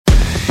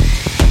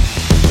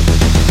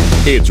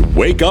It's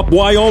Wake Up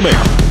Wyoming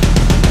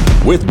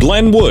with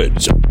Glenn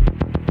Woods.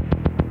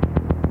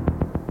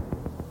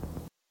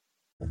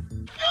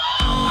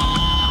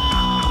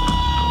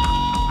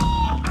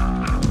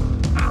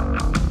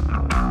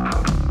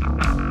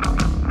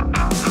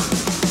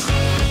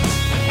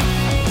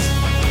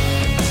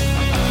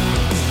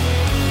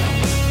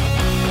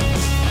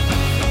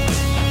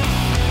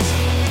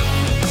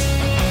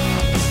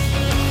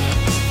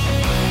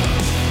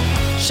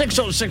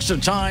 .06 the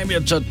time.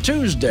 It's a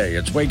Tuesday.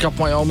 It's Wake Up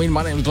Wyoming.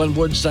 My name is Glenn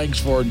Woods. Thanks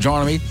for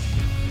joining me.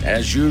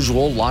 As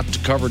usual, a lot to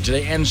cover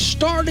today. And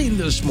starting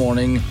this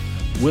morning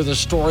with a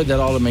story that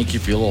ought to make you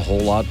feel a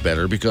whole lot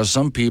better, because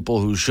some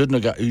people who should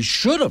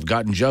have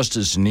gotten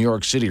justice in New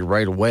York City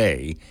right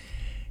away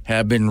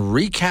have been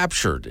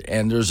recaptured,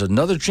 and there's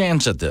another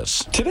chance at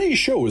this. Today's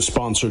show is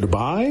sponsored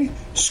by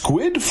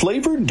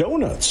Squid-Flavored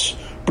Donuts,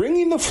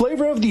 bringing the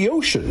flavor of the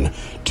ocean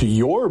to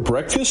your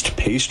breakfast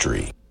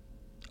pastry.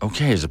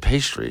 Okay, it's a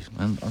pastry.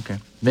 Okay.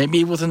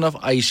 Maybe with enough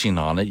icing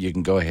on it, you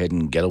can go ahead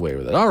and get away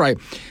with it. All right.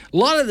 A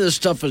lot of this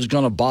stuff is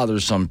going to bother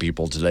some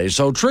people today,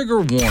 so trigger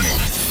warning.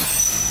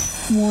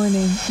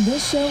 Warning.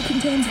 This show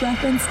contains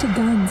reference to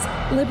guns,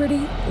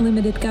 liberty,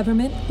 limited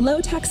government,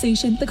 low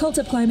taxation, the cult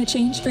of climate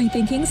change, free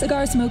thinking,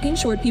 cigar smoking,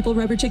 short people,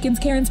 rubber chickens,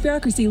 Karen's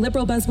bureaucracy,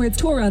 liberal buzzwords,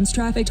 tour runs,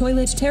 traffic,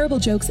 toilets, terrible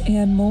jokes,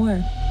 and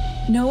more.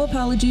 No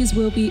apologies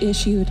will be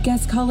issued.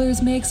 Guest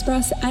callers may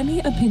express any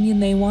opinion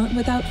they want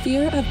without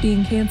fear of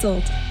being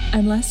canceled.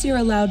 Unless you're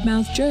a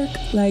loudmouth jerk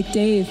like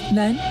Dave,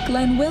 then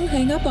Glenn will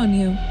hang up on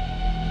you.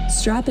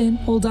 Strap in,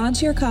 hold on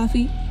to your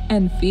coffee,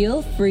 and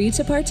feel free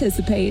to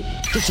participate.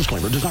 This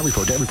disclaimer does not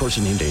refer to every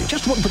person named Dave,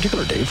 just one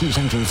particular Dave from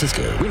San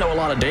Francisco. We know a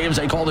lot of Daves.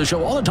 They call this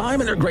show all the time,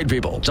 and they're great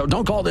people. So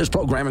don't call this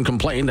program and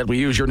complain that we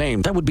use your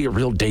name. That would be a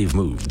real Dave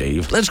move,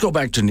 Dave. Let's go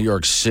back to New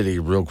York City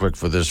real quick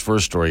for this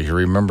first story here.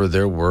 Remember,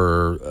 there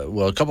were,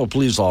 a couple of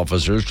police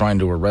officers trying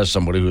to arrest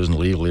somebody who was an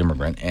illegal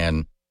immigrant,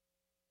 and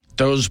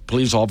those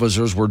police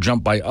officers were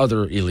jumped by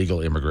other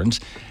illegal immigrants.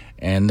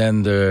 And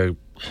then the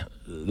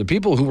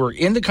people who were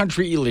in the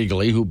country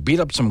illegally, who beat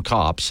up some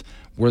cops,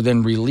 were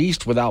then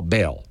released without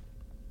bail.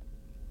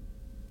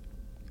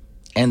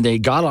 And they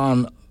got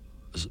on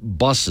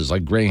buses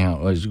like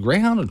Greyhound. Was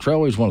Greyhound or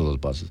Trailways? One of those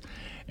buses.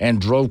 And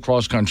drove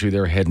cross-country.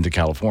 They're heading to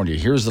California.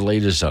 Here's the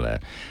latest on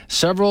that.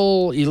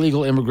 Several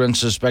illegal immigrants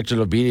suspected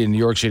of beating New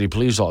York City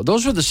police officers.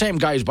 Those were the same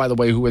guys, by the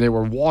way, who, when they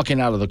were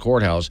walking out of the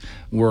courthouse,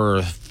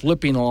 were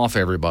flipping off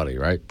everybody,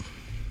 right?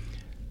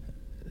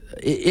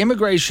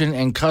 Immigration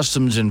and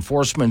Customs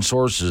Enforcement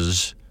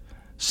sources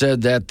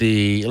said that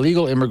the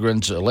illegal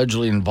immigrants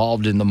allegedly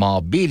involved in the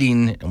mob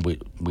beating, and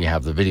we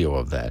have the video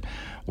of that,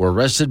 were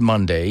arrested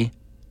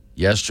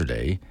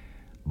yesterday,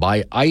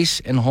 by ICE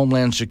and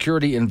Homeland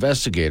Security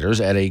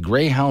investigators at a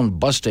Greyhound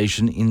bus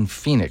station in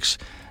Phoenix.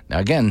 Now,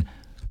 again,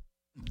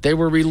 they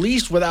were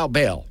released without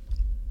bail.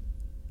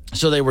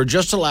 So they were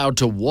just allowed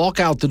to walk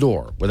out the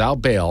door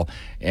without bail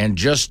and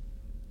just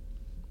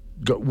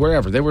go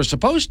wherever. They were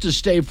supposed to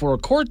stay for a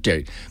court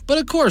date, but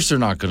of course they're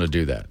not going to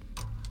do that.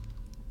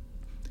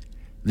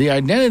 The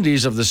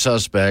identities of the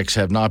suspects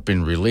have not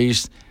been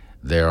released.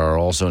 There are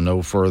also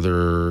no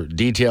further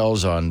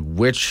details on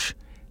which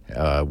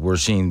were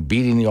seen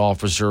beating the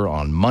officer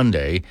on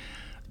Monday.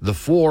 The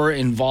four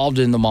involved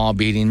in the mob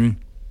beating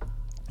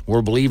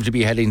were believed to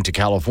be heading to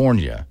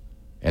California,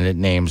 and it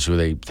names who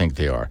they think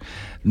they are.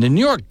 The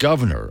New York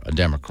governor, a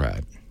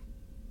Democrat,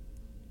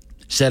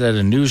 said at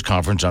a news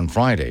conference on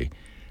Friday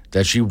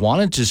that she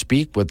wanted to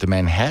speak with the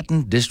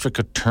Manhattan district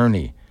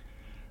attorney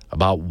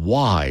about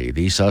why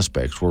these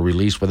suspects were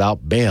released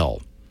without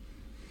bail.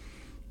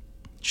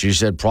 She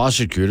said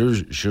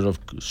prosecutors should have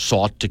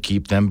sought to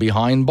keep them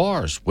behind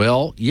bars.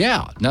 Well,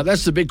 yeah. Now,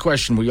 that's the big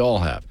question we all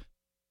have.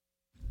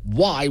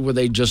 Why were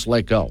they just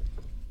let go?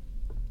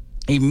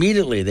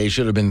 Immediately, they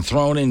should have been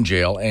thrown in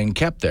jail and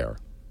kept there,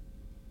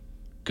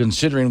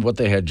 considering what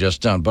they had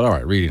just done. But all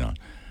right, reading on.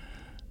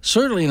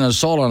 Certainly an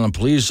assault on a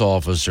police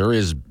officer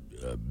is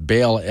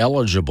bail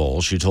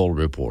eligible, she told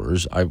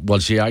reporters. I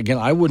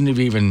wouldn't have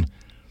even...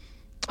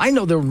 I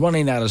know they're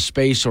running out of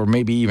space, or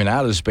maybe even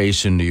out of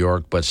space in New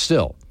York, but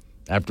still,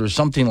 after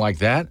something like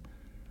that,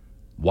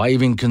 why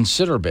even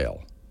consider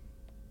bail?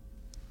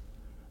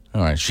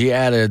 All right, she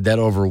added that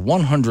over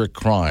 100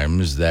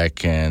 crimes that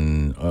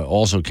can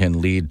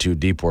lead to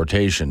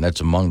deportation.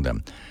 That's among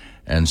them.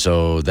 And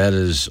so that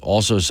is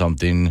also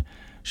something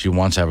she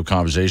wants to have a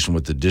conversation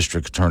with the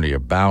district attorney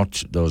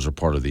about. Those are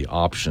part of the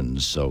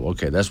options. So,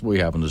 okay, that's what we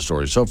have in the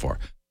story so far.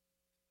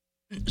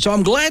 So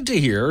I'm glad to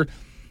hear...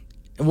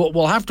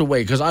 We'll have to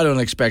wait, because I don't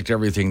expect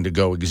everything to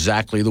go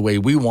exactly the way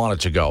we want it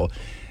to go.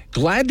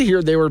 Glad to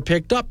hear they were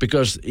picked up,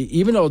 because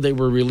even though they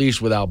were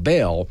released without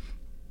bail,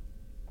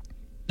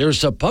 they're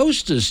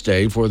supposed to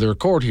stay for their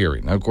court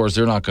hearing. Now, of course,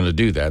 they're not going to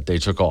do that. They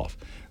took off.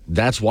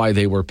 That's why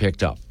they were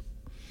picked up.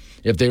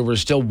 If they were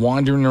still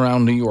wandering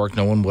around New York,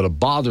 no one would have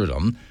bothered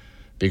them,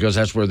 because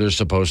that's where they're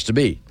supposed to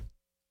be.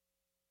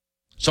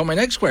 So my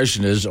next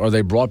question is, are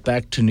they brought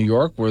back to New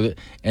York?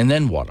 And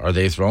then what? Are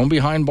they thrown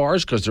behind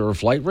bars because they're a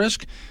flight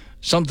risk?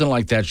 Something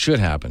like that should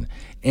happen.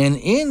 And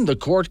in the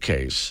court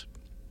case,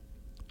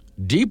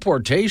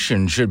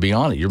 Deportation should be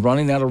on it. You're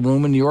running out of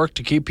room in New York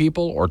to keep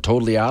people or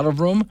totally out of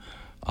room?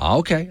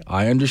 Okay,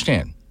 I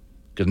understand.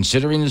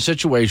 Considering the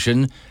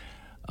situation,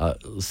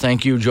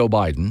 thank you, Joe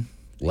Biden.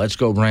 Let's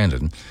go,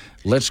 Brandon.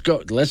 Let's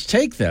go. Let's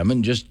take them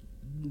and just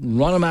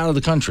run them out of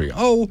the country.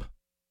 Oh,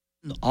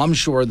 I'm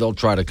sure they'll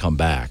try to come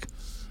back.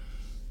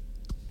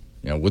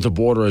 With the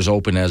border as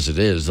open as it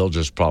is, they'll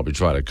just probably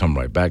try to come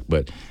right back.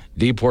 But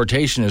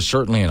deportation is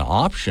certainly an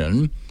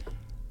option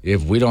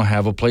if we don't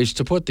have a place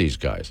to put these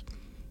guys.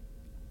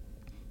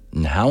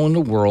 And how in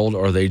the world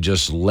are they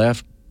just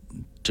left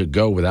to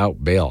go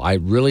without bail?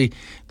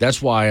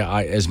 That's why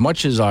as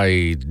much as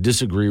I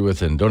disagree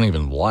with and don't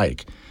even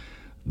like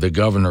the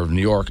governor of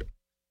New York,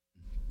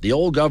 the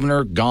old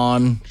governor,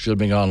 gone, should have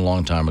been gone a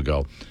long time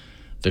ago.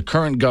 The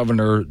current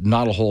governor,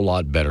 not a whole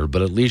lot better,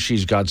 but at least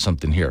she's got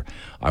something here.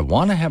 I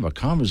want to have a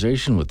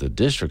conversation with the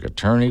district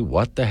attorney.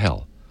 What the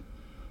hell?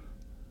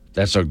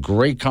 That's a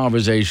great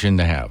conversation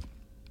to have.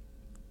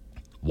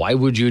 Why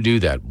would you do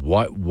that?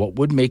 What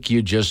would make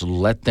you just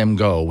let them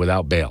go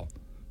without bail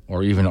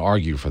or even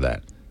argue for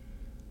that?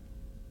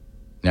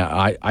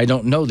 Now, I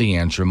don't know the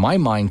answer. My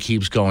mind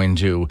keeps going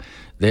to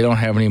they don't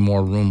have any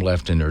more room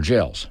left in their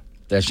jails.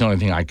 That's the only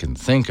thing I can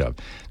think of.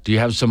 Do you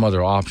have some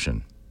other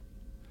option?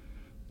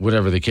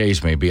 Whatever the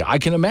case may be. I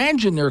can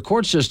imagine their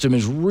court system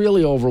is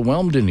really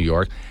overwhelmed in New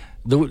York.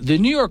 The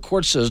New York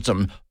court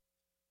system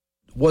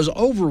was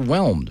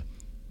overwhelmed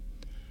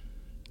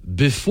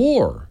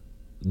before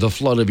the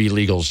flood of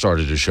illegals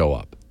started to show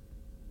up.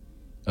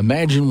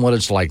 Imagine what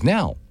it's like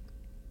now.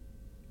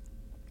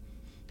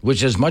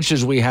 Which, as much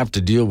as we have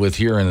to deal with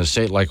here in a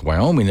state like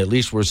Wyoming, at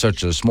least we're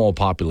such a small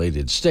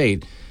populated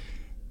state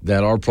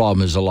that our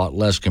problem is a lot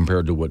less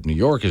compared to what New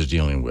York is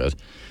dealing with,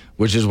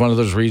 which is one of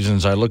those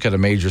reasons I look at a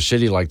major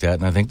city like that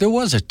and I think there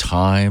was a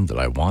time that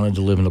I wanted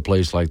to live in a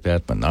place like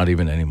that, but not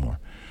even anymore.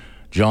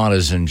 John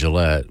is in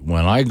Gillette.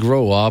 When I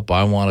grow up,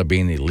 I want to be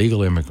an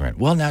illegal immigrant.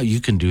 Well, now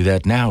you can do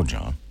that now,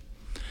 John.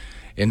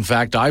 In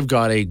fact, I've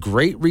got a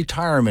great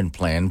retirement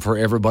plan for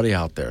everybody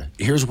out there.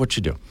 Here's what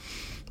you do.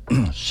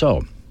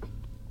 So,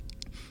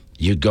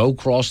 you go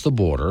cross the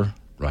border,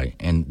 right,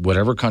 and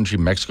whatever country,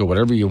 Mexico,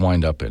 whatever you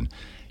wind up in,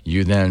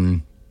 you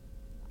then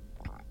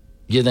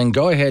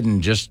go ahead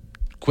and just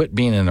quit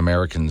being an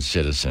American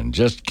citizen.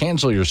 Just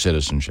cancel your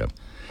citizenship.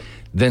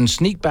 Then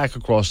sneak back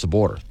across the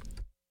border.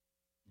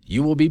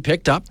 You will be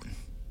picked up,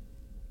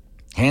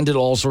 handed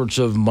all sorts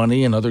of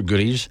money and other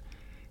goodies,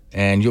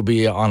 and you'll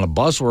be on a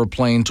bus or a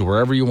plane to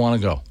wherever you want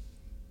to go.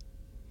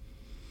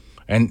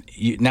 And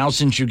now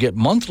since you get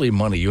monthly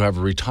money, you have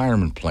a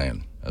retirement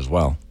plan as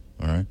well,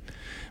 all right?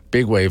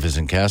 Big Wave is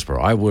in Casper.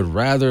 I would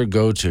rather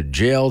go to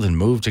jail than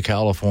move to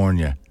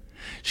California.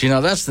 See,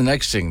 now that's the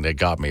next thing that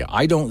got me.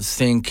 I don't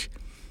think...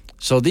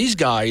 So these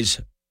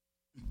guys,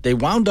 they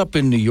wound up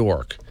in New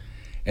York,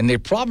 and they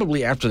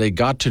probably, after they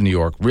got to New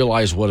York,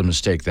 realized what a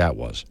mistake that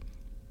was.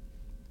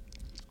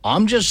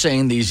 I'm just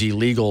saying these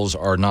illegals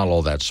are not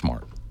all that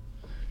smart.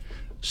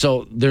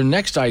 So their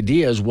next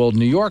idea is, well,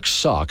 New York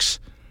sucks.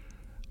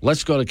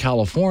 Let's go to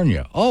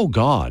California. Oh,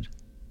 God.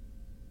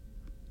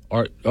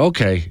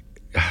 Okay.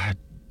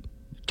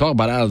 Talk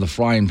about out of the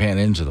frying pan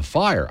into the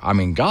fire. I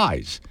mean,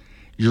 guys,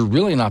 you're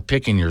really not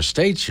picking your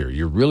states here.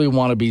 You really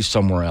want to be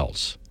somewhere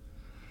else.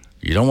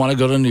 You don't want to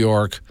go to New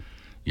York.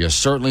 You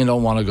certainly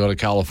don't want to go to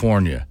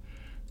California.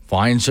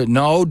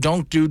 No,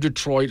 don't do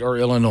Detroit or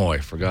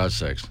Illinois, for God's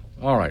sakes.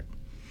 All right.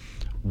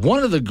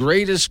 One of the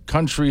greatest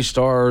country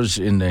stars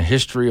in the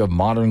history of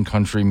modern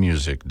country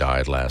music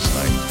died last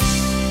night.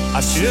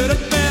 I should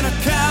have been a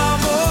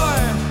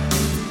cowboy.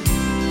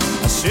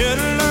 I should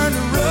have learned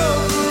to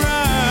rope and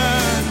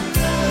ride.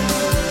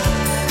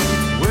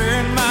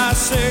 Wearing my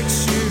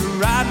 6-shooter,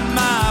 riding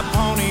my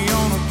pony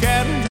on a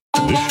cattle.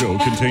 This show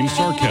contains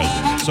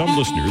sarcasm some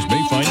listeners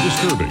may find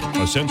disturbing.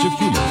 A sense of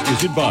humor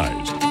is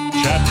advised.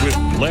 Chat with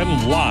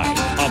Glenn live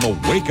on the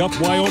Wake Up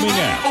Wyoming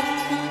app.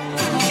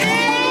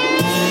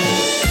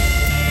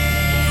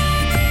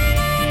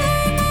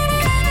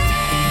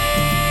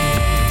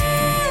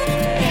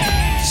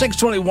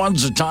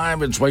 6:21's the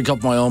time. It's Wake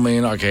Up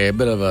Wyoming. Okay, a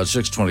bit of a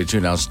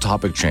 6:22 now. It's a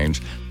topic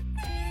change.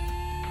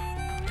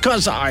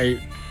 Because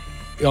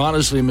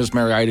honestly, Miss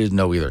Mary, I didn't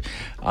know either.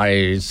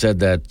 I said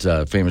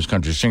that famous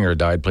country singer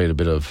died, played a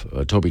bit of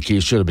Toby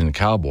Keith, should have been a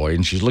cowboy,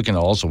 and she's looking at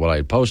also what I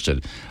had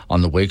posted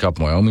on the Wake Up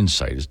Wyoming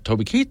site. Is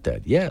Toby Keith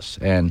dead? Yes.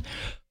 And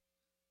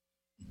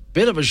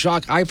bit of a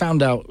shock. I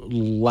found out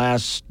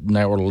last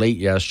night or late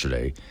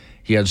yesterday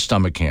he had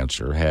stomach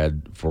cancer,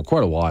 had for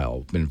quite a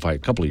while, a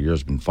couple of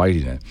years, been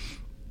fighting it.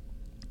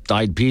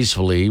 Died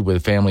peacefully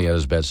with family at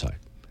his bedside,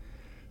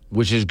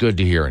 which is good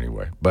to hear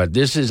anyway. But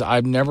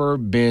I've never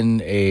been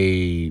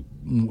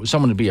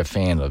someone to be a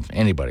fan of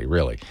anybody,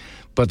 really.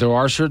 But there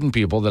are certain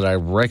people that I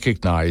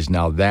recognize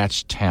now.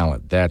 That's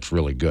talent. That's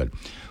really good.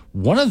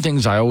 One of the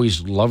things I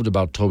always loved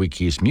about Toby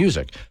Keith's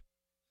music,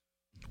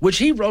 which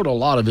he wrote a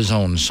lot of his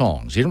own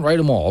songs. He didn't write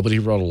them all, but he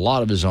wrote a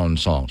lot of his own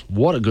songs.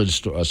 What a good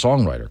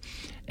songwriter.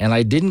 And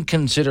I didn't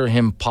consider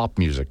him pop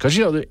music. Because,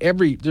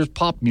 there's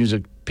pop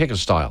music, pick a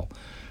style.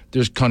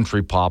 There's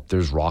country pop,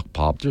 there's rock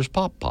pop, there's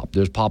pop,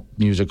 there's pop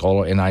music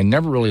all, and I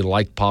never really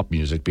liked pop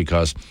music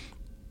because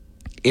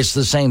it's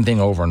the same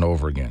thing over and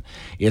over again.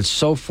 It's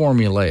so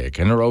formulaic,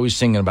 and they're always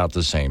singing about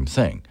the same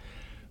thing.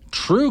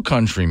 True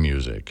country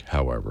music,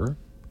 however,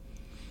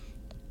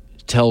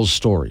 tells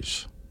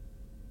stories.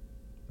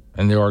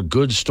 And there are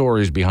good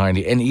stories behind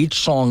it, and each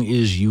song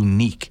is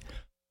unique,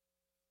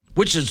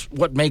 which is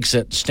what makes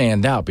it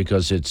stand out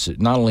because it's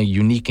not only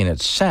unique in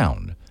its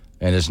sound,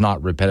 and it's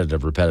not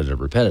repetitive,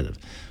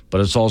 but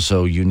it's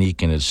also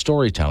unique in its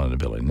storytelling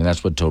ability. And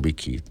that's what Toby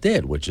Keith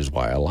did, which is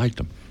why I liked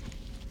him.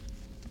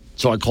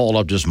 So I called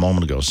up just a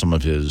moment ago some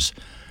of his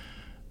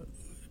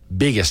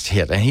biggest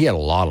hit, and he had a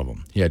lot of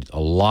them. He had a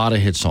lot of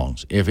hit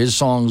songs. If his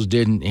songs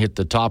didn't hit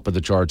the top of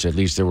the charts, at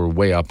least they were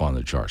way up on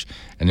the charts.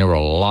 And there were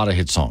a lot of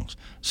hit songs.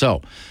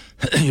 So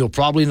you'll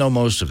probably know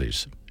most of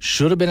these.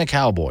 Should Have Been a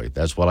Cowboy.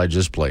 That's what I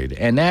just played.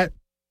 And that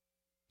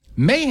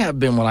may have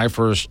been when I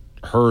first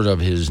heard of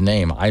his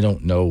name. I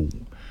don't know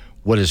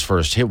what his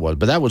first hit was,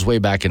 but that was way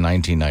back in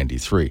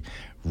 1993.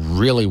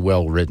 Really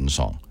well-written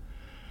song.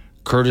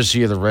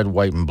 Courtesy of the Red,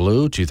 White, and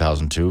Blue,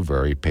 2002,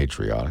 very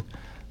patriotic.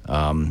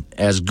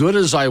 As Good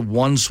As I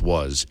Once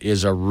Was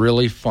is a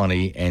really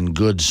funny and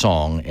good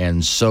song,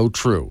 and so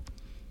true.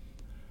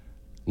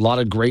 A lot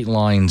of great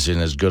lines in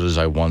As Good As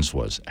I Once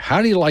Was.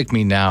 How Do You Like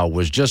Me Now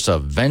was just a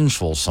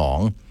vengeful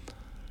song.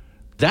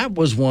 That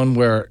was one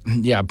where,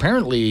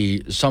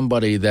 apparently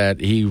somebody that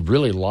he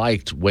really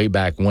liked way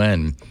back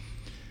when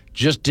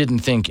just didn't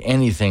think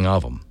anything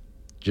of him.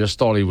 Just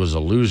thought he was a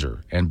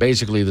loser. And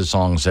basically the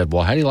song said,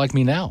 well, how do you like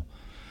me now?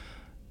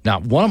 Now,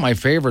 one of my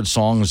favorite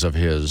songs of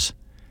his,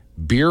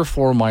 Beer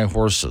for My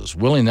Horses.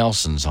 Willie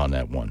Nelson's on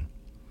that one.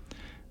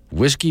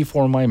 Whiskey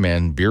for My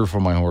Men, Beer for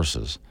My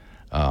Horses.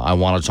 I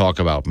Want to Talk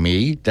About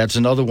Me. That's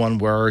another one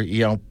where,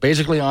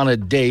 basically on a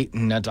date,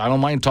 and I don't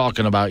mind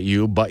talking about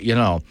you, but,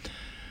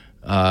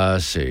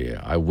 see,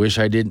 I wish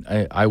I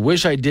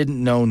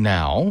didn't know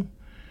now.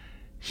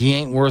 He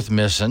Ain't Worth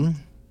Missing.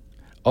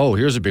 Oh,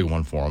 here's a big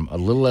one for him. A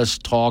Little Less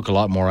Talk, A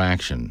Lot More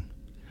Action.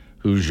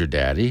 Who's Your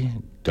Daddy?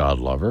 God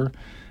Lover.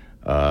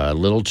 A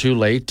Little Too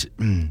Late.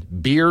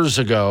 Beers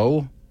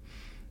Ago.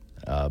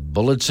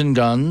 Bullets and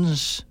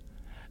Guns.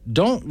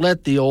 Don't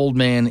Let the Old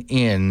Man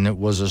In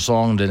was a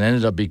song that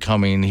ended up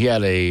becoming, he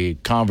had a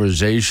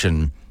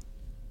conversation.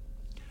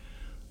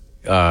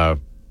 I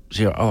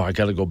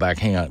got to go back.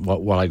 Hang on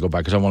while I go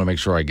back because I want to make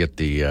sure I get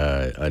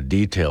the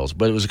details.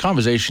 But it was a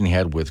conversation he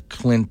had with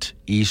Clint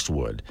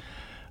Eastwood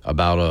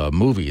about a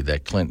movie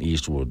that Clint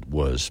Eastwood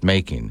was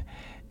making.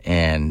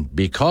 And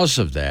because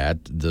of that,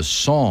 the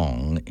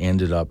song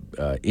ended up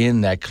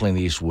in that Clint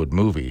Eastwood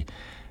movie.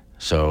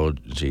 So,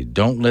 see,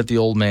 Don't Let the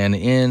Old Man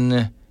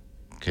In.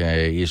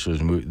 Okay,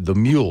 Eastwood's movie. The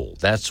Mule.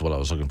 That's what I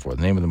was looking for.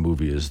 The name of the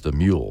movie is The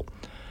Mule.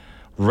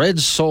 Red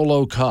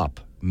Solo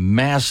Cup.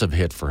 Massive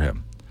hit for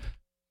him.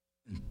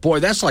 Boy,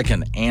 that's like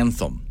an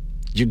anthem.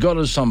 You go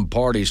to some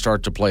party,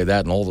 start to play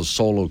that, and all the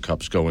solo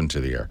cups go into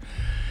the air.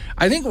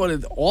 I think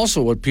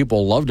what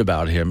people loved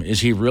about him is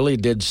he really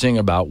did sing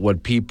about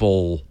what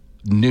people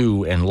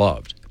knew and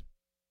loved.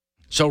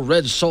 So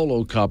Red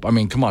Solo Cup, I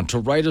mean, come on, to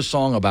write a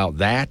song about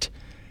that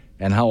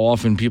and how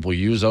often people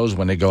use those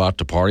when they go out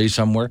to party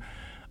somewhere.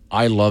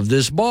 I love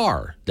this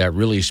bar. That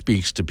really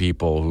speaks to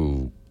people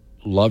who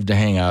love to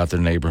hang out at their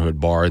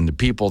neighborhood bar and the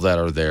people that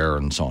are there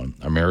and so on.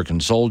 American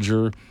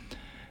Soldier.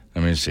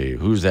 Let me see.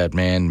 Who's That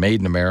Man? Made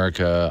in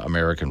America,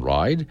 American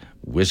Ride.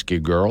 Whiskey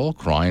Girl,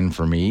 Crying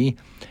for Me.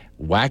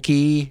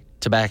 Wacky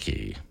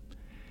Tobacco.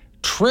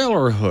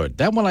 Trailer Hood.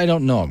 That one I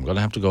don't know. I'm going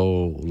to have to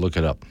go look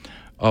it up.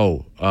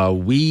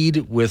 Weed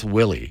with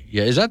Willie.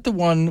 Yeah, is that the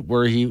one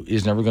where he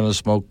is never going to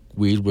smoke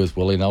weed with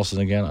Willie Nelson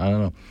again? I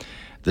don't know.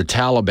 The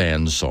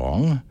Taliban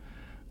song.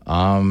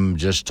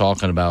 Just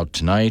talking about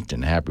tonight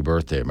and Happy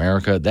Birthday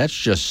America. That's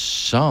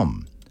just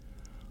some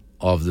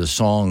of the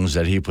songs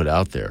that he put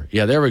out there.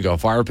 Yeah, there we go.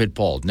 Fire Pit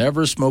Paul.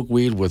 Never smoke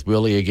weed with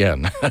Willie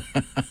again.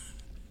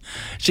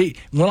 See,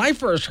 when I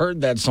first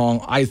heard that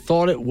song, I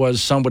thought it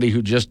was somebody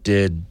who just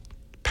did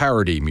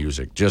parody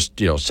music, just,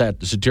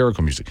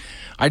 satirical music.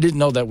 I didn't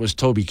know that was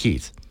Toby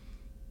Keith.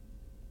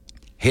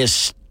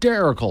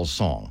 Hysterical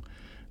song.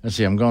 Let's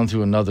see, I'm going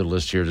through another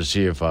list here to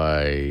see if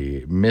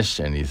I miss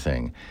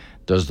anything.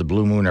 Does the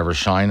Blue Moon Ever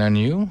Shine on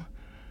You?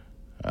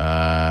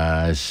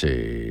 Let's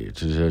see.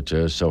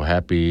 So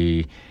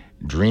Happy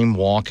Dream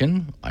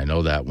Walkin'. I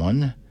know that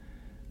one.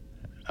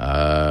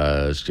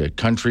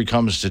 Country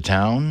Comes to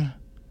Town.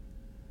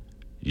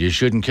 You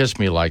Shouldn't Kiss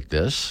Me Like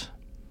This.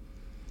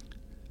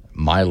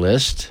 My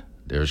List.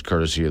 There's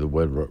courtesy of the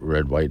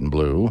Red, White, and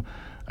Blue.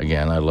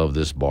 Again, I love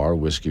this bar.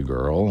 Whiskey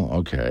Girl.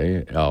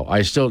 Okay.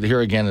 I still,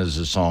 here again is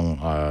a song,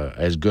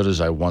 As Good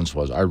As I Once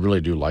Was. I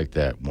really do like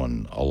that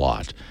one a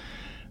lot.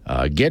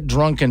 Get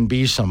Drunk and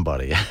Be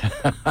Somebody.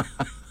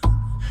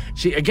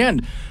 See,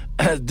 again,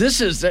 this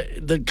is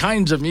the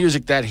kinds of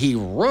music that he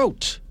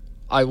wrote.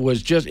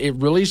 It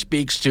really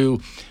speaks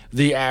to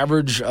the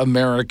average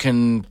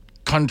American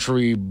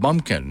country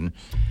bumpkin.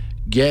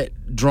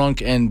 Get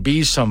drunk and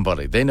be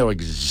somebody. They know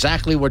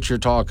exactly what you're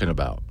talking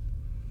about.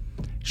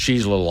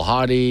 She's a Little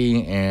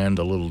Hottie and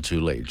A Little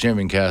Too Late. Jim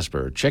and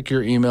Casper, check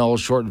your email,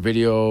 short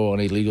video on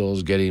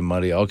illegals getting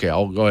money. Okay,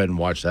 I'll go ahead and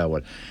watch that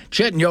one.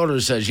 Chet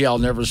Yoder says, I'll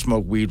never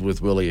smoke weed with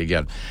Willie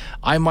again.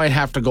 I might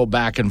have to go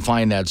back and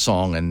find that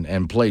song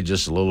and play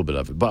just a little bit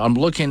of it. But I'm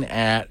looking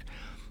at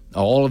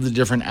all of the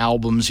different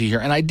albums here.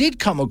 And I did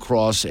come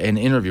across an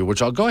interview,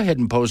 which I'll go ahead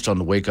and post on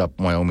the Wake Up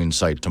Wyoming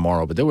site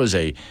tomorrow. But there was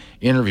a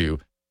interview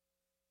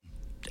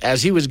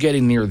as he was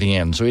getting near the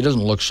end, so he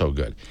doesn't look so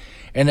good.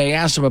 And they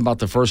asked him about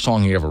the first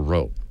song he ever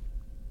wrote,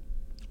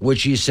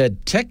 which he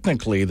said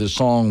technically the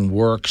song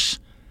works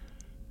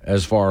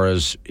as far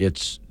as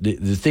it's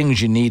the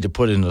things you need to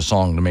put in the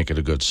song to make it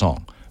a good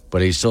song.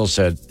 But he still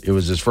said it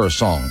was his first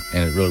song,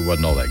 and it really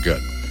wasn't all that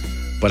good.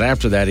 But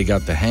after that, he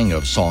got the hang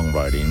of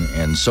songwriting,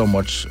 and so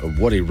much of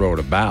what he wrote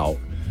about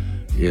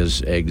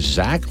is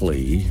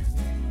exactly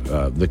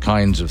the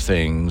kinds of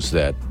things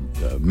that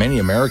many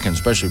Americans,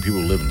 especially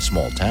people who live in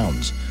small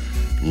towns,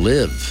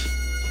 live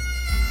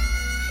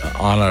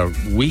on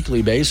a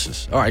weekly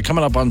basis. All right,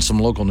 coming up on some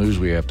local news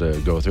we have to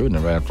go through, and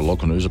then right after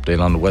local news,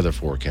 update on the weather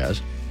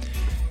forecast.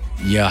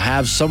 You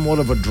have somewhat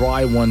of a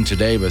dry one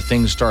today, but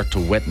things start to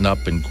wetten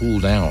up and cool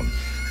down.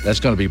 That's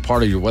going to be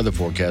part of your weather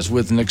forecast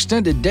with an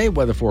extended day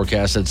weather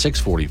forecast at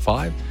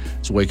 6:45.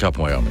 It's Wake Up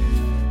Wyoming.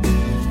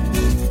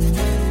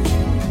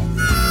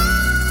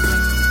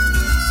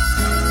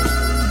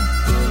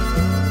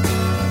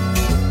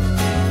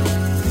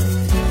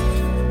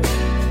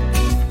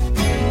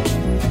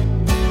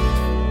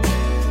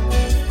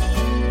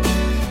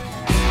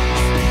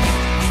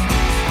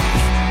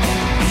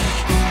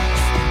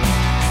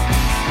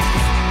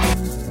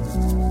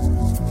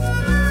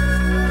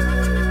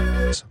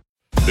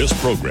 This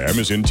program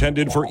is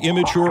intended for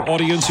immature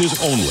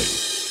audiences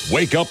only.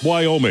 Wake Up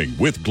Wyoming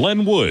with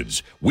Glenn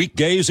Woods.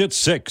 Weekdays at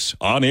 6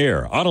 on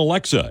air, on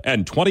Alexa,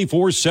 and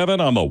 24/7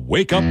 on the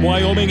Wake Up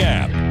Wyoming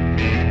app.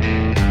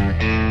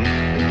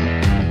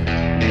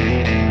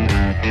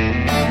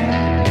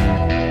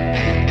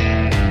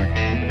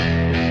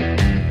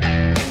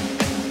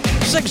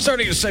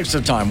 .36 the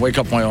time. Wake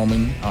Up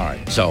Wyoming. All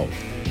right, so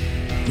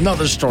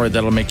another story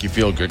that'll make you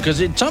feel good,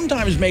 because it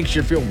sometimes makes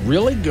you feel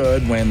really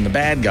good when the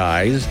bad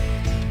guys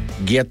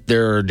get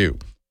their due.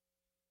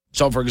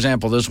 So, for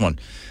example, this one,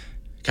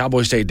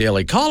 Cowboy State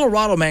Daily.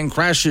 Colorado man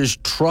crashes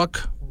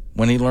truck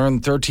when he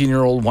learned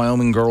 13-year-old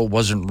Wyoming girl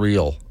wasn't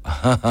real.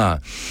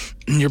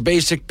 Your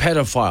basic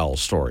pedophile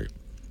story.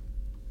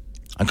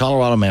 A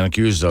Colorado man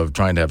accused of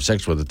trying to have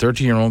sex with a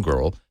 13-year-old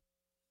girl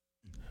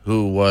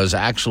who was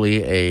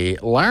actually a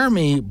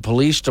Laramie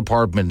Police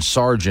Department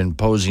sergeant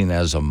posing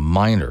as a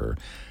minor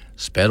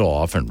sped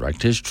off and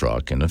wrecked his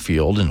truck in a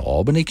field in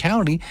Albany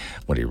County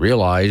when he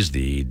realized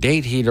the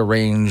date he'd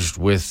arranged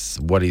with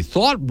what he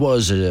thought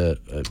was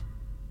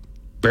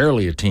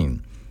barely a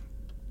teen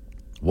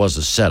was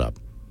a setup.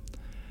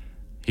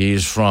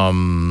 He's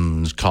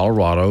from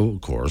Colorado,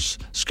 of course,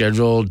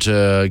 scheduled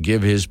to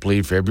give his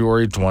plea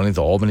February 20th,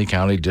 Albany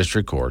County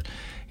District Court.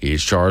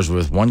 He's charged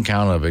with one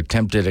count of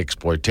attempted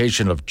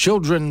exploitation of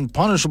children,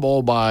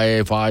 punishable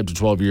by 5 to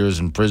 12 years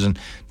in prison,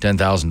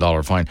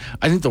 $10,000 fine.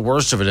 I think the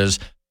worst of it is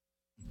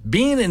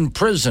being in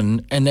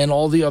prison and then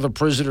all the other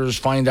prisoners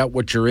find out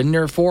what you're in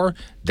there for.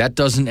 That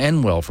doesn't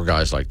end well for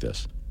guys like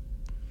this.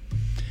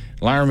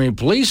 Laramie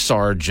Police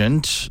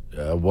Sergeant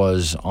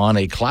was on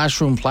a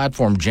classroom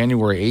platform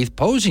January 8th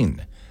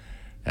posing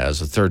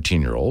as a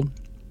 13-year-old.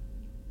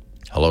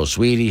 Hello,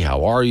 sweetie,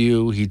 how are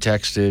you? He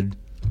texted.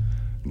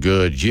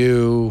 Good,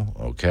 you.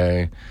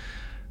 Okay.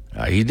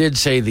 He did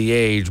say the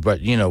age, but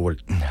you know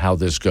how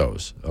this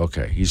goes.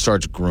 Okay, he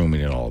starts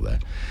grooming and all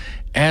that.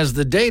 As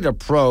the date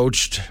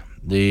approached,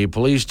 the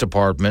police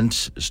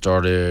department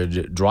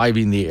started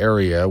driving the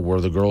area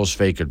where the girl's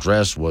fake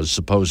address was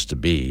supposed to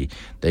be.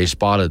 They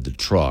spotted the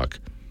truck.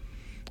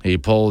 They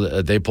pulled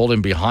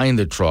him behind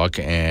the truck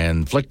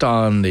and flicked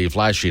on the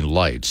flashing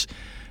lights.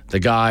 The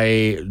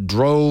guy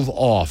drove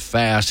off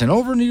fast and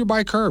over a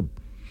nearby curb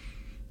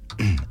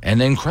and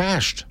then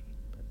crashed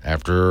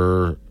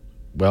after,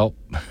 well,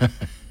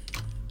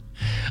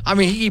 I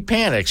mean, he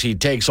panics. He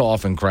takes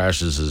off and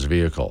crashes his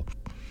vehicle.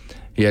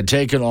 He had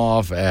taken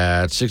off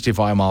at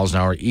 65 miles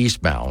an hour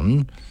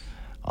eastbound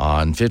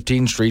on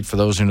 15th Street, for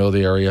those who know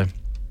the area.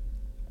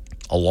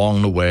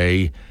 Along the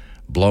way,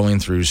 blowing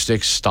through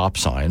 6 stop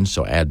signs,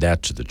 so add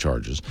that to the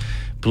charges.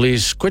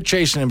 Police quit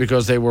chasing him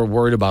because they were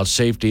worried about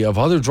safety of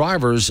other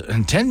drivers,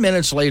 and 10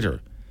 minutes later,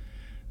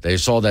 they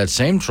saw that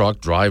same truck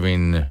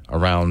driving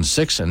around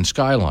 6th and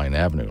Skyline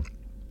Avenue.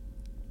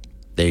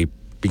 They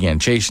began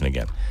chasing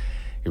again.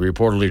 He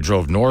reportedly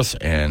drove north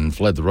and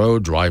fled the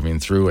road, driving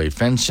through a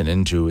fence and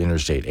into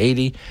Interstate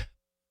 80.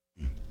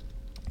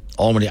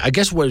 Albany, I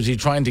guess, was he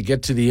trying to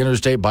get to the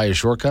interstate by a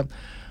shortcut?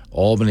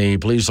 Albany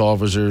police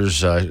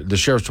officers, the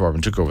sheriff's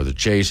department took over the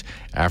chase,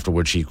 after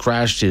which he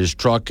crashed his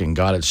truck and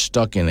got it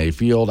stuck in a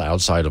field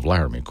outside of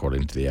Laramie,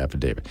 according to the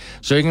affidavit.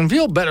 So you can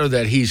feel better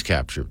that he's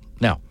captured.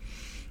 Now,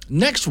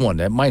 next one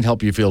that might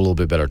help you feel a little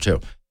bit better,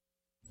 too.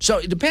 So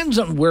it depends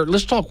on where.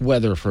 Let's talk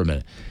weather for a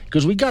minute,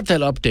 because we got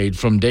that update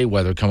from day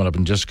weather coming up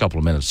in just a couple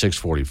of minutes,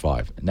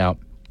 6:45. Now,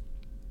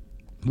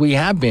 we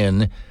have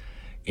been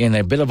in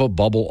a bit of a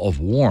bubble of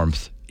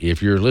warmth.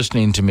 If you're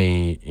listening to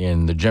me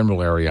in the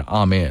general area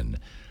I'm in,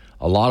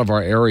 a lot of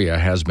our area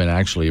has been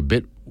actually a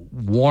bit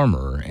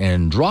warmer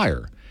and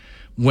drier.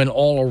 When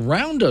all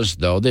around us,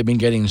 though, they've been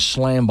getting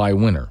slammed by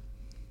winter.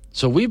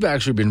 So we've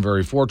actually been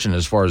very fortunate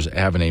as far as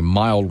having a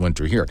mild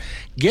winter here.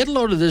 Get a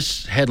load of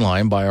this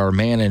headline by our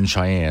man in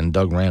Cheyenne,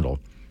 Doug Randall.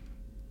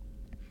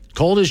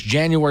 Coldest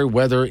January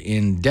weather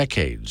in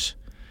decades,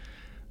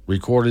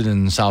 recorded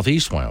in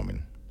southeast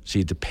Wyoming.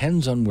 See, it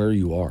depends on where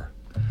you are.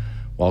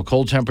 While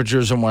cold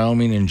temperatures in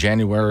Wyoming in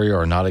January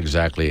are not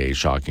exactly a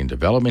shocking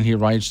development, he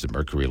writes, the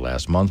mercury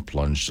last month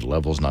plunged to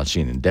levels not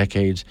seen in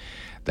decades.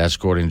 That's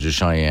according to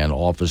Cheyenne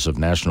Office of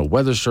National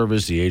Weather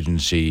Service. The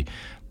agency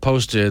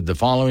posted the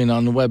following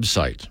on the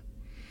website.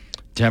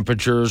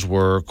 Temperatures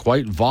were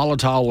quite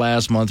volatile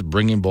last month,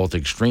 bringing both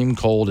extreme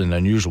cold and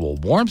unusual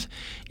warmth.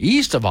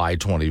 East of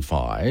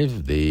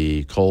I-25,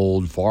 the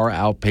cold far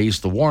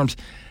outpaced the warmth,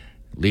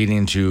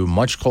 leading to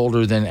much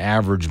colder than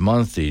average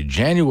month. The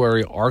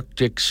January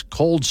Arctic's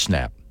cold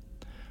snap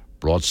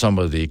brought some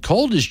of the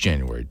coldest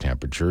January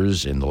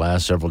temperatures in the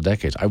last several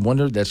decades. I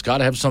wonder, that's got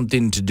to have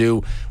something to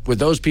do with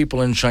those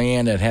people in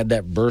Cheyenne that had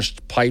that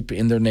burst pipe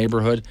in their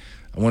neighborhood.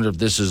 I wonder if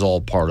this is all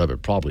part of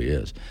it. Probably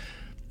is.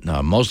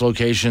 Most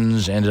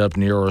locations ended up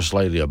near or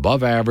slightly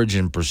above average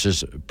in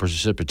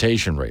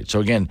precipitation rate.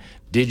 So again,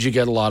 did you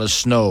get a lot of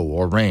snow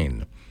or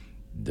rain?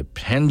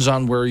 Depends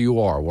on where you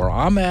are. Where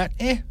I'm at,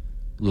 a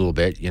little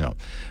bit,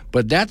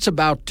 But that's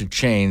about to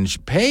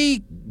change.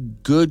 Pay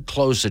good,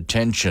 close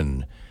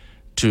attention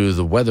to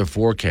the weather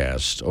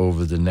forecast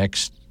over the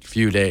next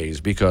few days,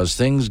 because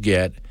things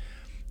get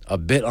a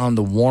bit on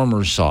the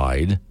warmer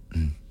side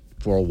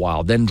for a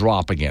while, then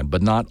drop again,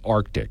 but not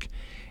Arctic,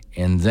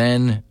 and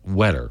then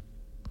wetter.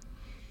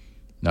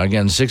 Now,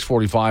 again,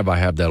 6:45, I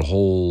have that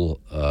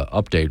whole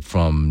update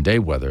from day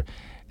weather.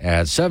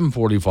 At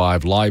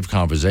 7:45, live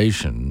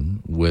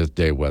conversation with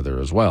day weather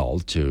as well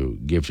to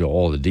give you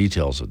all the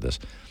details of this.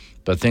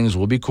 But things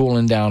will be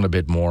cooling down a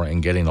bit more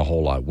and getting a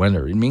whole lot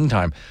winter. In the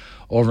meantime,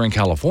 over in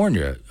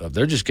California,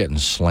 they're just getting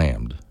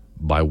slammed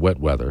by wet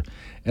weather.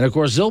 And, of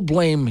course, they'll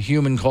blame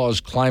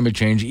human-caused climate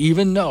change,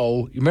 even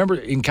though, remember,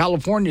 in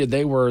California,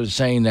 they were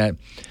saying that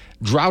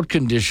drought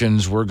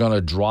conditions were going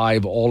to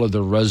drive all of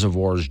the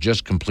reservoirs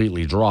just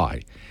completely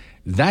dry.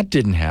 That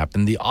didn't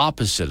happen. The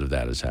opposite of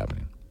that is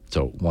happening.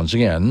 So, once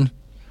again,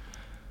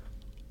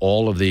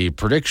 all of the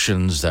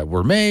predictions that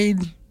were made,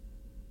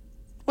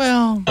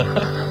 well...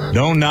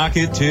 Don't knock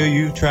it till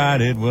you've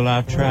tried it. Well,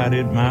 I've tried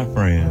it, my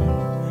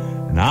friend.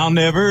 And I'll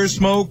never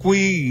smoke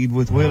weed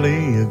with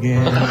Willie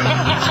again.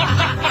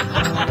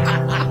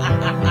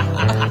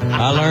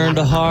 I learned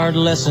a hard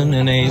lesson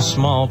in a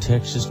small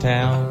Texas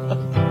town.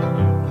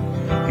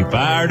 He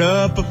fired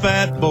up a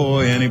fat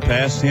boy and he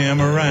passed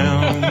him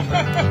around.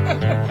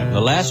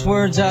 The last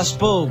words I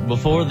spoke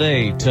before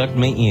they tucked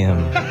me in.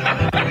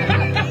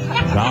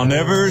 I'll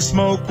never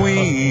smoke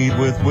weed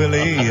with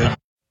Willie again.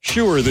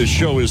 Sure, this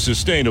show is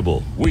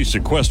sustainable. We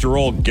sequester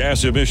all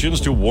gas emissions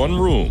to one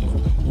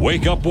room.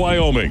 Wake Up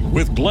Wyoming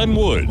with Glenn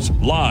Woods,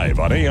 live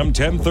on AM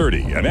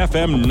 1030 and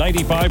FM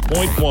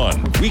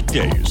 95.1,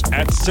 weekdays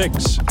at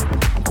 6.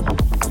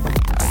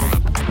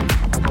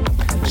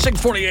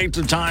 6:48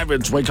 the time.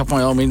 It's Wake Up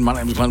Wyoming. My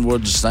name is Glenn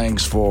Woods.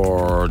 Thanks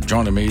for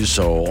joining me.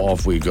 So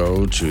off we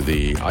go to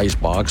the ice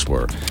box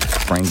where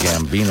Frank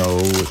Gambino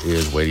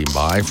is waiting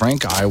by.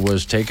 Frank, I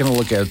was taking a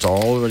look at it.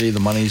 Already the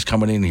money's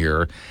coming in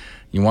here.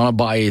 You want to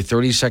buy a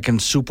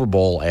 30-second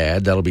Superbowl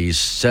ad, that'll be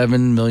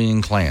 7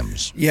 million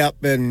clams.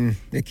 Yep, and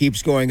it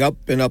keeps going up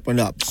and up and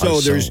up. So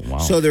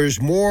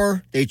there's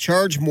more. They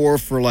charge more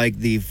for like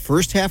the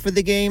first half of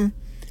the game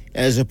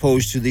as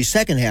opposed to the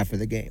second half of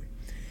the game.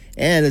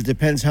 And it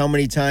depends how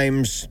many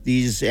times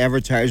these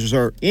advertisers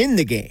are in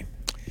the game.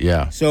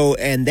 Yeah. So,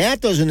 and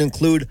that doesn't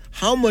include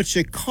how much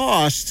it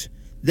costs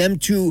them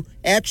to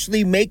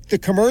actually make the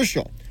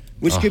commercial,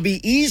 which could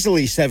be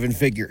easily 7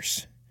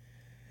 figures.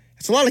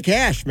 It's a lot of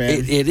cash,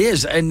 man. It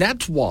is, and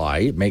that's why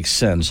it makes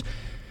sense.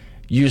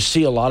 You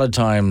see a lot of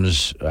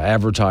times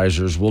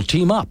advertisers will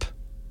team up.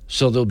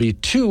 So there'll be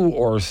 2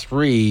 or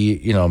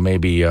 3,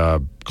 maybe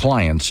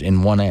clients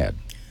in one ad.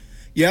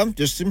 Yeah,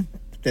 just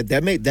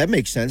that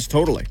makes sense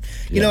totally.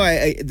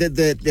 Yeah.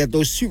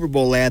 Those Super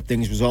Bowl ad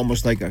things was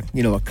almost like a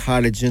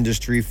cottage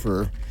industry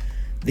for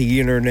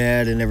the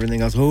internet and everything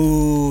else.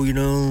 Oh,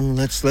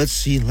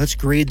 let's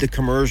grade the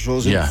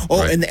commercials. And,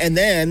 right. and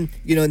then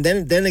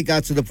it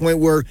got to the point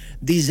where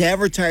these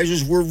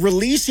advertisers were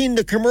releasing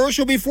the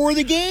commercial before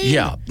the game.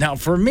 Yeah. Now,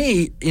 for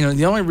me,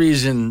 the only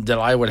reason that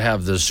I would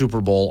have the Super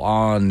Bowl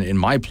on in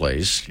my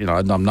place,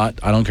 I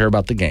don't care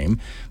about the game,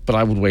 but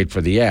I would wait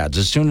for the ads.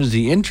 As soon as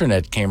the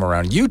internet came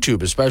around,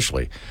 YouTube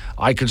especially,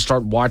 I could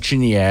start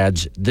watching the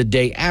ads the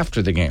day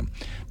after the game.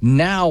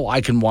 Now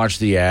I can watch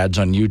the ads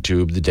on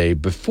YouTube the day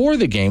before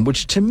the game,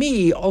 which to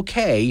me,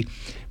 okay,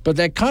 but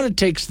that kind of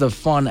takes the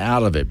fun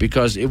out of it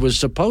because it was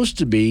supposed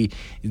to be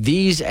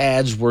these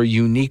ads were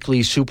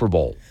uniquely Super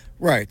Bowl.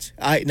 Right.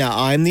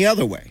 I'm the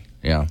other way.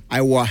 Yeah.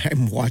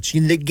 I'm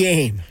watching the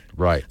game.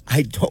 Right.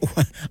 I don't.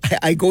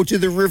 I go to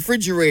the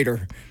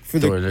refrigerator for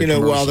the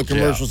while the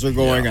commercials are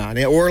going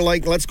on, or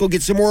like let's go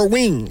get some more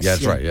wings. Yeah,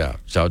 that's right. Yeah.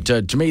 So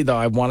to me though,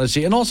 I want to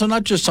see, and also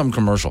not just some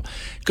commercial,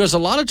 because a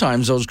lot of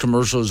times those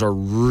commercials are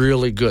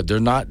really good. They're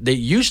not. They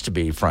used to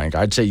be, Frank.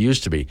 I'd say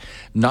used to be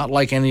not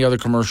like any other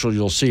commercial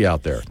you'll see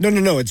out there.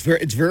 No. It's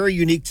very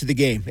unique to the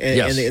game,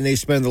 and they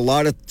spend a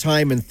lot of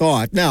time and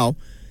thought. Now,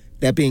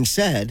 that being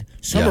said,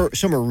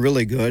 some are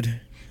really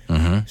good.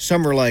 Mm-hmm.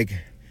 Some are like,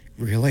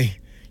 really?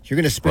 You're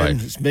going to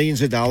spend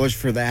millions of dollars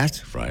for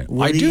that? Right.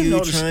 What I do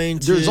notice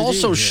there's do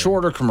also here?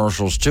 shorter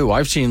commercials, too.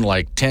 I've seen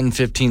like 10,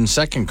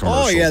 15-second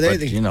commercials. Oh, yeah.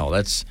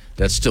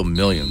 That's still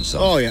millions. So.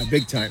 Oh, yeah,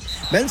 big time.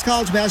 Men's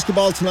college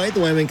basketball tonight.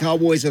 The Wyoming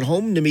Cowboys at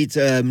home to meet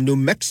New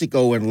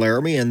Mexico and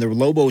Laramie, and the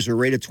Lobos are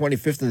rated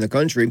 25th in the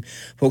country.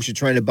 Folks are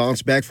trying to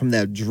bounce back from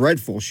that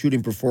dreadful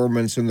shooting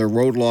performance in their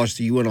road loss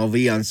to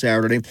UNLV on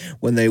Saturday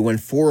when they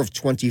went 4 of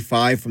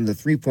 25 from the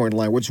three-point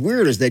line. What's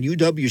weird is that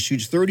UW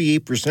shoots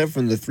 38%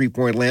 from the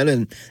three-point line,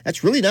 and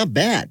that's really not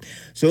bad.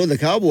 So the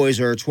Cowboys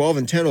are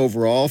 12-10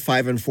 overall,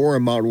 5-4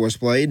 in Mountain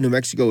West play. New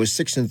Mexico is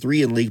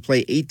 6-3 in league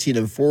play,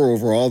 18-4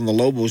 overall, and the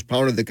Lobos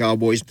pounded the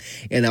Cowboys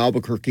in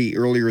Albuquerque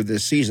earlier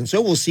this season. So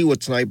we'll see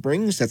what tonight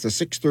brings. That's a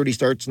 6:30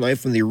 start tonight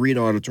from the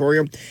Arena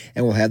Auditorium,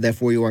 and we'll have that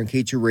for you on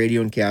K2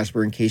 Radio in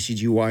Casper and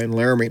KCGY in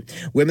Laramie.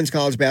 Women's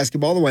college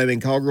basketball, the Wyoming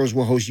Cowgirls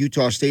will host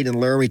Utah State in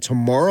Laramie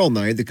tomorrow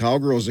night. The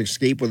Cowgirls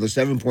escape with a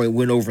 7-point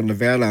win over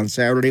Nevada on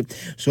Saturday,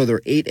 so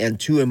they're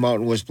 8-2 in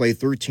Mountain West play,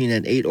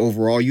 13-8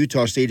 overall.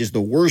 Utah State is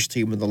the worst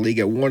team in the league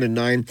at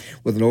 1-9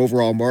 with an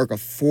overall mark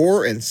of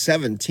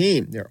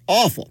 4-17. They're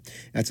awful.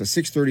 That's a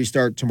 6:30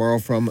 start tomorrow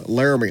from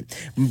Laramie.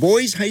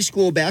 Boys high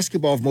school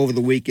basketball from over the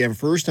weekend.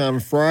 First on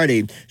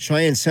Friday,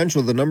 Cheyenne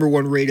Central, the number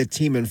 1 rated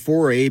team in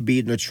 4A,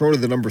 beat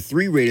Natrona, the number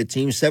 3 rated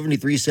team,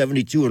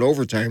 73-72 in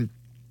overtime.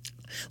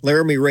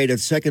 Laramie rated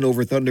second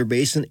over Thunder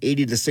Basin,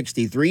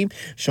 80-63.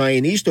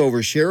 Cheyenne East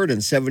over Sheridan,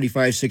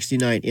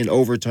 75-69 in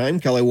overtime.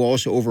 Kelly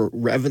Walsh over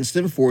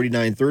Evanston,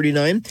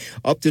 49-39.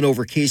 Upton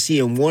over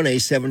KC in 1A,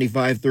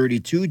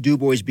 75-32.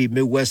 DuBois beat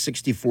Midwest,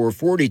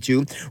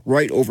 64-42.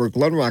 Wright over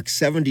Glenrock,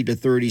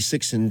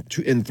 70-36 in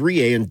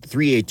 3A and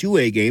 3A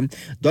 2A game.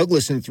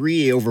 Douglas in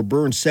 3A over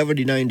Burns,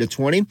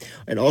 79-20.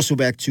 And also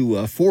back to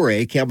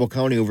 4A, Campbell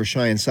County over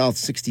Cheyenne South,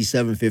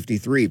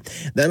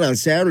 67-53. Then on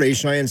Saturday,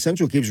 Cheyenne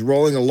Central keeps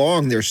rolling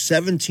along. They're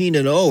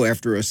 17-0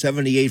 after a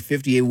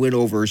 78-58 win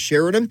over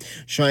Sheridan.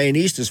 Cheyenne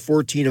East is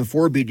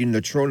 14-4, beating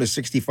Natrona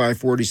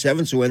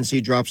 65-47, so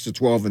NC drops to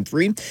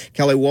 12-3.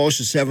 Kelly Walsh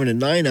is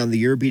 7-9 on the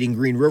year, beating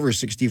Green River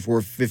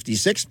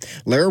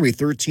 64-56. Laramie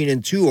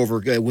 13-2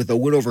 over with a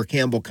win over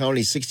Campbell County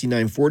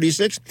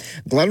 69-46.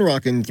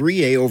 Glenrock in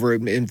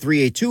 3A in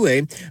 3A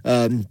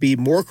 2A beat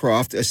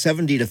Moorcroft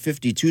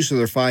 70-52, so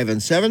they're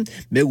 5-7.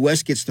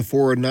 Midwest gets to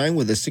 4-9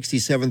 with a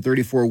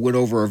 67-34 win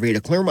over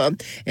Arvada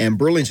Claremont, and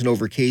Burlington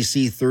over KC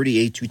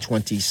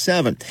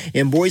 38-27.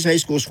 In boys high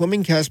school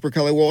swimming, Casper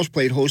Kelly Walsh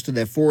played host to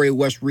that 4A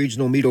West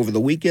regional meet over the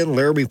weekend.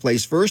 Laramie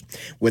placed first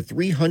with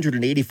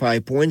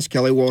 385 points.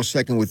 Kelly Walsh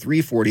second with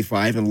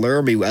 345, and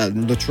Laramie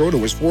Natrona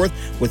was fourth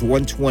with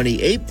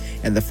 128.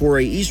 And the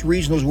 4A East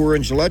regionals were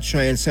in Gillette.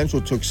 Cheyenne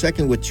Central took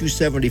second with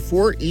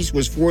 274. East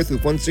was fourth with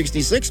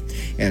 166,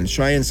 and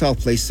Cheyenne South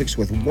placed sixth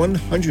with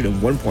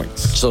 101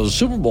 points. So the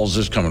Super Bowl's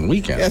this coming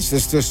weekend. Yes,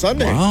 this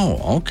Sunday. Wow.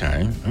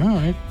 Okay. All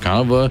right.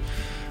 Kind of a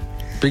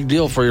big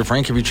deal for you,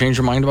 Frank. Have you changed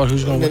your mind about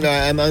who's going? No,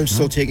 I'm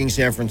still taking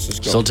San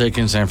Francisco. Still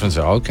taking San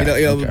Francisco.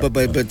 Okay. Okay.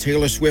 But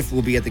Taylor Swift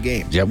will be at the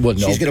game. Yeah, well,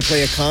 no. She's going to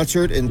play a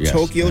concert in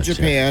Tokyo,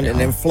 Japan, and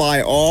then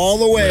fly all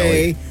the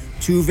way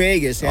to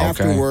Vegas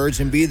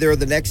afterwards and be there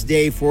the next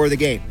day for the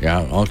game.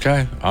 Yeah.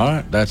 Okay. All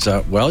right. That's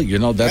well,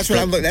 that's what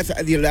I'm looking. That's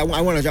I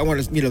want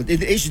to.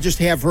 They should just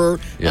have her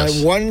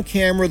on one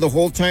camera the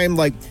whole time.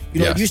 Like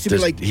it used to be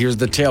like. Here's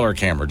the Taylor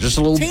camera, just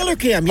a little Taylor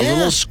cam, a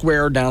little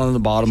square down in the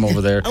bottom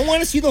over there. I want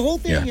to see the whole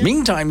thing. Yeah.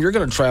 Meantime, you're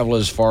going to travel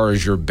as far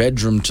as your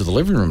bedroom to the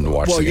living room to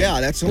watch. Well, the game.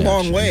 that's a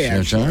long way.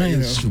 Actually, all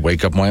right.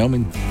 Wake Up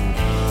Wyoming.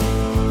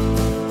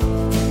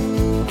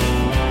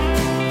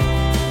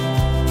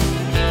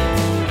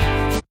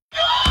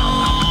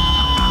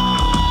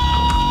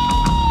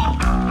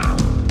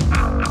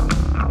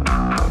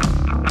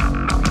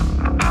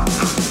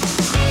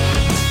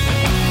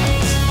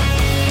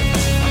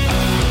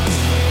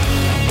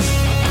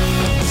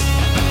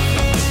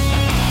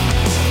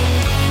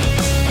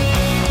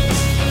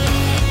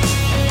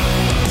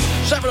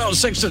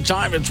 Six at a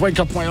time. It's Wake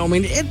Up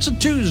Wyoming. It's a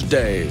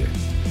Tuesday.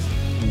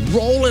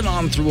 Rolling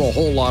on through a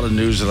whole lot of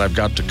news that I've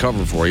got to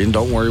cover for you. And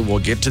don't worry, we'll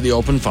get to the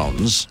open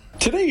phones.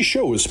 Today's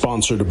show is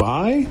sponsored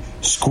by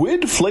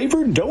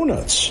squid-flavored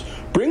donuts,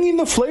 bringing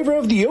the flavor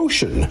of the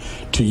ocean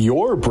to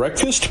your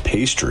breakfast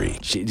pastry.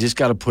 You just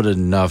got to put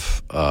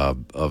enough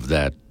of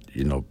that,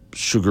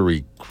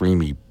 sugary,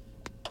 creamy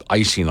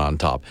icing on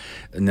top,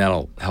 and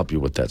that'll help you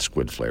with that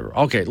squid flavor.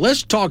 Okay,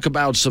 let's talk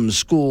about some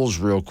schools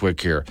real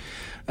quick here.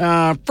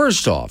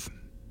 First off,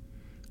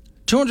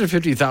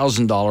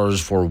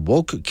 $250,000 for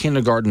woke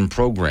kindergarten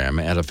program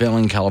at a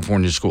failing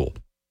California school.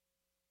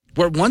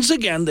 Where once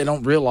again, they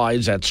don't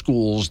realize at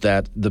schools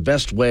that the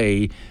best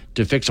way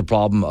to fix a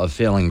problem of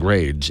failing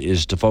grades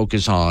is to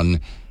focus on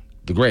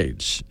the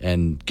grades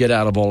and get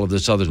out of all of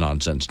this other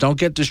nonsense. Don't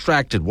get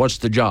distracted. What's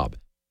the job?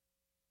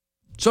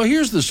 So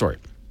here's the story.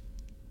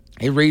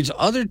 It reads,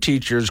 other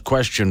teachers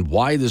questioned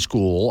why the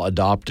school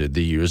adopted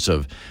the use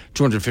of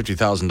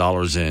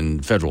 $250,000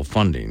 in federal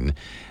funding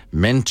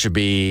meant to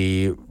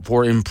be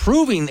for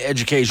improving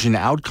education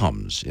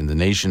outcomes in the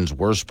nation's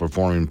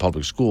worst-performing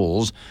public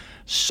schools,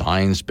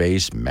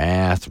 science-based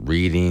math,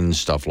 reading,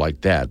 stuff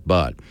like that.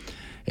 But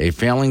a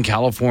failing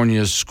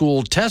California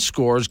school test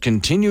scores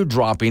continued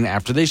dropping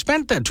after they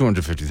spent that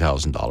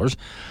 $250,000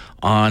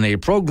 on a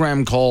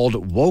program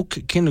called Woke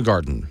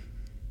Kindergarten.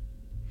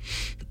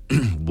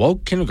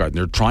 Woke Kindergarten.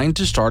 They're trying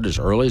to start as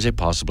early as they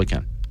possibly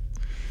can,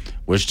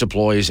 which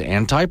deploys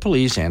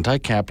anti-police,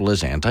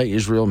 anti-capitalist,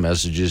 anti-Israel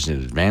messages in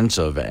advance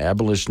of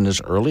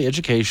abolitionist early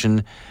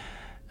education,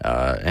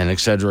 and et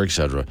cetera, et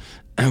cetera.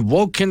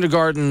 Woke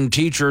Kindergarten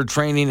teacher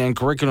training and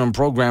curriculum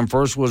program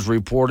first was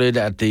reported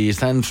at the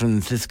San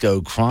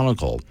Francisco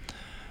Chronicle,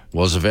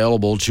 was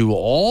available to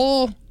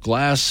all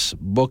Glass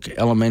Book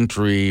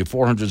Elementary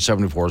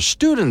 474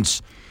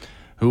 students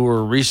who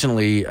were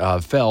recently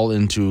fell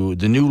into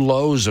the new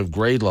lows of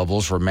grade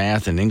levels for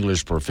math and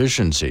English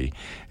proficiency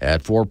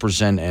at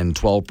 4% and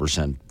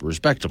 12%,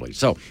 respectively.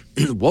 So,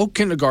 Woke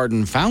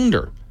Kindergarten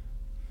founder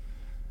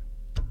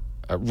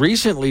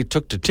recently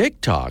took to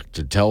TikTok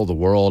to tell the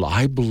world,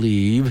 I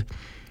believe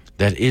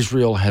that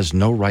Israel has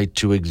no right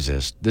to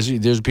exist.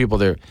 There's people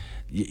there.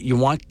 You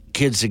want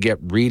kids to get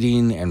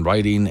reading and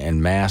writing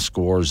and math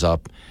scores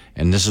up,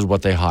 and this is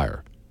what they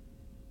hire.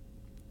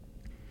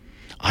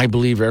 I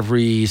believe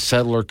every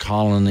settler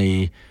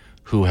colony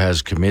who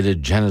has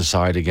committed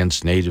genocide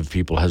against Native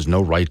people has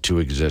no right to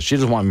exist. She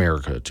doesn't want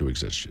America to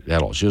exist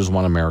at all. She doesn't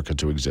want America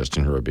to exist,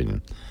 in her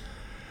opinion.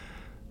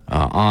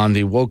 On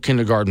the Woke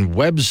Kindergarten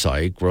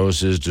website,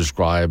 Gross is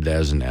described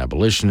as an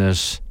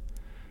abolitionist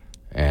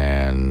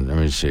and, let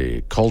me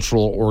see,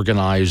 cultural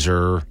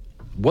organizer.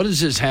 What does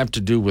this have to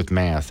do with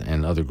math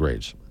and other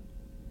grades?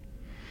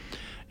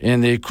 In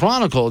the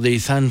Chronicle, the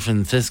San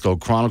Francisco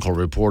Chronicle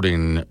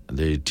reporting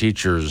the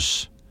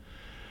teachers,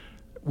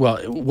 well,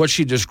 what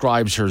she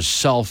describes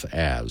herself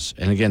as.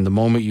 And again, the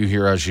moment you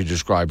hear how she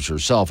describes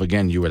herself,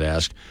 again, you would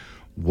ask,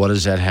 what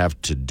does that have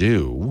to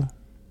do?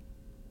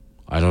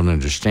 I don't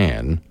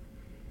understand.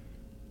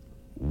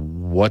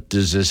 What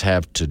does this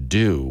have to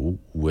do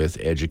with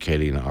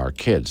educating our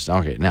kids?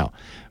 Okay, now,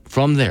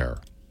 from there,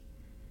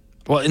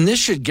 well, and this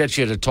should get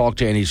you to talk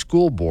to any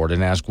school board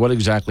and ask, what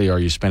exactly are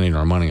you spending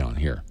our money on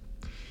here?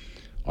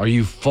 Are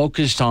you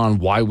focused on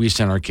why we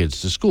send our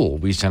kids to school?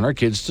 We send our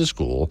kids to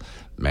school,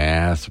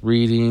 math,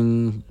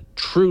 reading,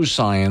 true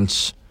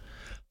science,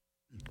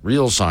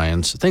 real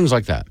science, things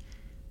like that.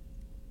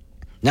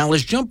 Now,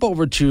 let's jump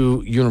over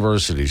to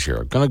universities here.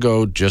 I'm going to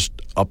go just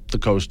up the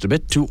coast a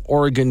bit to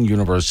Oregon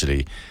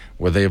University,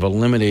 where they've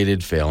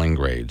eliminated failing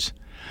grades.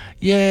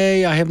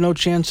 Yay, I have no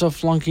chance of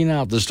flunking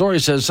out. The story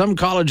says some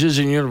colleges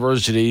and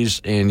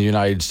universities in the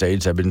United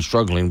States have been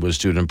struggling with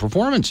student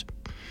performance,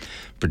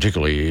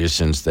 particularly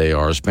since they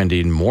are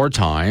spending more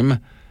time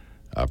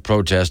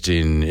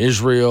protesting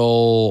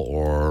Israel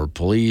or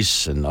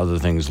police and other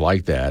things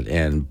like that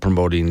and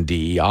promoting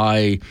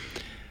DEI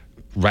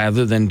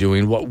rather than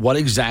doing what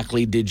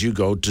exactly did you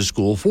go to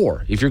school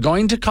for? If you're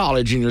going to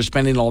college and you're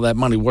spending all that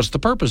money, what's the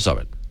purpose of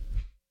it?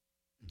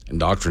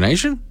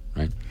 Indoctrination,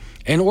 right?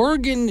 And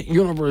Oregon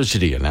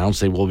University announced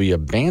they will be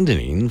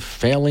abandoning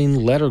failing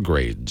letter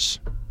grades,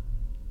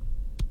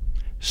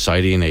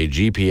 citing a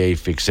GPA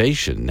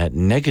fixation that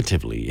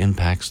negatively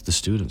impacts the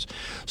students.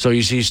 So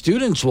you see,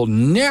 students will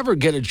never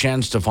get a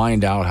chance to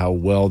find out how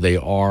well they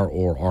are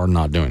or are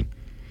not doing.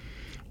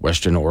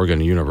 Western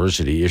Oregon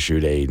University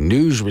issued a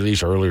news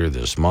release earlier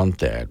this month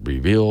that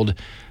revealed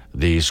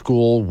the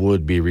school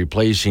would be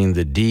replacing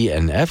the D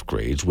and F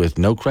grades with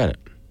no credit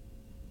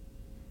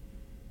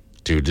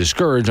to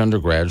discourage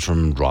undergrads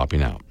from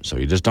dropping out. So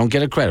you just don't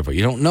get a credit for it.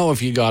 You don't know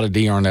if you got a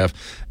D or an F,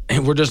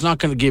 and we're just not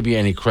going to give you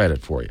any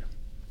credit for you.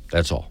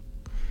 That's all.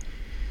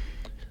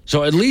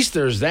 So at least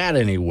there's that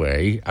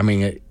anyway. I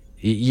mean,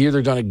 you're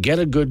either going to get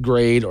a good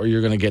grade or you're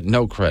going to get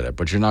no credit,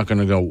 but you're not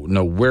going to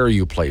know where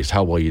you placed,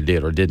 how well you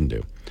did or didn't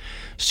do.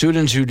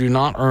 Students who do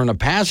not earn a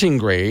passing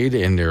grade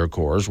in their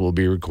course will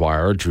be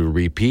required to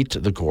repeat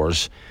the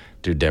course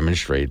to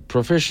demonstrate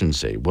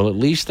proficiency. Well, at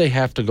least they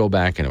have to go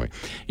back anyway.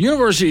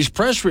 University's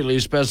press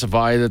release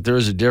specified that there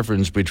is a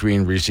difference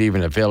between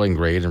receiving a failing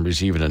grade and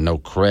receiving a no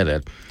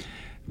credit.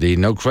 The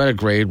no credit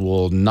grade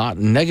will not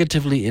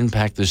negatively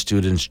impact the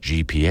student's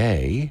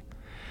GPA.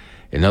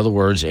 In other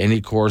words,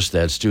 any course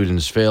that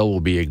students fail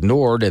will be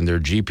ignored, and their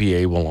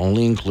GPA will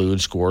only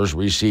include scores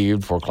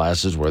received for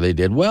classes where they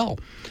did well.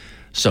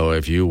 So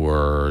if you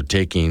were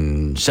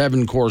taking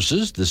 7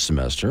 courses this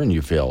semester and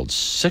you failed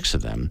 6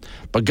 of them,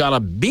 but got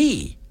a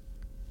B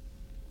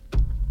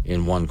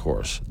in one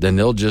course, then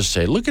they'll just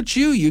say, look at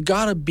you, you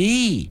got a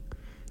B.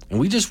 And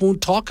we just won't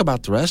talk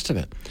about the rest of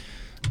it.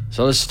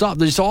 So let's stop.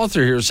 This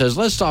author here says,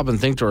 let's stop and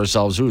think to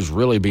ourselves who's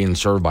really being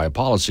served by a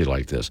policy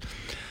like this.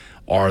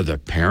 are the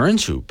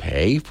parents who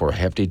pay for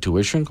hefty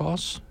tuition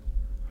costs?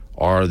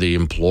 Are the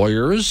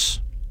employers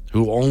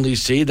who only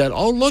see that,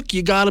 oh, look,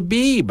 you got a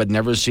B, but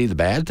never see the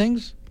bad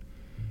things?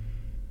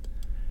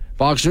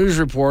 Fox News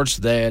reports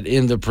that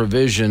in the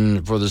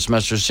provision for the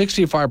semester,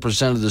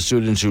 65% of the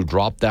students who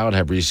dropped out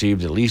have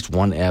received at least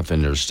one F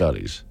in their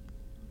studies.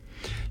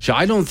 So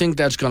I don't think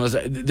that's going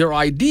to... Their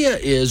idea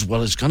is,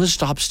 well, it's going to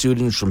stop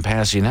students from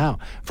passing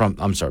out.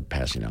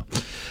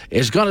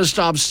 It's going to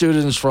stop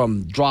students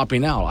from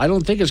dropping out. I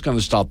don't think it's going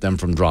to stop them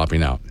from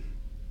dropping out.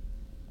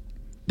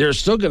 They're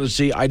still going to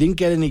see, I didn't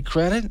get any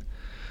credit.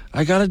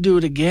 I got to do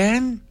it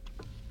again.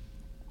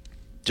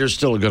 There's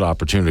still a good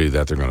opportunity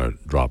that they're going to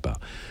drop out.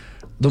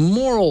 The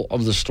moral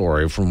of the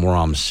story from where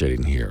I'm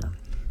sitting here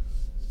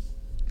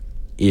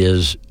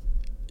is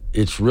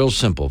it's real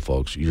simple,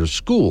 folks. Your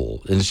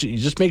school, and you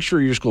just make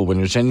sure your school, when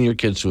you're sending your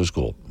kids to a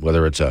school,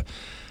 whether it's a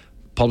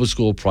public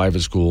school,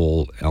 private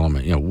school,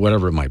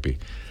 whatever it might be,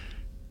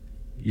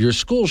 your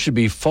school should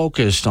be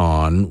focused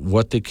on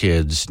what the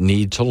kids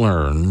need to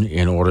learn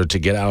in order to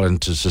get out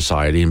into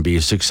society and be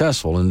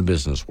successful in the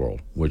business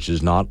world, which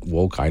is not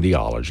woke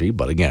ideology,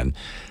 but again,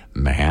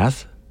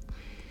 math,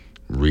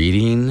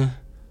 reading,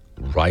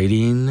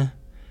 writing,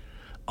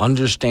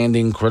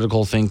 understanding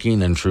critical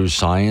thinking and true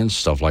science,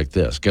 stuff like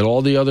this. Get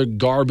all the other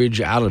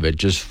garbage out of it.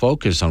 Just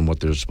focus on what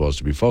they're supposed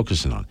to be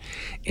focusing on.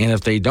 And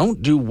if they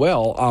don't do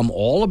well, I'm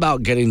all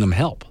about getting them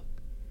help.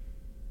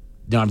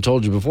 Now, I've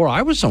told you before,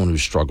 I was someone who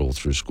struggled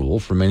through school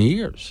for many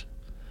years.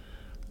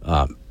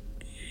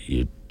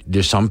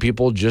 There's some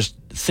people just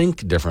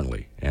think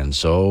differently, and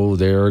so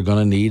they're going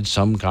to need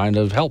some kind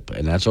of help,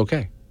 and that's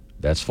okay.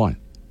 That's fine.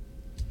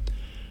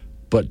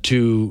 But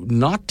to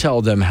not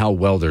tell them how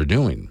well they're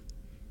doing,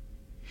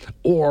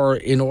 or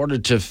in order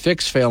to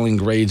fix failing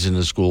grades in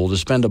the school, to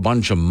spend a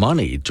bunch of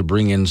money to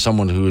bring in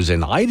someone who is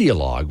an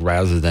ideologue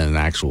rather than an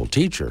actual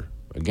teacher.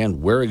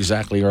 Again, where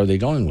exactly are they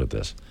going with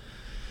this?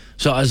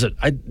 So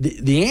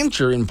the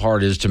answer in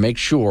part is to make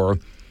sure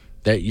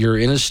that you're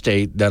in a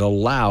state that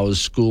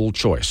allows school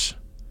choice.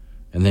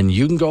 And then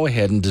you can go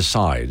ahead and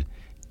decide,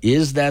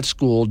 is that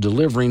school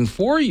delivering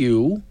for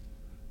you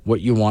what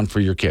you want for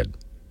your kid?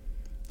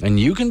 And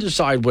you can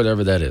decide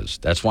whatever that is.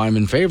 That's why I'm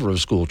in favor of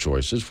school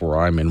choices,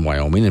 for I'm in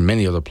Wyoming and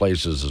many other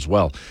places as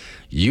well.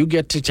 You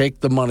get to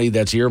take the money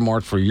that's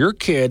earmarked for your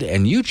kid,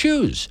 and you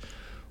choose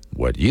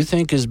what you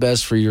think is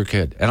best for your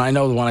kid. And I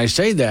know when I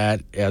say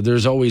that,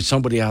 there's always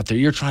somebody out there,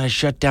 you're trying to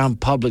shut down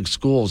public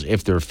schools.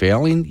 If they're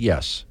failing,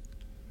 yes.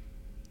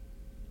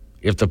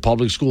 If the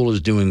public school is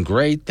doing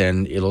great,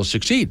 then it'll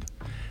succeed.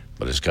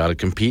 But it's got to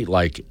compete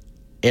like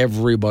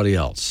everybody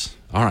else.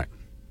 All right.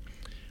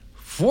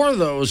 For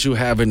those who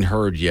haven't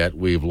heard yet,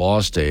 we've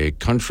lost a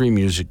country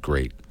music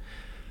great.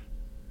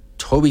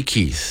 Toby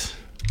Keith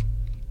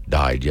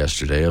died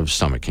yesterday of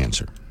stomach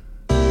cancer.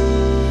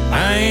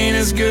 I ain't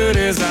as good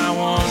as I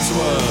once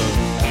was.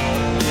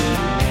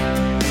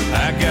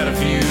 I got a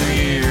few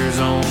years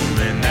on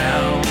me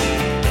now.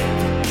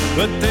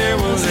 But there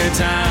was a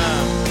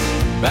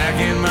time back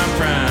in my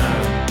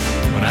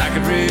prime when I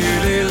could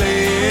really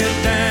lay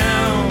it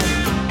down.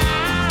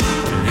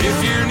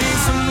 If you need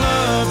some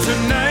love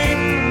tonight,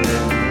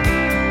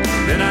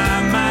 then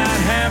I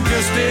might have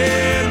just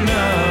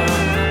enough.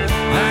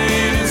 I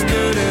ain't as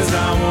good as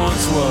I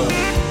once was,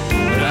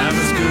 but I'm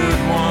as good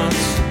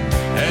once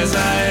as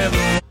I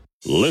ever.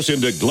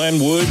 Listen to Glenn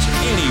Woods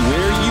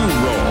anywhere you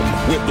roam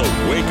with the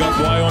Wake Up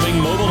Wyoming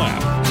mobile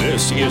app.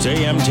 This is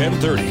AM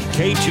 1030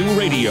 K2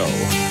 Radio.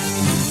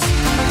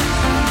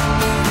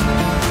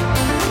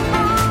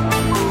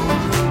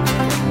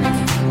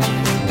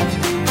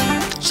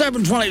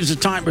 $7:20 is the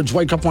time. It's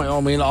Wake Up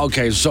Wyoming.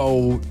 Okay,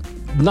 so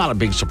not a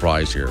big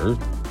surprise here,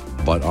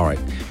 but all right.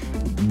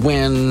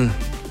 When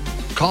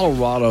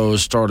Colorado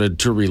started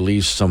to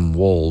release some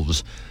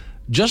wolves,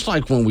 just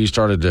like when we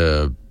started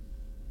to,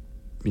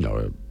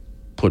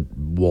 put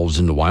wolves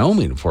into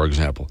Wyoming, for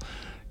example,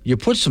 you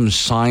put some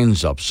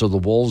signs up so the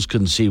wolves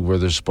can see where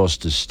they're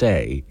supposed to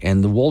stay,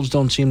 and the wolves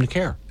don't seem to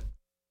care.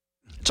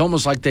 It's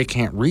almost like they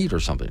can't read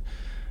or something.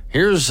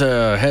 Here's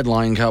a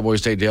headline, Cowboy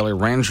State Daily.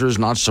 Ranchers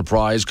not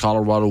surprised,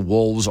 Colorado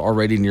wolves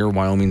already near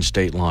Wyoming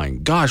state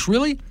line. Gosh,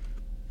 really?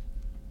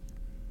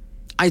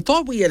 I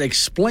thought we had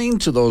explained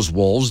to those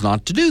wolves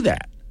not to do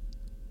that.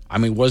 I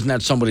mean, wasn't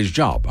that somebody's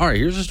job? All right,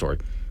 here's the story.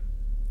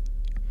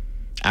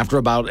 After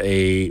about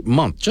a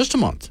month, just a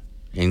month,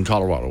 in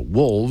Colorado,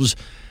 wolves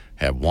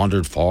have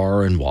wandered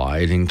far and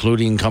wide,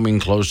 including coming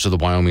close to the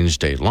Wyoming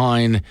state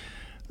line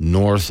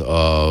north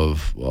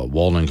of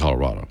Walden,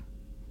 Colorado.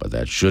 But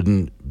that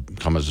shouldn't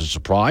come as a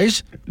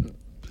surprise.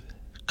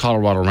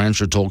 Colorado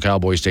rancher told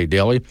Cowboy State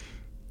Daily,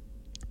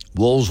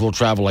 wolves will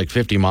travel like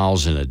 50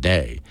 miles in a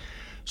day.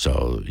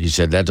 So he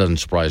said that doesn't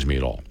surprise me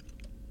at all.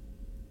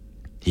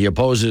 He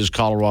opposes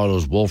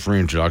Colorado's wolf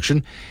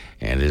reintroduction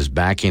and is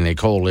backing a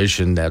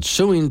coalition that's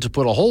suing to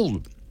put a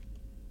hold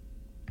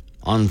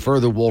on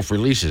further wolf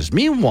releases.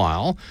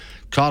 Meanwhile,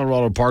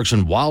 Colorado Parks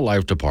and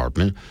Wildlife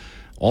Department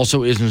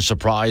also isn't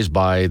surprised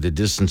by the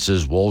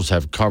distances wolves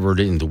have covered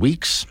in the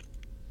weeks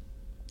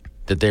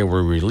that they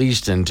were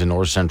released into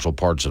north central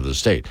parts of the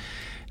state.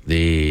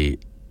 The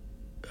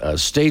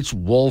state's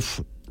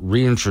wolf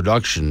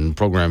reintroduction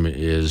program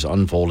is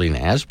unfolding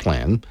as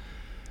planned.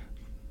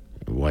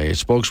 A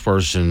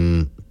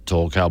spokesperson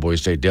told Cowboy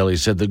State Daily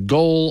said the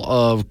goal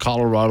of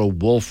Colorado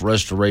Wolf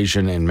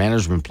Restoration and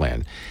Management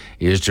Plan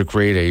is to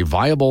create a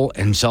viable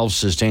and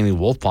self-sustaining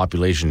wolf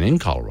population in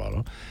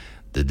Colorado.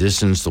 The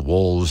distance the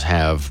wolves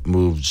have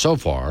moved so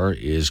far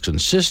is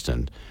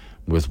consistent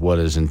with what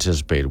is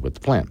anticipated with the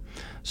plan.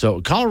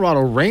 So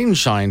Colorado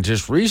range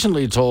scientists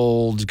recently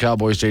told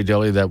Cowboy State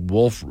Daily that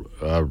wolf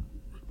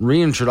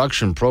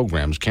reintroduction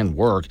programs can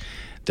work.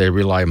 They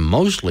rely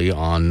mostly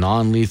on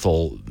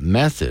non-lethal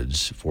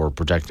methods for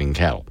protecting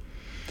cattle.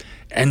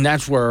 And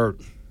that's where,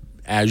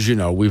 as you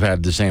know, we've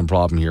had the same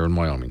problem here in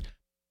Wyoming.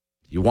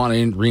 You want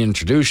to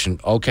reintroduction?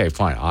 Okay,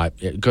 fine.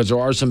 Because there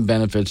are some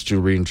benefits to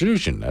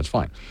reintroduction. That's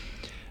fine.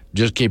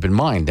 Just keep in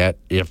mind that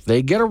if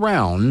they get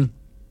around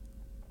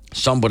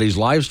somebody's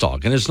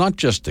livestock, and it's not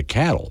just the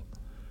cattle.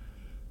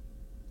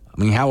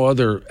 I mean,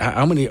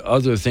 how many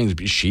other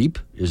things? Sheep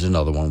is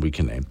another one we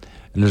can name.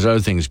 And there's other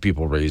things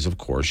people raise, of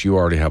course. You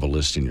already have a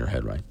list in your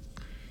head, right?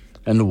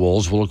 And the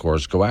wolves will, of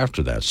course, go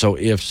after that. So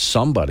if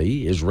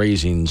somebody is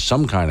raising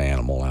some kind of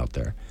animal out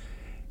there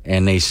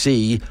and they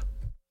see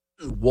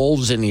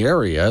wolves in the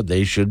area,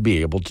 they should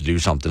be able to do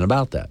something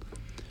about that.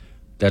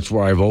 That's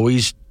where I've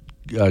always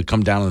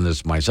come down on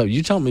this myself.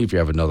 You tell me if you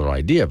have another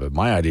idea, but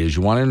my idea is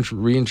you want to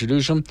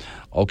reintroduce them?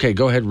 Okay,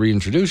 go ahead,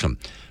 reintroduce them.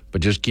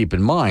 But just keep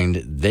in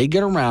mind, they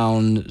get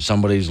around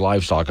somebody's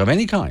livestock of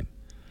any kind.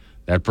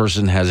 That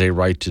person has a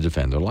right to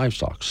defend their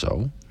livestock.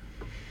 So,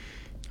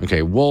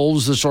 okay,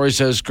 wolves, the story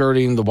says,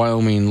 skirting the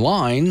Wyoming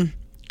line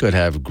could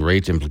have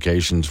great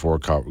implications for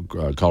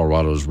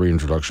Colorado's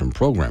reintroduction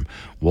program.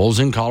 Wolves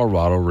in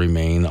Colorado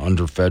remain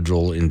under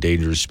federal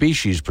endangered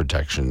species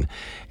protection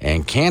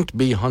and can't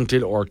be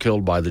hunted or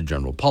killed by the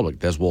general public.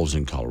 That's wolves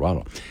in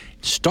Colorado.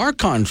 Stark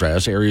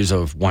contrast, areas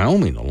of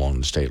Wyoming along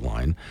the state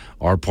line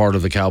are part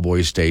of the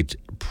Cowboy State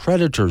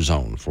predator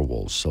zone for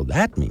wolves. So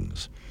that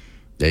means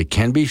they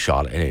can be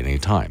shot at any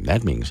time.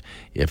 That means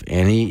if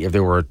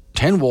there were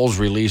 10 wolves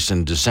released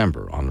in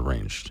December on the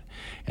range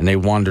and they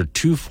wandered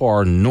too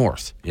far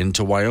north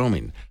into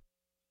Wyoming,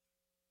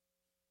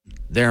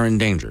 they're in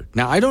danger.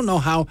 Now, I don't know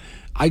how.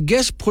 I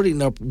guess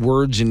putting up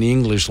words in the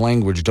English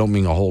language don't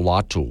mean a whole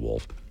lot to a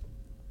wolf.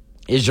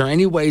 Is there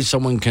any way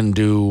someone can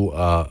do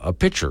a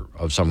picture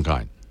of some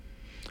kind?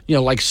 You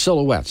know, like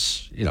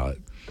silhouettes,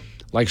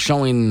 like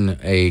showing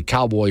a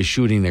cowboy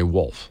shooting a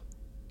wolf.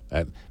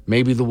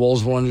 Maybe the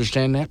wolves will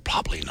understand that?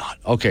 Probably not.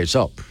 Okay,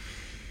 so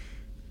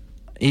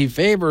he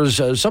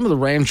favors, some of the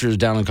ranchers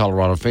down in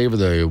Colorado favor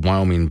the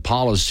Wyoming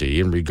policy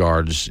in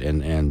regards,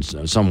 and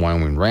some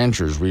Wyoming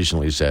ranchers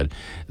recently said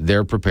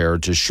they're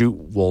prepared to shoot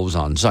wolves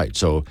on sight.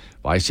 So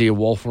if I see a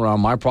wolf around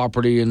my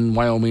property in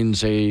Wyoming,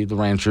 say the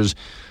ranchers,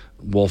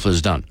 wolf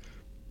is done.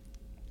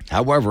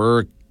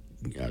 However,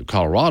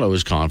 Colorado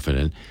is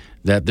confident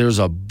that there's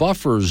a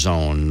buffer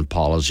zone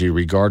policy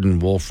regarding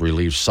wolf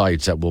relief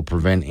sites that will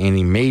prevent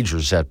any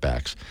major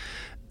setbacks.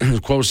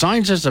 Quote,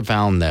 scientists have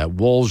found that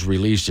wolves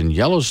released in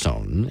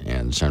Yellowstone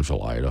and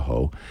central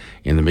Idaho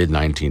in the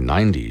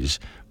mid-1990s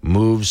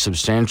moved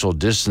substantial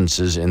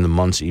distances in the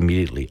months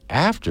immediately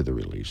after the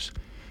release.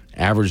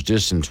 Average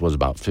distance was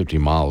about 50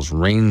 miles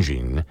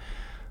ranging,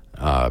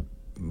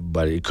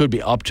 but it could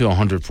be up to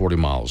 140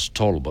 miles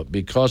total. But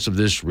because of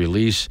this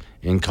release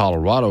in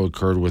Colorado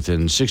occurred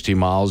within 60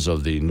 miles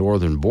of the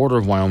northern border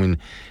of Wyoming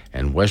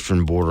and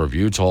western border of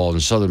Utah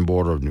and southern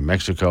border of New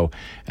Mexico,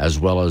 as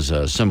well as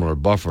a similar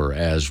buffer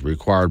as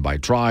required by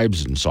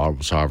tribes and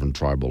sovereign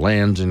tribal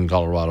lands in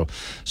Colorado.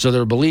 So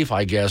their belief,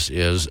 I guess,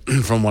 is,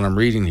 from what I'm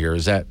reading here,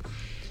 is that,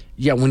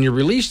 yeah, when you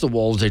release the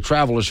wolves, they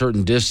travel a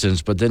certain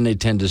distance, but then they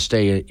tend to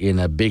stay in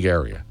a big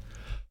area.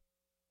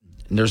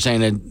 And they're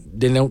saying that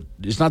they don't.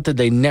 It's not that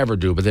they never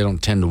do, but they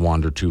don't tend to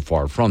wander too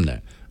far from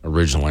that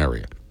original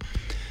area.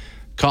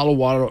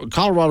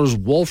 Colorado's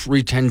wolf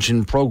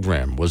retention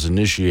program was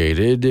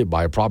initiated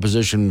by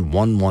Proposition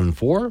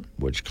 114,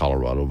 which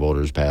Colorado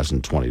voters passed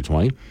in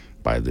 2020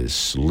 by the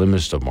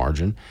slimmest of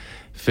margin,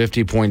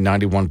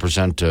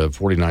 50.91% to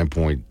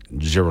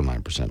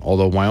 49.09%.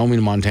 Although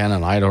Wyoming, Montana,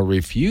 and Idaho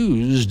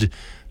refused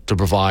to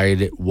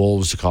provide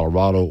wolves to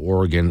Colorado,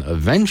 Oregon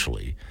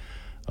eventually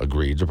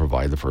agreed to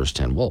provide the first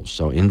 10 wolves.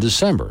 So in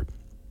December,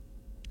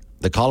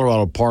 the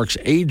Colorado Parks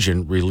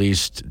agent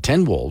released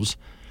 10 wolves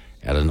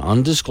at an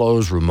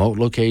undisclosed remote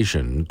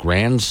location,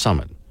 Grand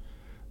Summit,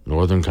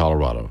 northern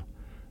Colorado.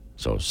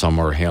 So some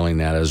are hailing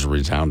that as a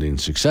resounding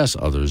success.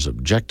 Others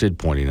objected,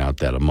 pointing out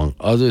that, among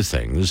other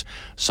things,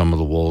 some of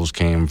the wolves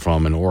came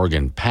from an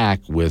Oregon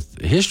pack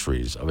with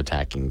histories of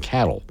attacking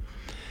cattle.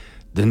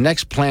 The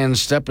next planned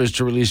step is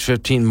to release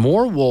 15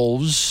 more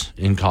wolves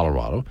in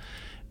Colorado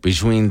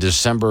between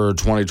December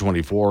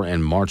 2024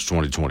 and March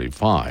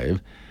 2025.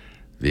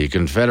 The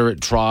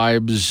Confederate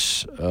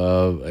tribes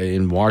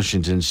in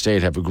Washington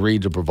State have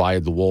agreed to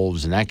provide the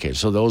wolves in that case.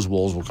 So those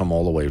wolves will come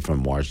all the way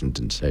from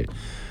Washington State.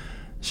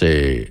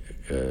 Say,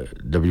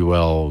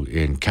 WL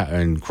in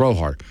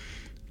Crowheart.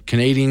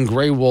 Canadian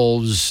gray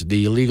wolves,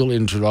 the illegal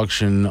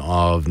introduction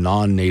of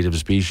non-native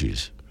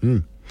species.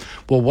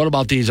 Well, what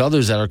about these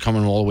others that are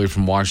coming all the way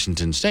from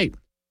Washington State?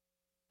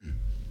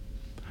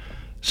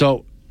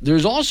 So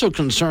there's also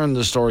concern,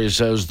 the story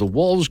says, the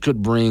wolves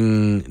could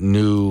bring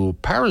new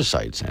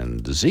parasites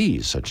and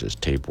disease, such as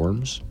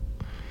tapeworms.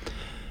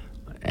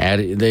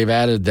 They've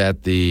added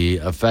that the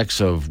effects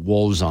of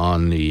wolves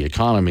on the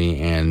economy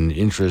and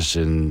interests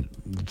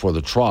for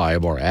the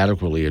tribe are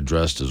adequately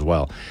addressed as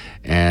well.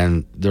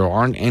 And there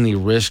aren't any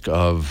risk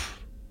of,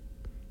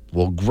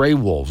 gray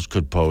wolves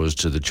could pose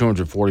to the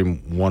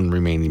 241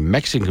 remaining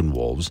Mexican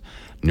wolves,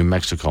 New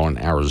Mexico and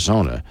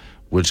Arizona,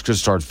 which could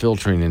start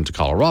filtering into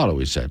Colorado,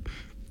 he said.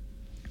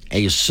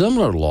 A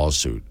similar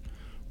lawsuit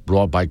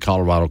brought by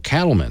Colorado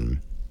cattlemen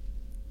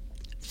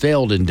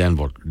failed in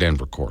Denver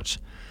courts.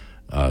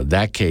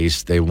 That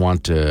case, they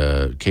want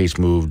a case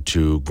moved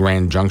to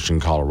Grand Junction,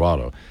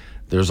 Colorado.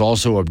 There's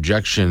also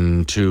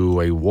objection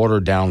to a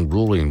watered-down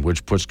ruling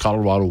which puts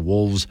Colorado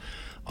wolves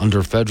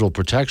under federal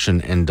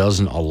protection and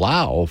doesn't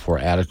allow for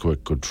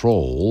adequate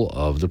control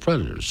of the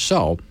predators.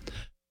 So,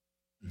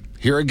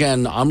 here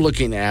again, I'm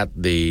looking at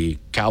the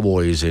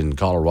cowboys in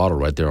Colorado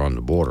right there on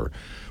the border,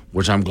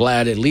 which I'm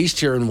glad, at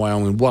least here in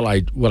Wyoming, what I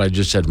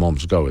just said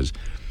moments ago is,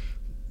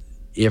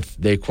 if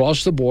they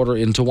cross the border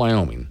into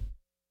Wyoming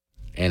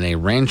and a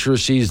rancher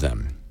sees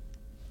them,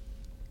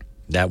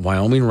 that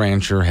Wyoming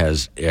rancher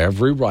has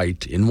every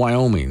right in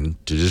Wyoming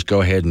to just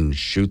go ahead and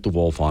shoot the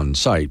wolf on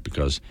sight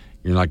because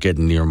you're not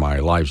getting near my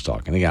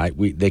livestock. And again,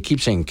 they keep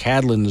saying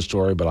cattle in the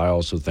story, but I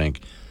also think,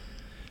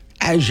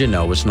 as you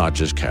know, it's not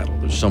just cattle.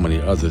 There's so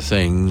many other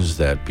things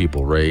that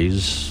people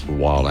raise,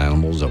 wild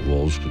animals that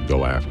wolves could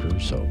go after.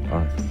 So, all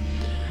right.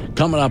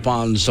 Coming up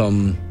on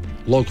some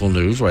local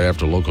news, right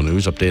after local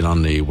news, update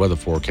on the weather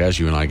forecast.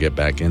 You and I get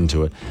back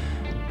into it.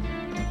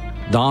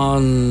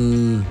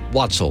 Don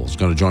Watzel is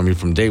going to join me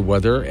from Day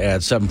Weather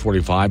at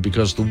 7:45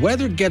 because the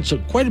weather gets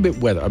quite a bit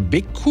wetter, a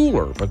bit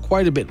cooler, but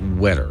quite a bit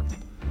wetter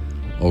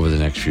over the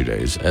next few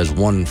days as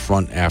one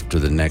front after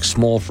the next.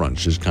 Small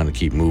fronts just kind of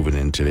keep moving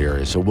into the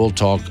area. So we'll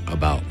talk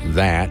about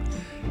that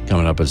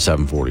coming up at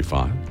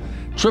 7:45.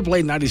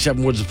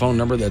 888-97 Woods, the phone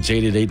number. That's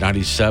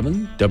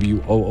 888-97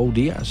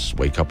 WOODS.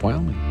 Wake Up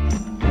Wyoming.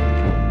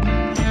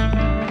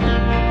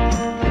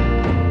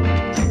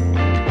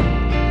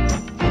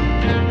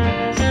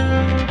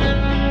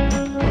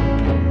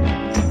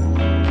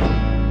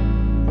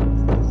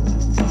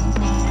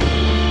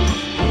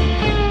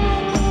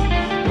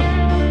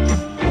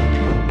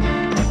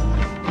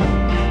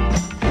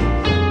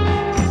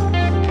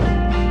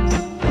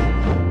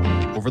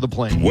 The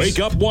plains. Wake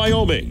Up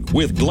Wyoming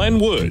with Glenn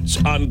Woods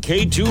on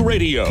K2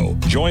 Radio.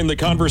 Join the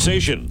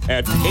conversation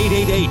at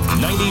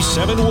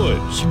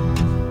 888-97-WOODS.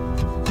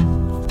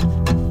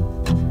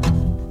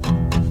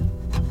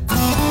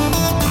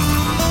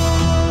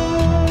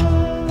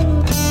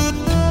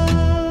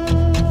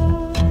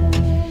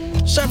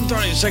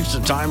 .36 the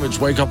time. It's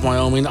Wake Up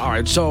Wyoming. All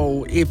right,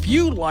 so if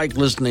you like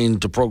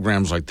listening to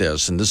programs like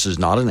this, and this is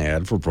not an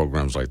ad for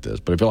programs like this,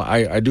 but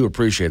I do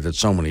appreciate that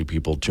so many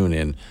people tune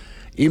in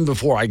even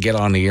before I get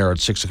on the air at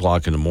 6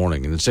 o'clock in the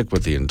morning and stick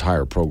with the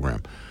entire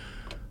program.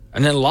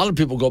 And then a lot of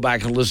people go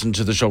back and listen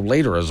to the show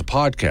later as a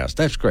podcast.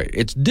 That's great.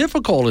 It's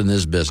difficult in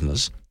this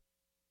business.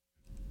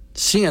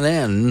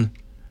 CNN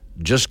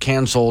just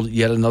canceled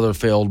yet another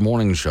failed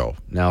morning show.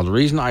 Now, the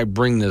reason I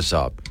bring this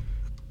up,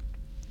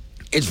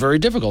 it's very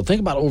difficult. Think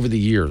about over the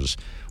years,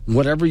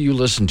 whatever you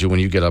listen to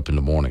when you get up in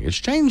the morning, it's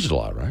changed a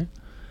lot, right?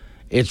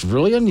 It's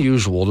really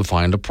unusual to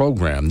find a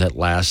program that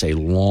lasts a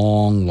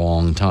long,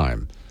 long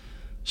time.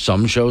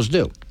 Some shows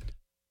do.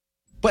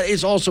 But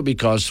it's also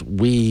because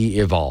we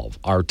evolve.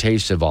 Our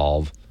tastes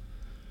evolve.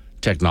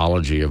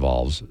 Technology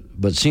evolves.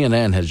 But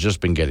CNN has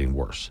just been getting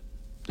worse.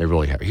 They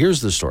really have.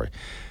 Here's the story.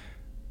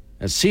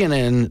 At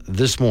CNN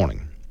this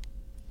morning,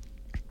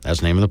 that's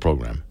the name of the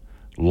program,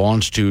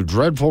 launched to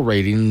dreadful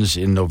ratings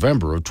in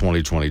November of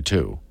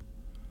 2022.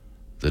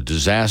 The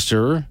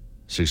disaster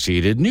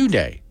succeeded New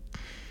Day,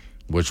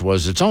 which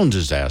was its own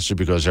disaster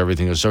because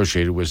everything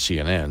associated with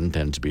CNN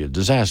tends to be a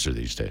disaster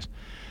these days.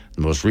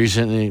 The most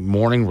recent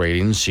morning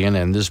ratings,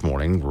 CNN this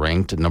morning,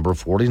 ranked at number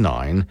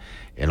 49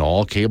 in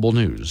all cable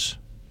news.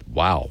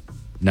 Wow.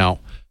 Now,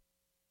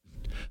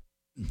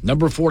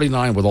 number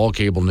 49 with all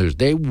cable news.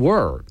 They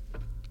were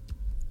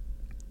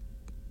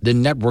the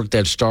network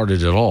that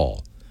started it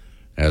all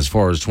as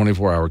far as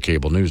 24-hour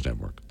cable news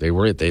network. They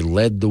were it. They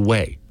led the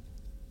way.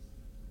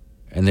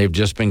 And they've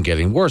just been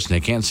getting worse, and they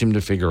can't seem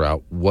to figure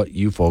out what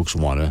you folks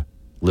want to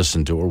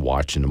listen to or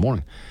watch in the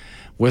morning.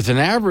 With an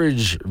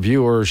average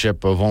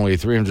viewership of only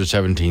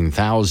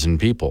 317,000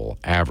 people,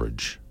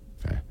 average,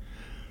 okay,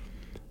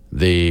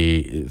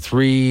 the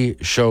three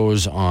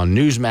shows on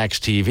Newsmax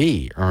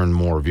TV earn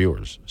more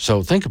viewers.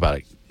 So think about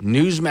it.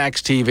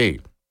 Newsmax TV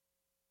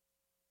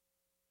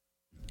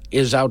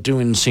is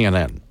outdoing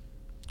CNN.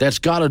 That's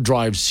got to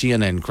drive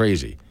CNN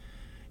crazy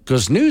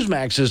because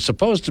Newsmax is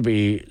supposed to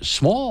be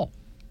small.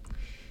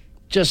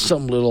 Just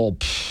some little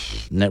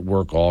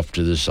network off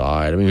to the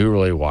side. I mean, who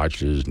really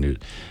watches news?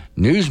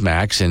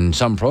 Newsmax in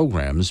some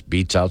programs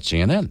beats out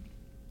CNN.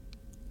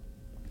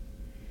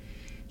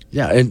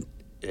 Yeah, and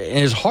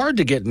it's hard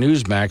to get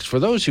Newsmax. For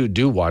those who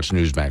do watch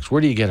Newsmax,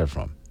 where do you get it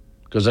from?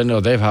 Because I know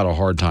they've had a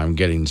hard time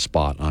getting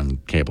spot on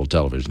cable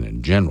television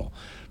in general,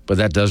 but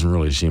that doesn't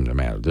really seem to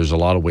matter. There's a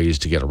lot of ways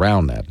to get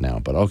around that now,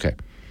 but okay.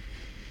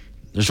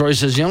 The story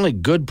says the only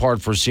good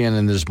part for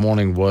CNN this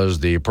morning was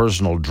the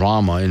personal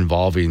drama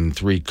involving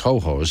 3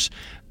 co-hosts.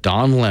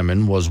 Don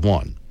Lemon was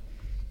one.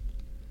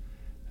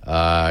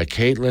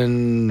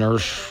 Caitlin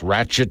Nurse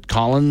Ratchet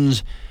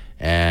Collins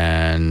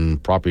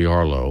and Poppy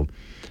Harlow.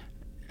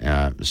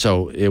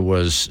 So it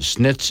was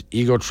snits,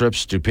 ego trips,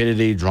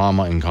 stupidity,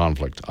 drama, and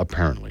conflict,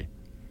 apparently.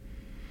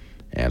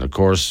 And, of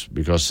course,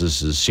 because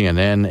this is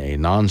CNN, a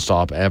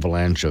nonstop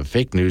avalanche of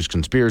fake news,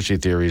 conspiracy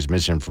theories,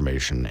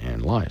 misinformation,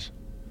 and lies.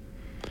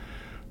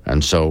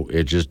 And so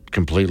it just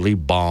completely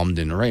bombed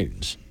in the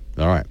ratings.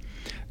 All right.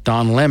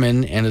 Don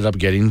Lemon ended up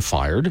getting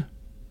fired.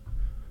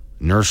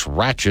 Nurse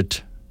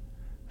Ratchet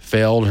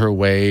failed her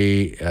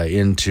way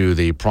into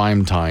the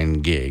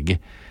primetime gig,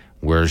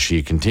 where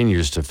she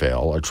continues to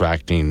fail,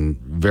 attracting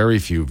very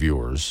few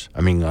viewers.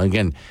 I mean,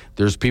 again,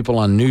 there's people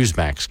on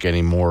Newsmax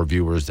getting more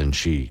viewers than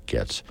she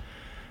gets.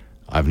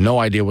 I have no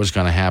idea what's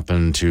going to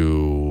happen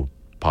to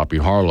Poppy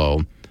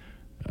Harlow.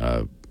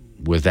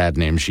 With that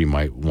name, she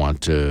might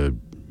want to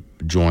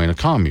join a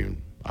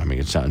commune. I mean,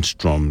 it sounds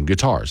strum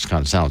guitars. It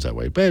kind of sounds that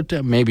way,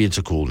 but maybe it's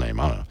a cool name.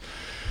 I don't know.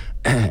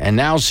 And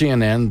now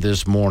CNN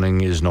this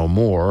morning is no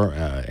more,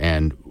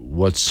 and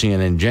what's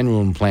CNN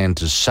genuine plan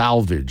to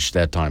salvage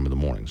that time of the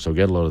morning. So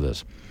get a load of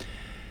this.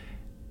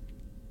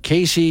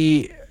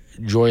 Casey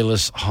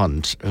Joyless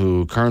Hunt,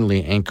 who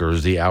currently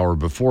anchors the hour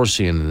before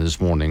CNN this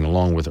morning,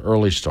 along with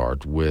Early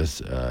Start,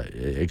 with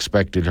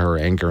expected her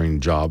anchoring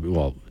job,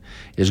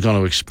 is going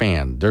to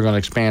expand. They're going to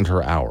expand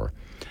her hour.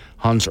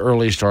 Hunt's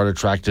Early Start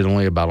attracted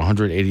only about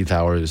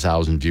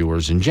 180,000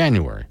 viewers in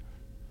January.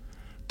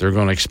 They're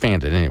going to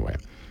expand it anyway.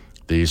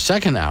 The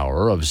second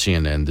hour of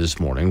CNN this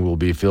morning will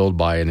be filled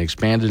by an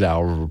expanded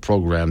hour of a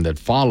program that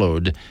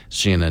followed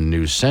CNN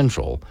News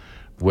Central,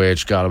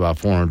 which got about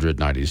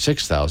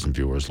 496,000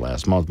 viewers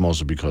last month,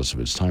 mostly because of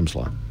its time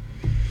slot.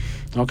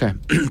 Okay.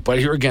 But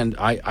here again,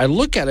 I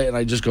look at it and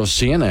I just go,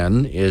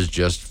 CNN is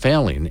just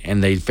failing,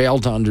 and they fail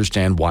to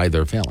understand why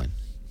they're failing.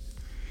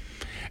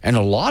 And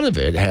a lot of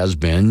it has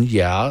been,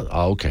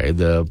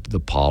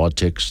 the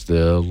politics,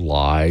 the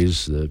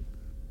lies, the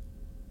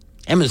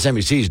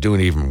MSNBC is doing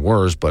even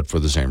worse, but for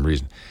the same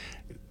reason.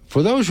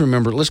 For those who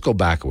remember, let's go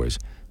back a ways.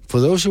 For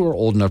those who are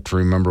old enough to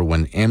remember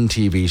when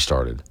MTV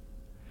started,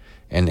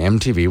 and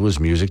MTV was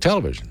music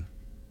television.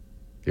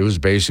 It was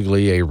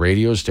basically a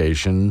radio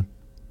station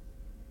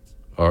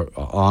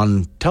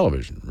on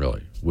television,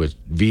 really, with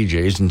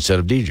VJs instead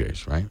of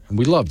DJs, right? And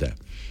we love that.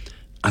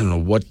 I don't know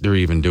what they're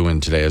even doing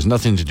today. It has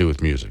nothing to do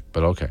with music,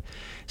 but okay.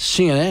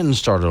 CNN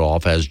started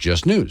off as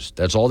just news.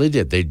 That's all they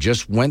did. They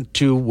just went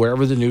to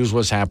wherever the news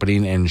was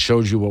happening and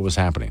showed you what was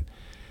happening.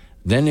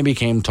 Then they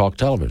became talk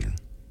television.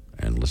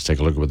 And let's take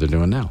a look at what they're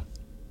doing now.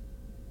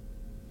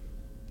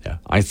 Yeah,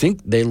 I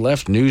think they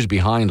left news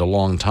behind a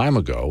long time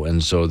ago,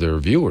 and so their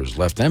viewers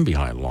left them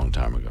behind a long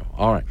time ago.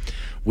 All right.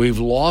 We've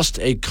lost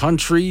a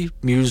country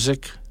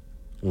music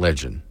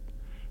legend.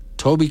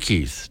 Toby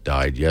Keith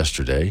died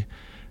yesterday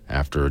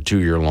after a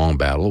 2-year-long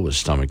battle with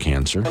stomach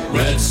cancer.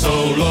 Red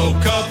Solo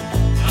Cup,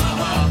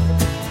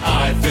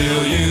 I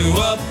fill you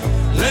up.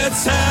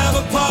 Let's have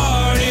a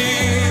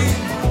party.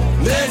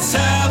 Let's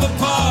have a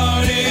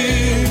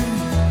party.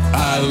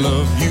 I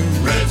love you,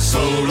 Red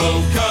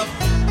Solo Cup.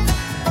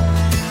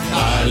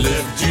 I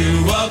lift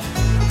you up.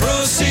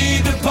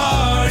 Proceed to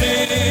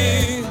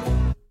party.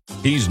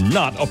 He's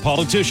not a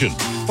politician,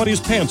 but his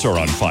pants are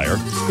on fire.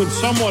 Could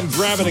someone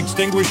grab an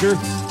extinguisher?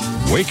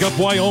 Wake Up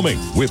Wyoming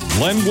with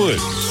Glenn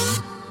Woods.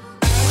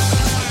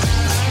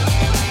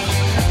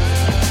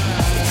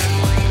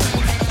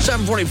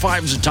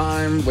 7:45 is the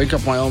time. Wake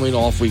Up Wyoming.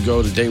 Off we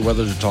go today.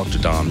 Weather to talk to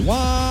Don.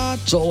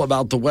 What's all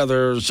about the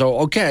weather? So,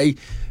 okay,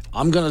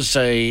 I'm going to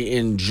say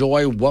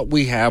enjoy what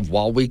we have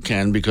while we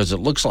can, because it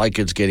looks like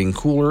it's getting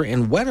cooler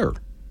and wetter.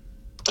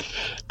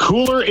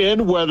 Cooler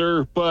and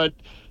wetter, but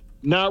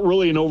not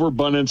really an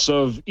overabundance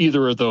of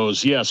either of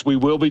those. Yes, we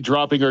will be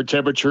dropping our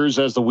temperatures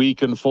as the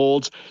week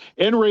unfolds,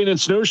 and rain and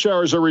snow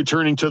showers are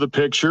returning to the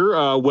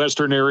picture.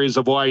 Western areas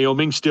of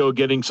Wyoming still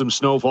getting some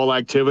snowfall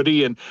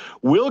activity, and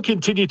will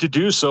continue to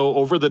do so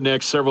over the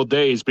next several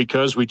days,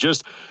 because we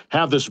just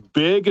have this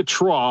big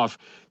trough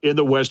in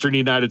the western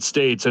United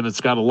States, and it's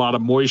got a lot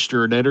of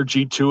moisture and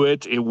energy to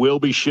it. It will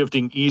be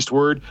shifting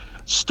eastward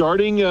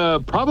starting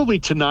probably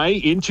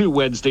tonight into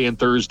Wednesday and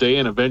Thursday,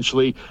 and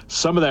eventually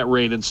some of that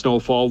rain and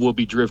snowfall will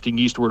be drifting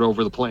eastward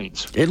over the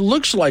plains. It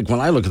looks like, when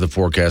I look at the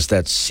forecast,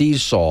 that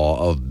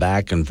seesaw of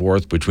back and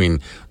forth between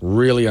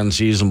really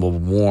unseasonable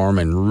warm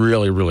and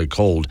really, really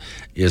cold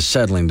is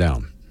settling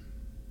down.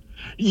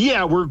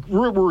 Yeah,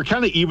 we're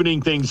kind of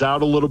evening things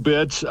out a little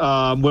bit.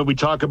 When we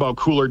talk about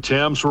cooler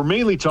temps, we're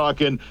mainly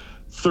talking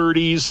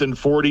 30s and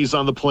 40s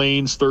on the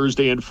plains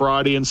Thursday and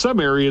Friday, and some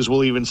areas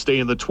will even stay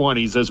in the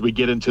 20s as we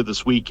get into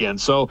this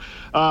weekend. So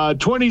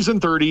 20s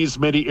and 30s,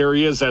 many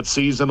areas that's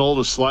seasonal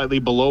to slightly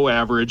below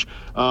average.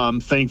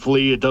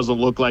 Thankfully, it doesn't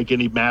look like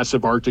any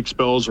massive Arctic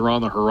spells are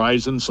on the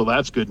horizon, so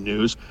that's good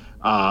news.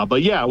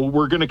 But yeah,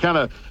 we're going to kind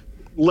of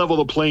level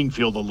the playing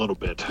field a little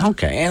bit.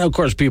 Okay, and of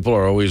course, people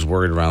are always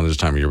worried around this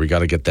time of year. We got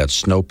to get that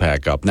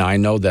snowpack up. Now, I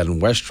know that in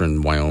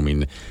western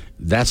Wyoming,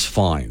 that's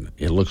fine,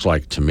 it looks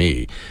like to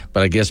me.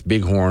 But I guess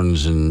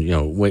Bighorns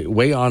and,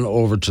 way on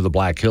over to the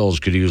Black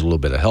Hills could use a little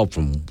bit of help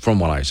from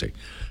what I see.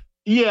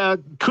 Yeah,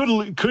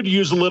 could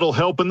use a little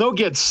help, and they'll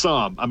get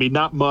some. I mean,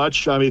 not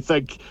much. I mean,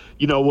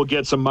 we'll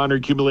get some minor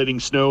accumulating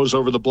snows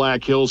over the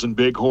Black Hills and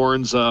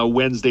Bighorns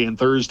Wednesday and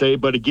Thursday.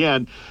 But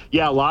again,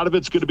 yeah, a lot of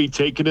it's going to be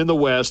taken in the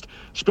west,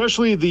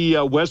 especially the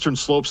western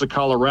slopes of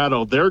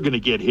Colorado. They're going to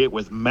get hit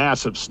with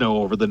massive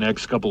snow over the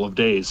next couple of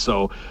days.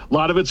 So a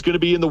lot of it's going to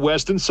be in the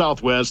west and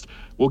southwest.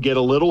 We'll get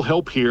a little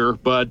help here,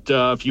 but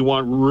if you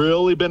want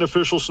really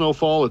beneficial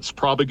snowfall, it's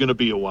probably going to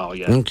be a while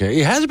yet. Okay.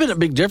 It has been a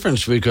big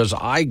difference because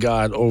I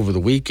got over the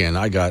weekend,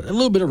 I got a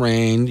little bit of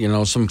rain,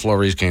 some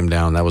flurries came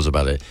down. That was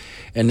about it.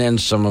 And then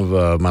some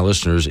of my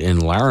listeners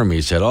in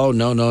Laramie said, oh,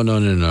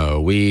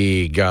 no.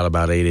 We got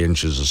about 8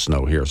 inches of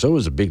snow here. So it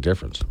was a big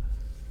difference.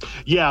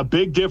 Yeah,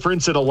 big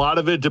difference. And a lot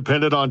of it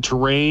depended on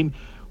terrain,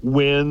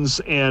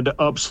 winds, and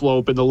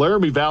upslope. And the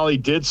Laramie Valley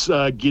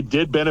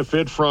did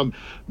benefit from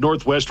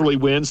northwesterly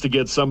winds to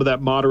get some of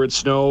that moderate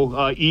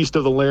snow. East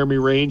of the Laramie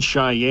Range,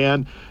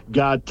 Cheyenne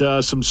got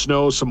some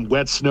snow, some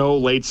wet snow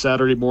late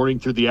Saturday morning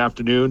through the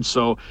afternoon.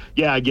 So,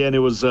 yeah, again, it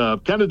was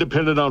kind of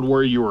dependent on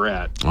where you were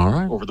at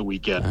over the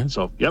weekend. Right.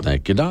 So, yep.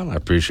 Thank you, Don. I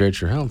appreciate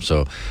your help.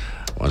 So,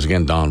 once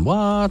again, Don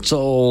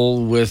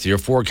Watzel with your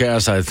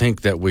forecast. I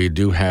think that we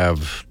do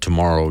have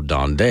tomorrow.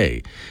 Don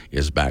Day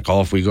is back.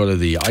 If we go to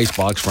the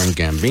icebox, Frank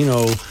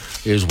Gambino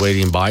is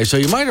waiting by. So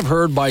you might have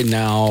heard by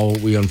now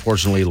we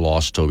unfortunately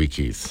lost Toby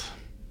Keith.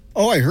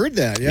 Oh, I heard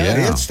that. Yeah,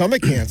 he had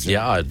stomach cancer.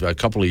 Yeah, a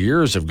couple of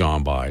years have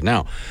gone by.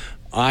 Now,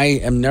 I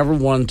am never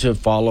one to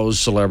follow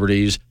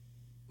celebrities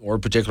or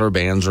particular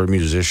bands or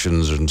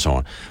musicians and so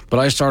on. But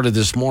I started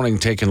this morning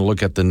taking a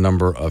look at the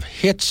number of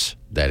hits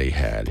that he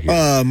had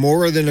here.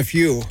 More than a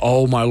few.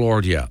 Oh, my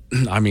Lord, yeah.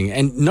 I mean,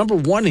 and number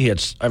one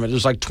hits,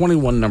 there's like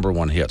 21 number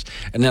one hits.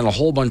 And then a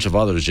whole bunch of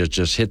others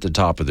just hit the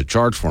top of the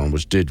charts for him,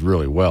 which did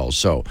really well.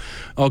 So,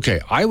 okay,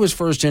 I was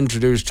first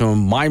introduced to him,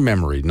 my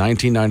memory,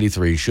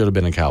 1993, Should Have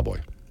Been a Cowboy.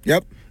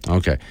 Yep.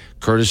 Okay.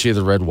 Courtesy of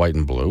the Red, White,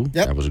 and Blue.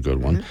 Yep. That was a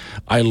good one.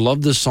 I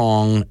love the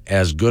song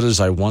As Good As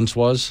I Once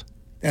Was.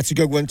 That's a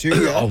good one, too.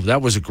 Yeah. Oh,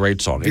 that was a great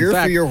song. Beer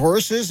for Your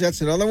Horses, that's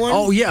another one?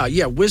 Oh,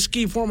 yeah.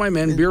 Whiskey for My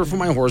Men, Beer for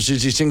My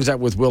Horses. He sings that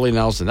with Willie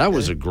Nelson. That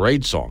was a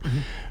great song.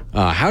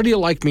 How Do You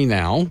Like Me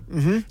Now?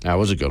 That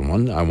was a good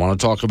one. I Want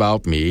to Talk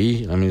About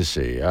Me. Let me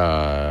see.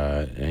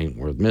 Ain't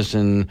Worth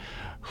Missing.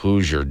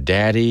 Who's Your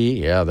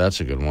Daddy? Yeah,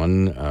 that's a good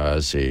one.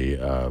 Let's see.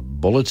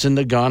 Bullets in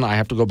the Gun. I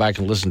have to go back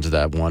and listen to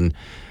that one.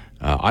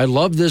 I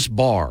Love This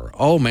Bar.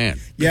 Oh, man.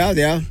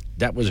 Yeah.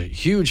 That was a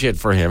huge hit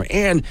for him.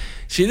 And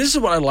see, this is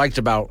what I liked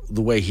about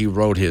the way he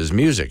wrote his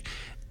music.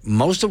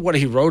 Most of what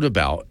he wrote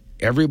about,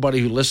 everybody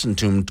who listened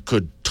to him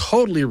could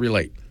totally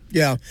relate.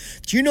 Yeah.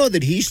 Do you know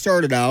that he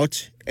started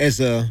out as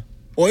a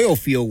oil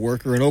field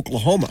worker in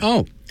Oklahoma?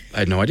 Oh, I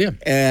had no idea.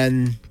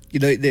 And,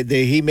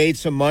 he made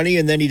some money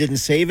and then he didn't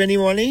save any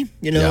money,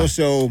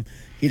 so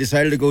he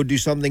decided to go do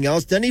something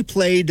else. Then he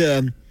played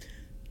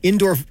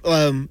indoor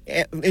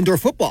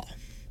football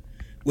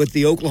with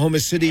the Oklahoma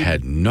City. I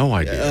had no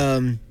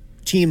idea.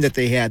 Team that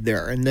they had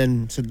there, and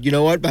then said, you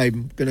know what,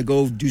 I'm going to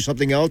go do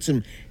something else,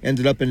 and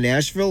ended up in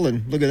Nashville,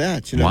 and look at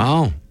that.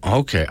 Wow.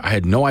 Okay. I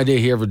had no idea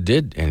he ever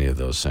did any of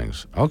those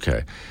things.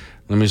 Okay.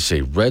 Let me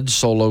see. Red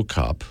Solo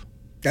Cup.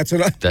 That's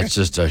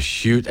just a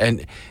huge,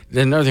 and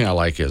then another thing I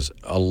like is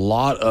a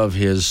lot of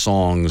his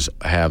songs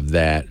have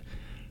that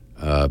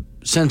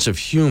sense of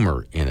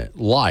humor in it.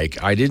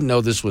 Like, I didn't know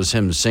this was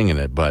him singing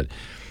it, but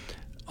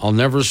I'll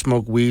Never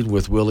Smoke Weed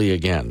with Willie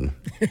Again,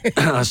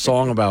 a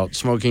song about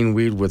smoking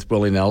weed with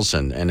Willie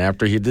Nelson. And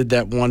after he did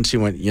that once, he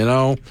went,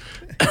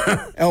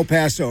 El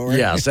Paso, right?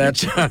 Yes,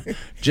 that's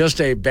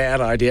just a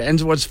bad idea. And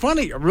what's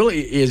funny,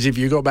 really, is if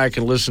you go back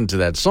and listen to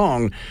that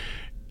song,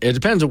 it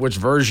depends on which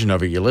version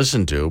of it you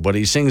listen to, but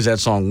he sings that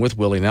song with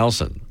Willie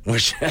Nelson,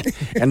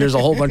 and there's a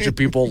whole bunch of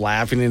people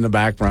laughing in the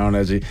background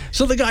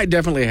so the guy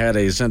definitely had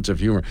a sense of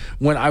humor.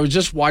 When I was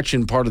just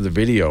watching part of the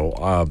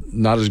video,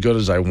 Not As Good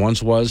As I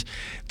Once Was,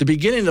 the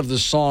beginning of the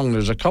song,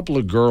 there's a couple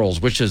of girls,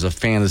 which is a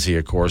fantasy,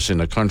 of course, in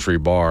a country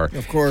bar.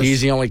 Of course.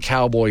 He's the only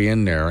cowboy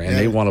in there, and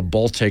they want to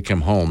both take him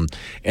home.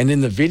 And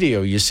in the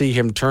video, you see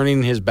him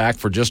turning his back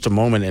for just a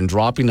moment and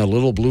dropping a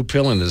little blue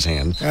pill in his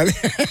hand.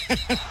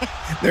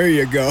 There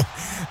you go.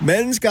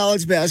 Men's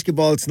college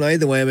basketball tonight.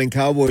 The Wyoming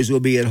Cowboys will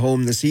be at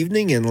home this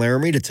evening in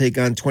Laramie to take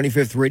on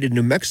 25th rated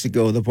New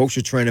Mexico. The Pokes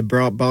are trying to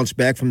bounce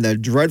back from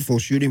that dreadful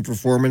shooting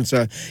performance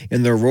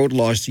in their road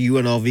loss to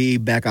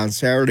UNLV back on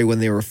Saturday when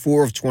they were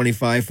 4 of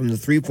 25 from the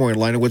three-point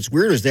line. And what's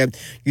weird is that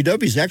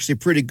UW is actually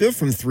pretty good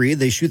from three.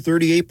 They shoot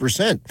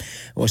 38%.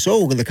 Well,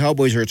 so when the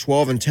Cowboys are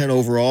 12 and 10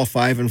 overall,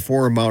 5 and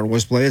 4 in Mountain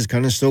West play, it's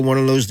kind of still one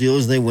of those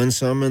deals. They win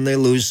some and they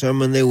lose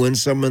some, and they win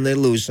some and they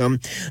lose some.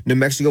 New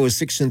Mexico is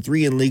 6 and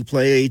 3 in league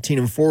play, 18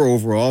 and 4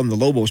 overall, and the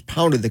Lobos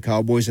pounded the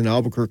Cowboys in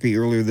Albuquerque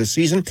earlier this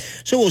season.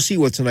 So we'll see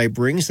what tonight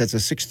brings. That's a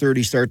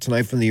 6:30 start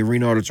tonight from the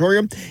Arena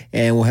Auditorium,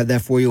 and we'll have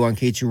that for you on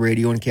K2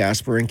 Radio in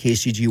Casper and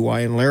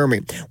KCGY in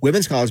Laramie.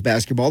 Women's college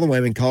basketball, the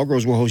Wyoming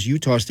Cowgirls will host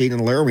Utah State in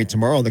Laramie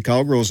tomorrow. The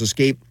Cowgirls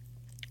escape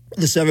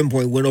the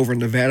 7-point win over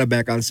Nevada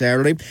back on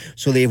Saturday.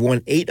 So they have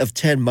won 8 of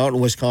 10 Mountain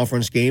West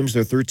Conference games.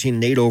 They're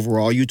 13-8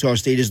 overall. Utah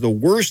State is the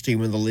worst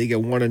team in the league at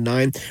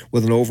 1-9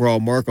 with an overall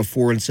mark of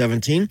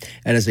 4-17.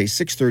 And as a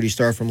 6:30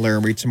 start from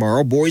Laramie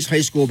tomorrow. Boys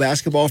high school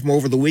basketball from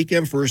over the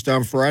weekend. First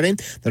on Friday,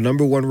 the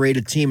number 1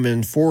 rated team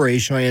in 4A,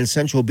 Cheyenne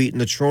Central,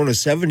 beating Natrona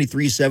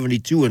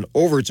 73-72 in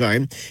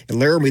overtime. In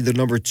Laramie, the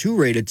number 2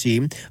 rated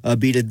team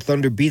beat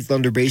Thunder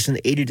Basin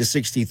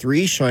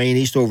 80-63. Cheyenne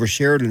East over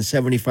Sheridan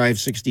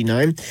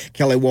 75-69.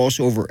 Kelly Walsh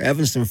over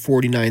Evanston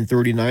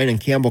 49-39, and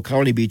Campbell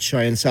County beat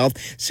Cheyenne South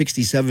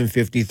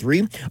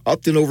 67-53.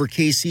 Upton over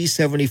KC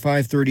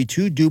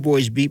 75-32.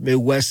 DuBois beat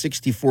Midwest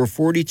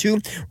 64-42.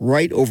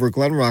 Wright over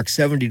Glenrock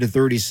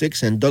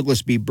 70-36, and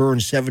Douglas beat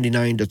Burns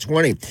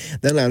 79-20.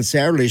 Then on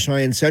Saturday,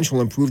 Cheyenne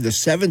Central improved to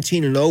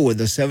 17-0 with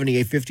a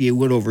 78-58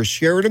 win over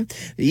Sheridan.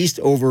 East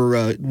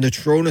over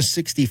Natrona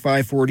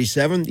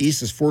 65-47.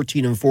 East is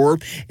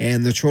 14-4,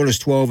 and Natrona is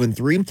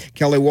 12-3.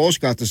 Kelly Walsh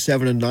got to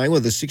 7-9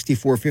 with a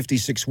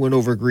 64-56 win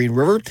over Green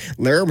River.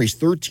 Laramie's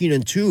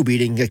 13-2,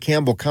 beating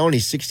Campbell County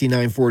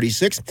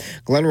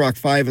 69-46. Glenrock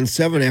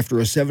 5-7 after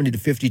a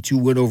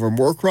 70-52 win over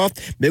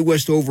Moorcroft.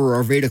 Midwest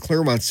over Arvada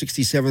Claremont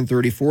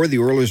 67-34. The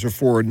Oilers are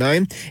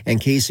 4-9,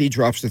 and KC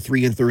drops to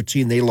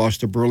 3-13. They lost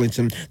to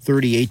Burlington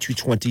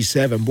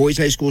 38-27. Boys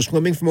high school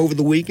swimming from over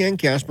the weekend.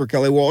 Casper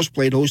Kelly Walsh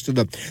played host to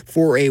the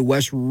 4A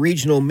West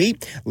Regional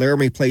Meet.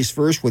 Laramie placed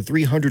first with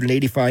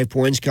 385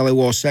 points. Kelly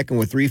Walsh second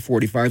with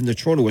 345.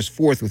 Natrona was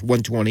fourth with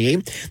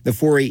 128. The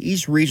 4A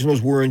East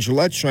Regionals were in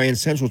Gillette. Cheyenne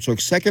Central took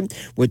second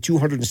with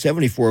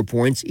 274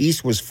 points.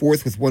 East was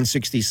fourth with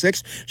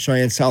 166.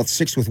 Cheyenne South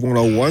sixth with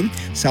 101.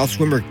 South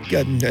Swimmer,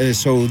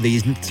 so the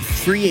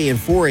 3A and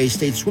 4A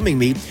state swimming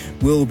meet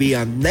will be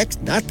on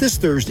not this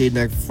Thursday,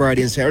 next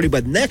Friday and Saturday,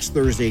 but next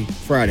Thursday,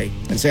 Friday,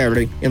 and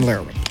Saturday in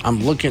Laramie.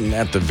 I'm looking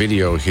at the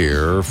video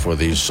here for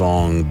the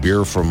song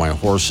Beer for My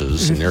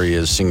Horses, and there he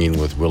is singing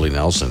with Willie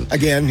Nelson.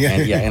 Again, yeah.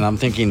 And I'm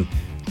thinking,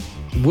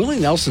 Willie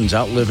Nelson's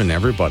outliving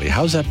everybody.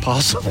 How's that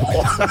possible?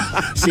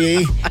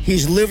 See,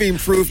 he's living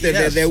proof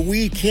that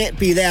we can't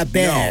be that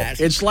bad.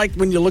 No, it's like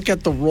when you look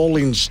at the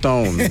Rolling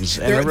Stones.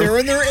 they're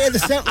in their late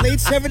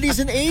 70s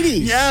and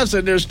 80s. Yes,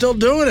 and they're still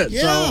doing it.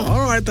 Yeah. So, all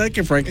right, thank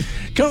you, Frank.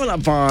 Coming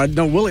up on,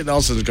 Willie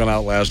Nelson's going to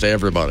outlast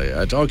everybody.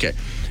 Okay.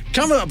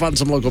 Coming up on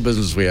some local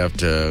business we have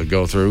to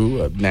go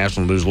through.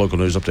 National news, local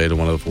news update on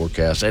one of the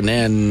forecasts. And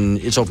then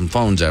it's open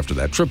phones after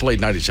that.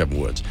 888-97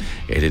 Woods.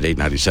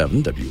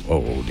 888-97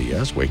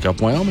 WOODS. Wake Up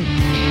Wyoming.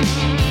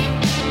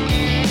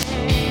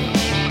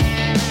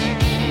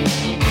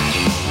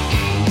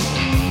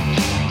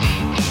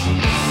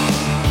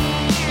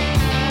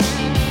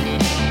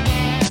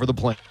 For the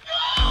plane.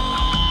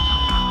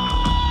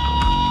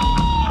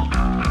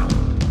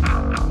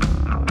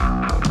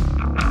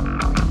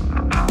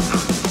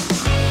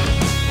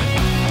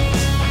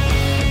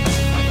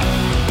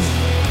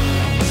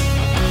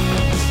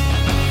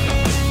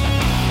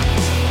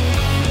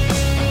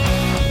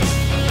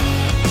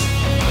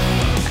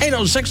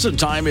 Six at the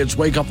time. It's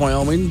Wake Up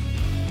Wyoming.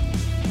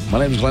 My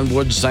name is Glenn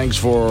Woods. Thanks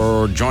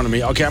for joining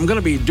me. Okay, I'm going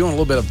to be doing a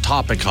little bit of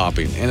topic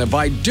hopping. And if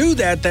I do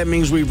that, that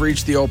means we've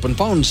reached the open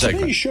phone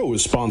segment. Today's show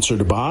is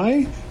sponsored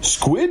by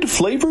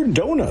Squid-flavored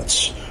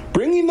donuts,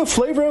 bringing the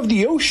flavor of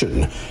the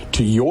ocean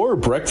to your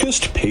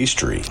breakfast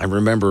pastry. And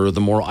remember, the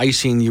more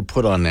icing you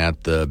put on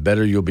that, the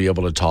better you'll be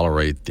able to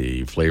tolerate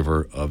the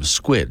flavor of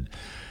squid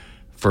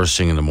first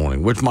thing in the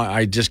morning, which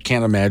I just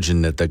can't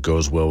imagine that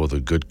goes well with a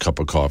good cup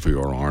of coffee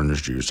or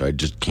orange juice. I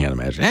just can't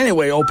imagine.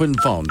 Anyway, open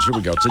phones. Here we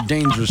go. It's a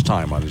dangerous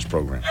time on this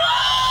program.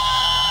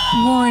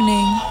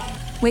 Warning.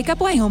 Wake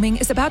Up Wyoming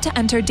is about to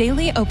enter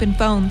daily open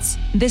phones.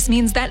 This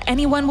means that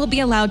anyone will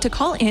be allowed to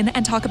call in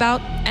and talk about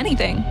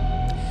anything.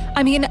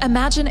 I mean,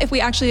 imagine if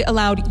we actually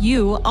allowed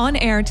you on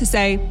air to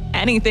say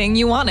anything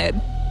you wanted.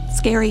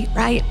 Scary,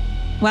 right?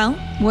 Well,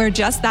 we're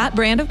just that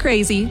brand of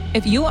crazy.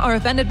 If you are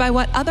offended by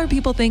what other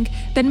people think,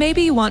 then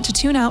maybe you want to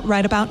tune out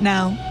right about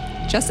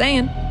now. Just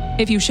saying.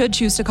 If you should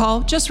choose to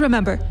call, just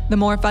remember, the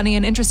more funny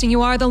and interesting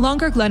you are, the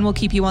longer Glenn will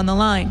keep you on the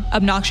line.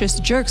 Obnoxious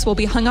jerks will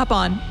be hung up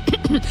on.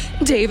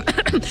 Dave,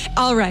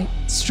 all right,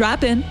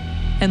 strap in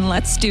and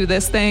let's do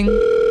this thing.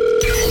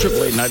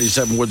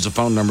 888-97 Woods, the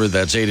phone number.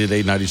 That's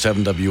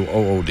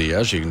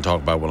 888-97-WOODS. You can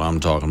talk about what I'm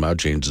talking about.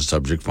 Change the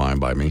subject, fine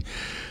by me.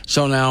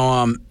 So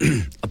now,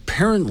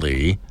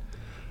 apparently,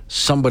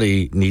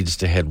 somebody needs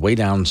to head way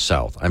down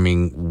south. I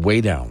mean,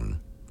 way down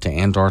to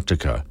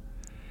Antarctica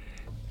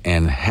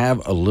and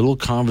have a little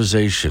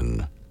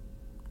conversation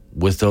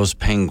with those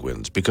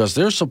penguins, because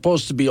they're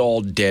supposed to be all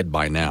dead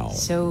by now.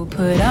 So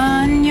put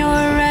on your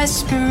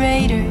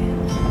respirator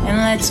and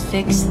let's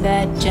fix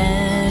that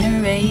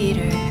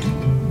generator.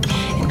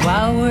 And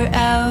while we're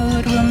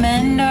out, we'll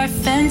mend our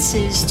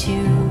fences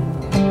too.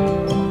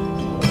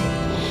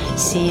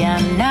 See,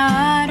 I'm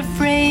not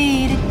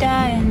afraid of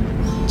dying,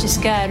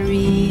 just got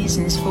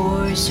reasons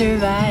for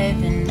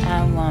surviving.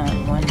 I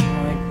want one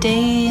more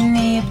day in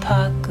the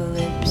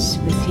apocalypse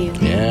with you.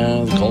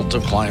 Yeah, the cult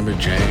of climate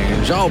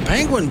change. Oh,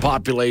 penguin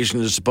population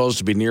is supposed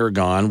to be near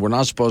gone. We're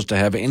not supposed to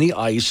have any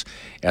ice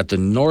at the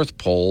North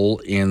Pole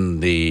in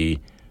the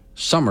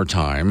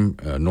summertime,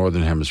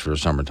 Northern Hemisphere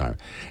summertime.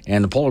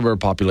 And the polar bear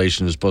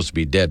population is supposed to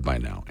be dead by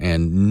now.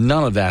 And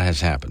none of that has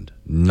happened.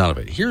 None of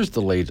it. Here's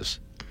the latest.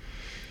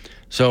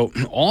 So,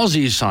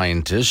 Aussie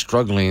scientists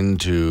struggling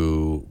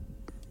to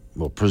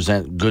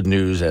present good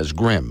news as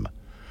grim,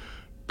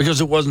 because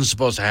it wasn't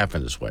supposed to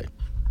happen this way.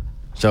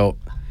 So,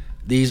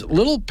 these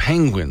little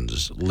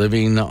penguins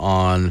living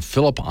on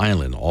Phillip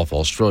Island off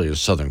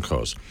Australia's southern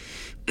coast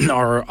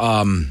are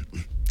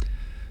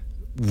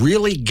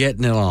really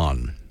getting it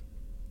on.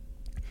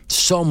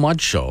 So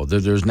much so that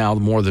there's now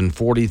more than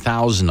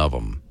 40,000 of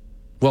them.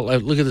 Well,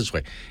 look at it this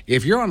way.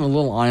 If you're on a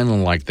little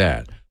island like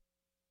that,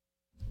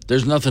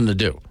 there's nothing to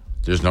do.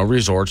 There's no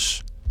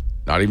resorts,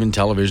 not even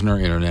television or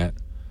internet.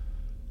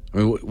 I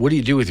mean, what do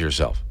you do with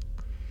yourself?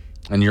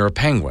 And you're a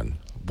penguin.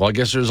 Well, I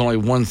guess there's only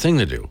one thing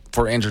to do.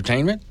 For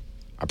entertainment?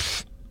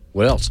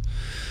 What else?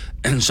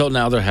 And so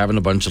now they're having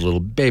a bunch of little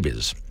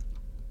babies.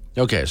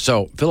 Okay,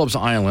 so Phillips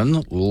Island,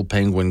 little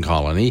penguin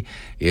colony,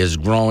 is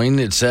growing,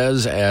 it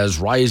says, as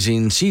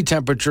rising sea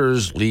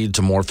temperatures lead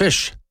to more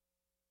fish.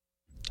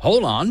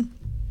 Hold on.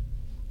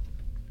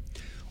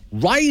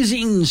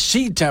 Rising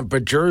sea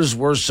temperatures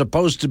were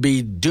supposed to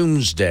be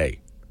doomsday.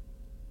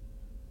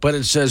 But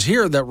it says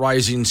here that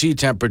rising sea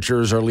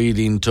temperatures are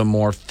leading to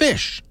more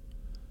fish.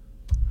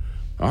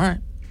 All right.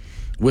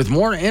 With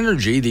more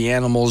energy, the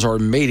animals are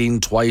mating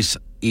twice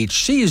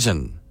each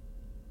season,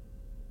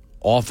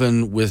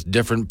 often with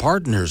different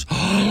partners.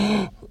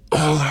 Oh,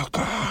 my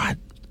God.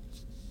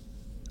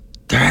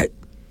 They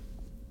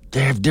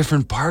have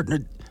different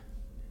partners.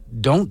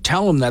 Don't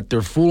tell them that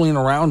they're fooling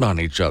around on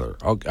each other.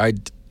 I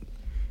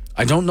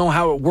don't know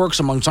how it works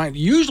among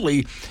scientists.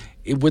 Usually,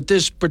 with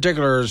this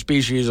particular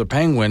species of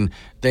penguin,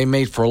 they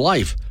mate for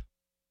life,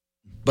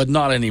 but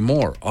not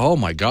anymore. Oh,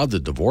 my God, the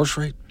divorce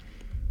rate.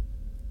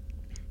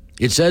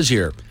 It says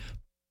here,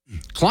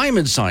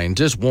 climate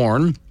scientists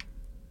warn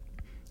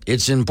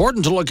it's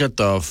important to look at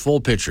the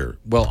full picture.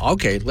 Well,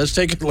 okay, let's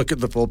take a look at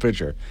the full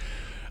picture.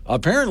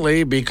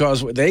 Apparently,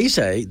 because they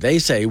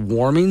say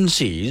warming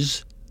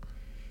seas,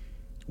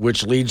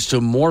 which leads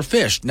to more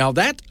fish. Now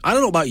that, I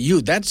don't know about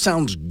you, that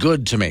sounds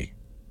good to me.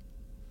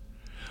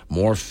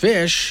 More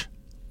fish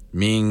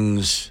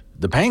means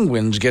the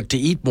penguins get to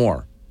eat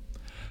more.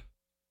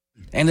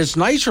 And it's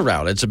nicer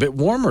out. It's a bit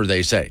warmer,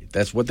 they say.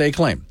 That's what they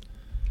claim.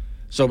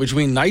 So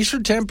between nicer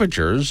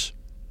temperatures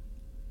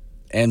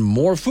and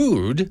more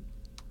food,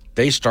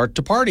 they start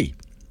to party.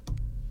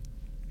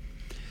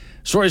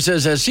 Story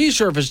says, as sea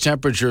surface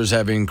temperatures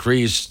have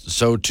increased,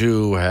 so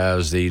too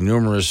has the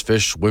numerous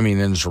fish swimming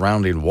in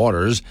surrounding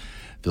waters.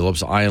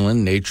 Phillips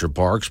Island Nature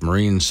Parks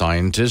marine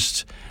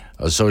scientists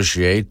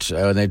associate,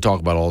 and they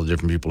talk about all the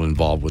different people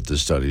involved with the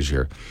studies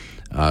here,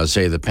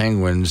 say the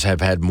penguins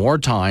have had more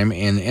time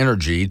and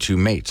energy to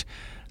mate.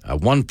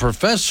 One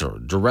professor,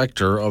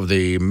 director of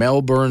the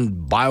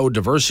Melbourne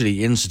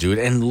Biodiversity Institute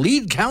and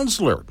lead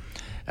counselor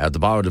at the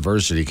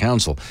Biodiversity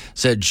Council,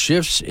 said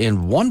shifts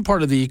in one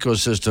part of the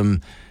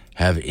ecosystem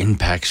have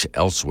impacts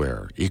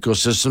elsewhere.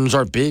 Ecosystems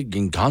are big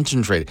and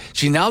concentrated.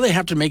 See, now they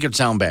have to make it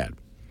sound bad.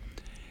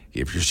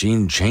 If you're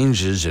seeing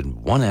changes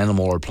in one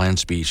animal or plant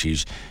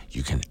species,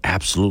 you can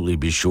absolutely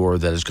be sure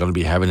that it's going to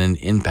be having an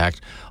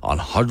impact on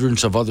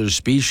hundreds of other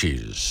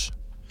species.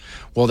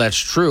 Well, that's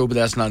true, but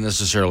that's not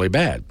necessarily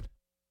bad.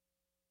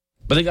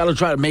 But they got to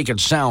try to make it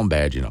sound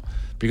bad, you know,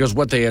 because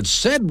what they had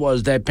said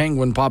was that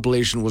penguin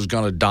population was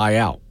going to die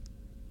out.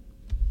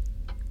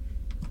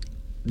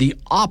 The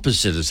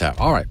opposite is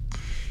happening. All right.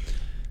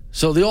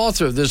 So the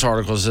author of this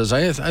article says,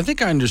 I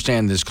think I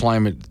understand this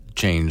climate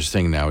change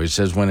thing now. He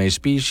says, when a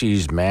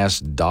species mass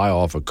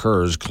die-off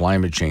occurs,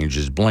 climate change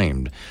is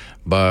blamed.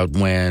 But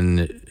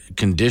when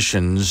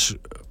conditions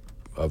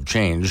of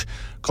change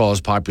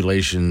cause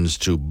populations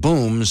to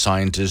boom,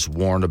 scientists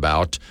warn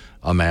about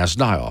a mass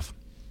die-off.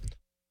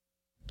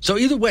 So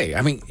either way,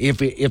 I mean,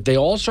 if they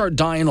all start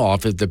dying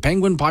off, if the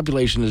penguin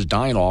population is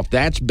dying off,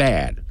 that's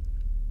bad.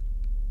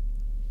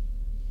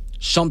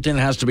 Something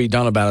has to be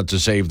done about it to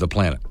save the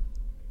planet.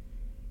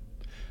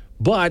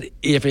 But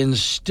if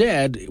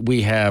instead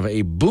we have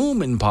a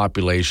boom in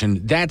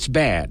population, that's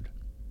bad.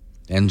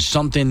 And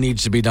something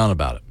needs to be done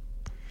about it.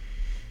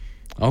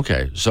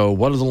 Okay, so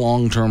what are the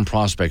long-term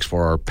prospects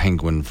for our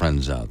penguin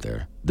friends out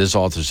there? This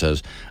author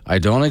says, I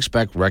don't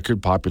expect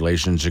record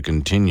populations to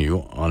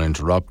continue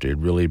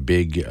uninterrupted. Really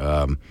big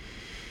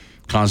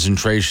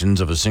concentrations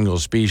of a single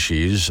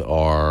species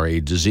are a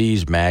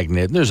disease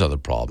magnet. And there's other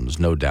problems,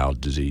 no doubt.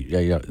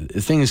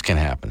 Things can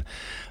happen.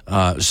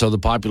 So the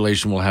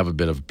population will have a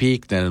bit of a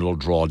peak, then it'll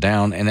draw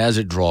down. And as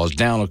it draws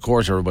down, of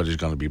course, everybody's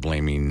going to be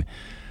blaming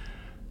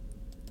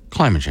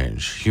climate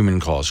change,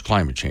 human-caused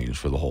climate change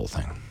for the whole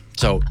thing.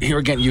 So here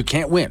again, you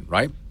can't win,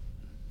 right?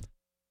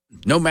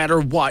 No matter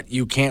what,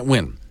 you can't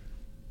win.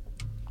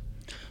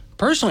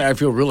 Personally, I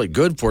feel really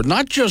good for it.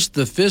 Not just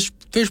the fish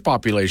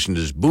population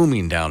is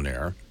booming down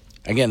there.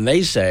 Again,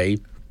 they say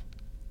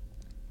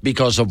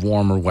because of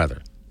warmer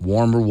weather,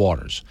 warmer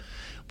waters,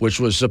 which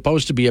was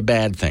supposed to be a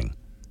bad thing.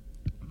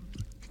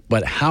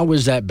 But how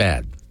is that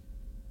bad?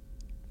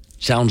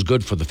 Sounds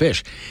good for the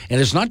fish.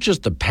 And it's not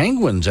just the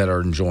penguins that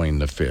are enjoying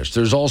the fish.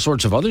 There's all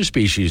sorts of other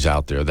species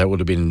out there that would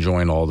have been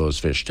enjoying all those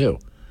fish too.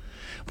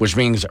 Which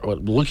means,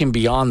 looking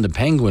beyond the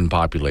penguin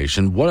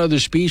population, what other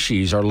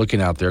species are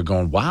looking out there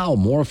going, wow,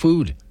 more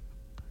food?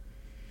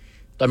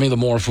 I mean, the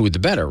more food, the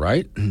better,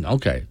 right?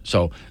 Okay,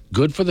 so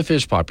good for the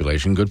fish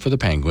population, good for the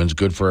penguins,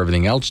 good for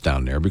everything else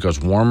down there, because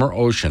warmer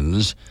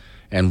oceans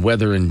and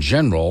weather in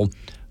general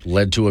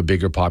led to a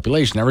bigger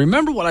population. Now,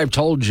 remember what I've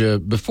told you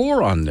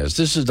before on this.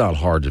 This is not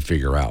hard to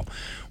figure out.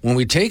 When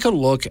we take a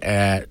look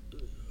at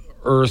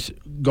Earth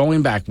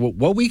going back,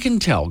 what we can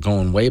tell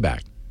going way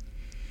back,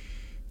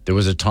 there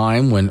was a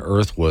time when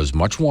Earth was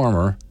much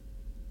warmer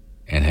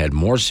and had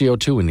more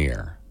CO2 in the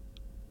air,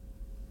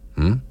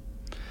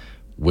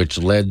 which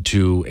led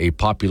to a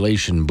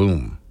population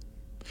boom.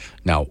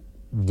 Now,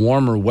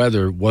 warmer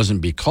weather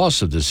wasn't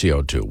because of the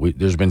CO2.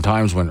 There's been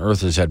times when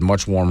Earth has had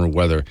much warmer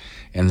weather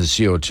and the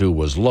CO2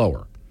 was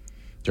lower.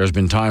 There's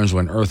been times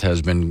when Earth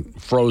has been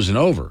frozen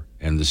over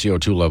and the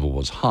CO2 level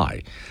was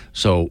high.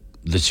 So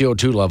the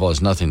CO2 level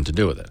has nothing to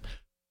do with it.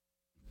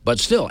 But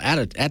still,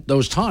 at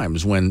those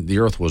times when the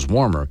Earth was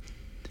warmer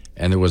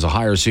and there was a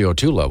higher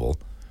CO2 level,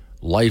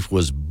 life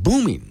was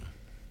booming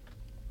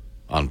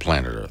on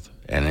planet Earth.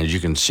 And as you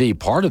can see,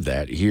 part of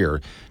that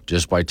here,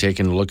 just by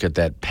taking a look at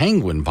that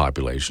penguin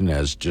population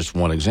as just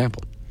one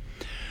example.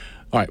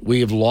 All right,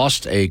 we have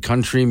lost a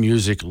country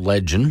music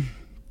legend,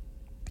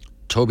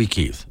 Toby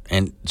Keith.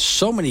 And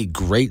so many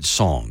great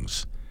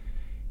songs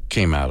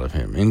came out of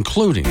him,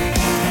 including...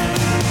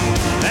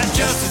 That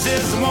justice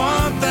is the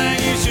one thing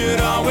you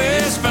should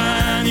always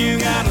find. You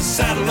gotta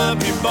saddle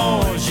up your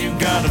boys, you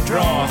gotta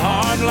draw a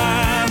hard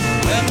line.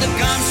 When the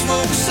gun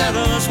smoke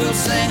settles, we'll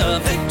sing a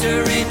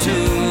victory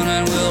tune,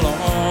 and we'll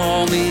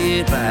all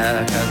meet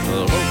back at the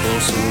local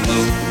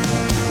saloon.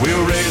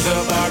 We'll raise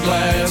up our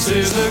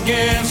glasses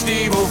against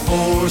evil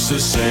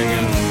forces,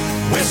 singing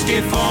whiskey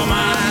for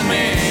my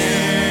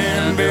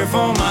men, beer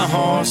for my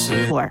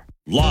horses.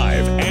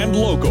 Live and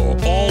local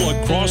all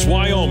across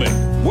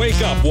Wyoming.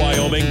 Wake Up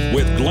Wyoming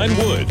with Glenn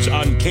Woods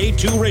on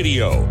K2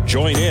 Radio.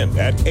 Join in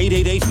at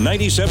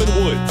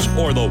 888-97-WOODS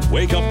or the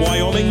Wake Up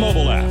Wyoming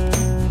mobile app.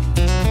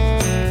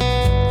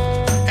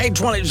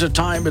 8:20 is the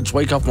time. It's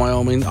Wake Up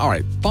Wyoming. All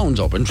right, phone's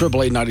open.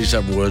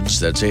 888-97-WOODS.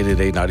 That's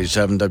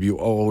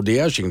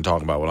 888-97-WOODS. You can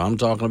talk about what I'm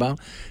talking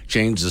about.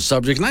 Change the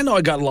subject. And I know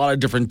I got a lot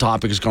of different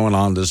topics going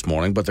on this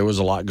morning, but there was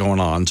a lot going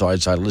on, so I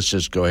decided let's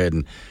just go ahead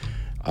and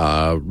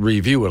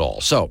review it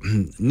all. So,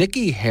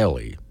 Nikki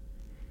Haley,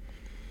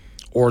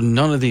 or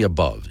none of the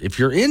above. If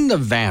you're in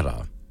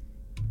Nevada,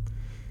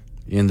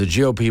 in the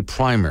GOP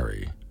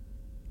primary,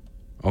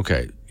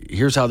 okay,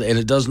 here's how, and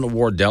it doesn't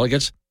award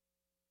delegates.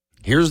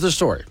 Here's the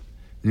story.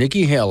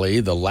 Nikki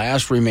Haley, the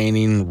last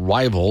remaining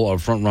rival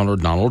of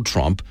frontrunner Donald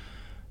Trump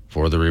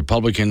for the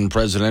Republican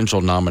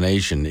presidential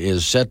nomination,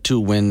 is set to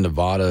win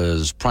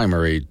Nevada's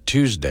primary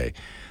Tuesday.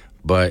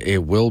 But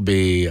it will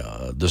be,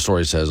 the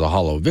story says, a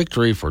hollow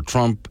victory for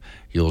Trump.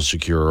 He'll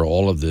secure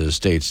all of the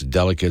state's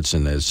delegates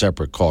in a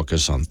separate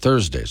caucus on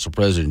Thursday. So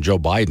President Joe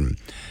Biden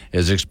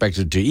is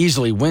expected to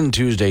easily win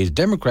Tuesday's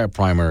Democrat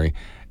primary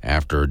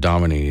after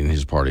dominating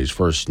his party's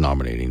first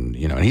nominating,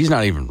 and he's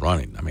not even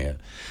running. I mean,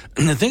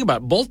 the thing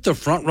about both the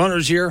front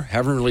runners here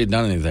haven't really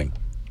done anything.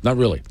 Not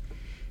really.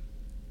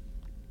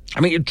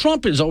 I mean,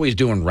 Trump is always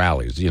doing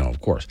rallies,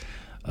 of course.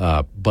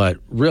 But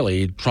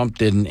really, Trump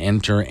didn't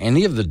enter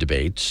any of the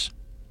debates.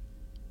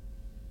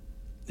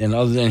 And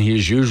other than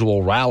his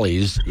usual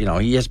rallies,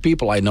 he has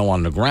people I know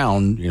on the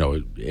ground,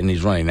 and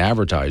he's running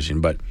advertising,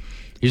 but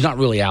he's not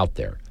really out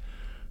there.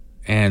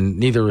 And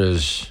neither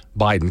is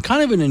Biden.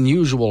 Kind of an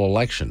unusual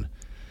election.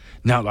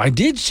 Now, I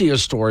did see a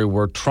story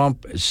where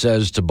Trump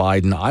says to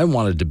Biden, I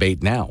want to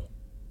debate now.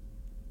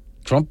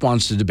 Trump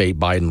wants to debate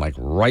Biden like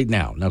right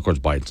now. Now, of course,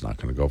 Biden's not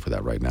going to go for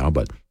that right now,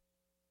 but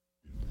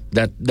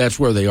that's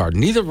where they are.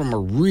 Neither of them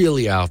are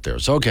really out there.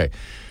 So, okay,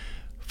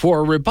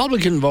 for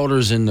Republican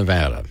voters in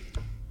Nevada,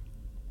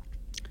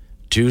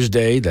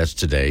 Tuesday, that's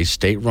today,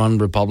 state-run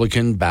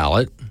Republican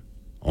ballot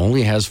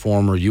only has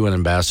former UN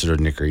Ambassador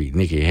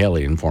Nikki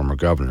Haley and former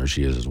governor,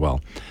 she is as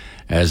well,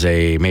 as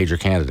a major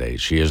candidate.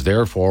 She is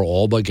therefore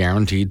all but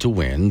guaranteed to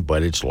win,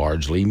 but it's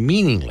largely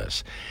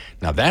meaningless.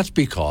 Now, that's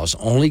because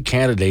only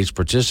candidates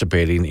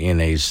participating in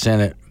a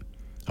separate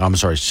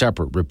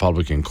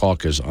Republican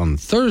caucus on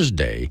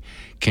Thursday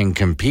can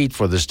compete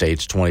for the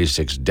state's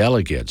 26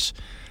 delegates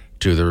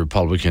to the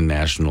Republican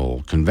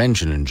National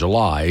Convention in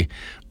July,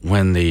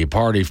 when the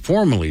party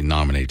formally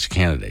nominates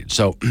candidates.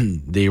 So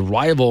the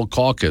rival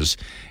caucus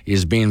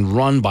is being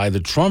run by the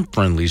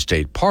Trump-friendly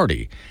state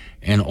party,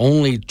 and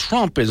only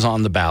Trump is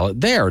on the ballot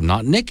there,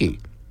 not Nikki.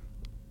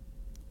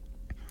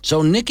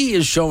 So Nikki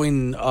is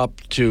showing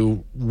up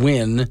to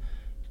win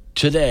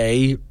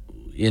today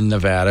in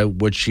Nevada,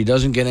 which she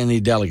doesn't get any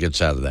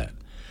delegates out of that.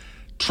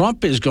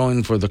 Trump is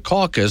going for the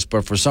caucus,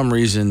 but for some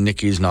reason,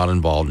 Nikki's not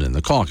involved in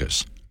the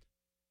caucus.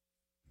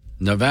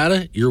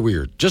 Nevada, you're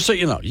weird. Just so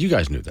you know. You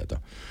guys knew that, though.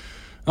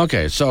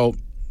 Okay, so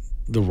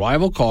the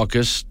rival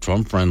caucus,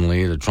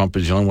 Trump-friendly, the Trump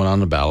is the only one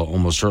on the ballot,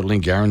 almost certainly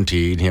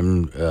guaranteed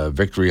him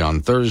victory on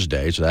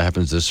Thursday, so that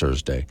happens this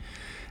Thursday,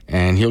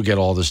 and he'll get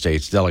all the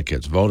state's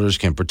delegates. Voters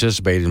can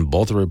participate in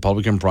both the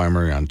Republican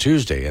primary on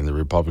Tuesday and the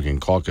Republican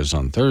caucus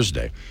on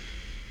Thursday.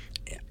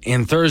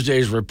 In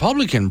Thursday's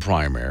Republican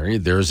primary,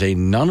 there's a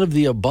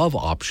none-of-the-above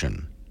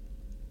option.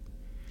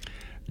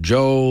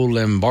 Joe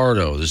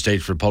Lombardo, the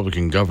state's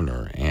Republican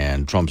governor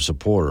and Trump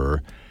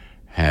supporter,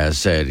 has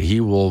said he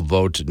will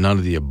vote none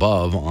of the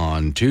above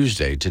on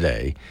Tuesday,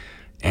 today,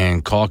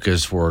 and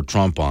caucus for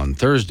Trump on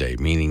Thursday,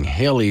 meaning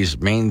Haley's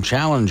main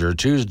challenger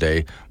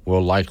Tuesday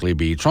will likely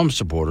be Trump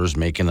supporters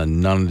making a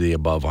none of the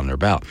above on their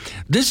ballot.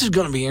 This is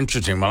going to be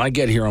interesting when I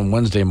get here on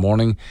Wednesday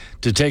morning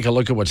to take a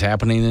look at what's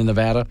happening in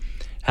Nevada.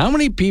 How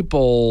many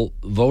people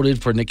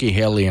voted for Nikki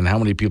Haley and how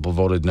many people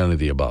voted none of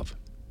the above?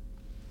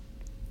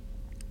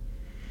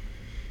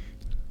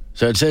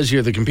 So it says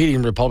here the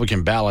competing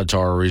Republican ballots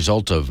are a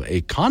result of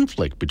a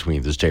conflict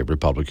between the state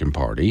Republican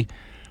Party,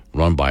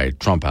 run by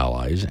Trump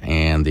allies,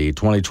 and the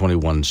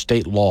 2021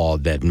 state law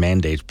that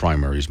mandates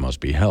primaries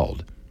must be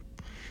held.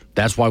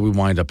 That's why we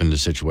wind up in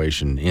this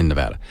situation in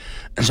Nevada.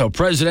 And so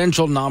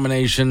presidential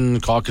nomination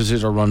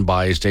caucuses are run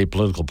by state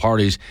political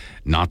parties,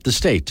 not the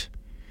state.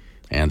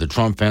 And the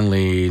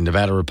Trump-friendly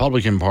Nevada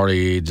Republican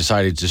Party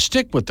decided to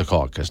stick with the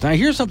caucus. Now,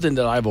 here's something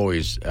that I've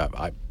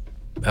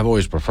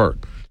always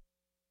preferred.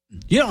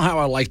 You know how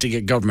I like to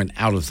get government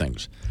out of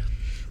things.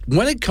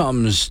 When it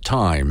comes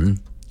time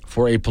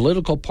for a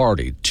political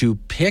party to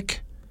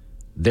pick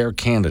their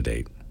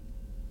candidate,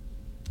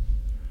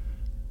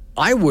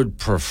 I would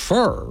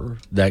prefer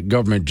that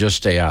government just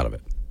stay out of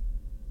it.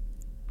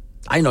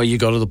 I know you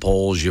go to the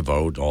polls, you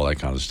vote, all that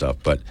kind of stuff,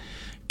 but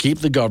keep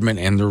the government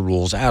and their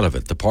rules out of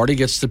it. The party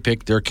gets to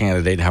pick their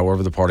candidate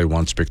however the party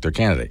wants to pick their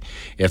candidate.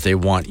 If they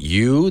want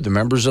you, the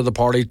members of the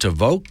party, to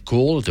vote,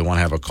 cool. If they want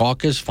to have a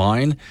caucus,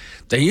 fine.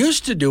 They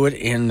used to do it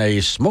in a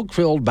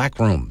smoke-filled back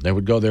room. They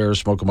would go there,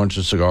 smoke a bunch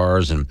of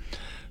cigars, and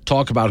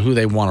talk about who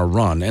they want to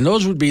run. And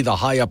those would be the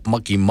high-up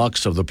mucky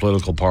mucks of the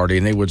political party,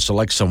 and they would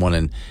select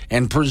someone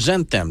and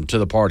present them to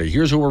the party.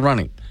 Here's who we're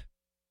running.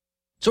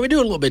 So we do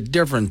it a little bit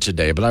different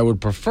today, but I would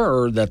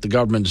prefer that the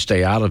government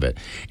stay out of it.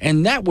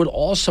 And that would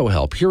also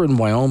help here in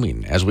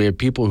Wyoming, as we have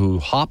people who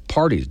hop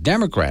parties,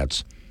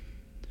 Democrats,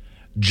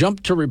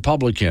 jump to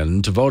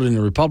Republican to vote in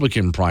the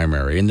Republican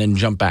primary and then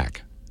jump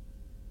back.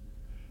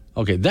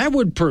 Okay, that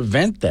would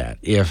prevent that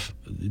if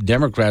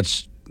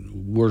Democrats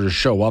were to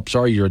show up.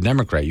 Sorry, you're a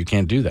Democrat. You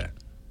can't do that.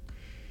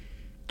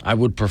 I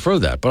would prefer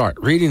that. But all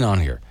right, reading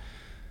on here.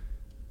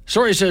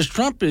 Story says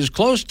Trump is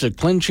close to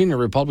clinching a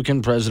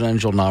Republican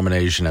presidential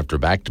nomination after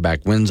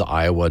back-to-back wins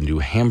Iowa and New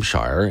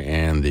Hampshire,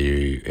 and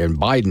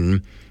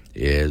Biden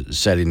is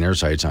setting their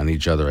sights on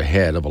each other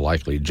ahead of a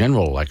likely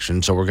general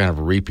election, so we're going to have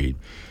a repeat.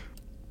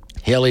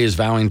 Haley is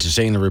vowing to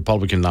stay in the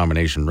Republican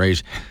nomination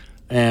race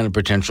and a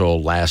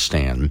potential last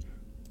stand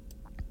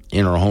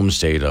in her home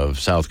state of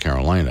South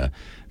Carolina,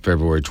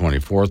 February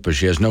 24th, but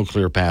she has no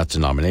clear path to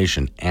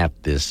nomination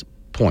at this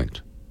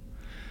point.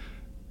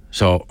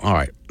 So, all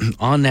right,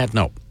 on that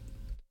note,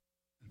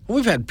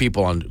 we've had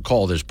people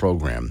call this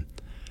program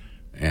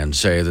and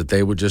say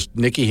that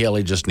Nikki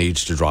Haley just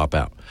needs to drop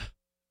out.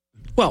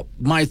 Well,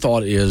 my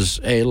thought is,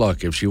 hey,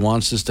 look, if she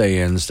wants to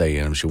stay in, stay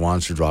in. If she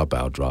wants to drop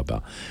out, drop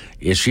out.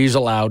 If she's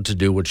allowed to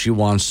do what she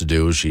wants to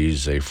do,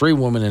 she's a free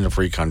woman in a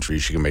free country.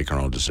 She can make her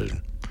own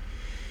decision.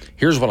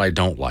 Here's what I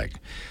don't like.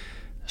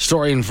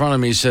 Story in front of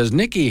me says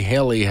Nikki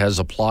Haley has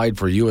applied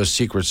for U.S.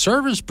 Secret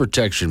Service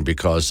protection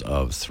because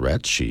of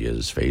threats she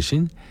is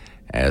facing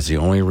as the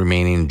only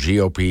remaining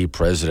GOP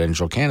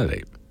presidential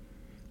candidate,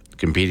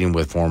 competing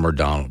with former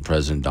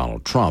President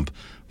Donald Trump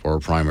for a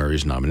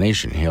primaries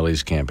nomination.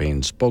 Haley's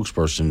campaign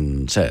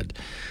spokesperson said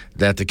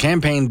that the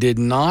campaign did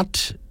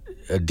not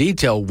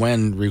detail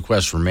when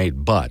requests were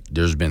made, but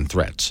there's been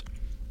threats.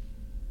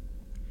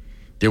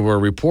 There were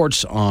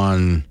reports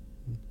on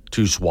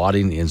 2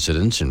 swatting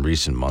incidents in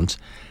recent months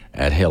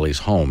at Haley's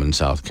home in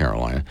South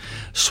Carolina.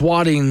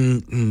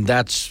 Swatting,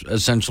 that's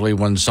essentially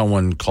when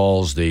someone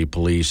calls the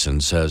police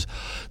and says,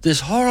 this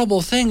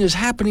horrible thing is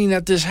happening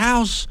at this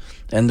house,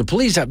 and the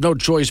police have no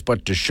choice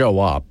but to show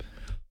up.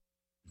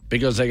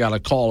 because they got a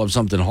call of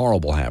something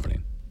horrible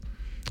happening.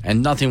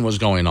 And nothing was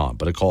going on,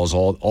 but it calls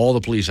all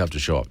the police have to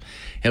show up.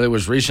 Haley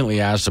was recently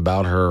asked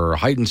about her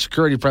heightened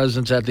security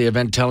presence at the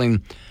event,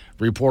 telling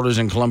reporters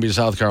in Columbia,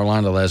 South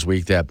Carolina last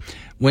week that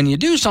when you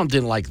do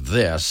something like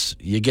this,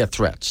 you get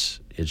threats.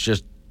 It's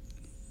just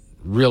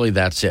really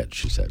that's it,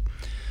 she said.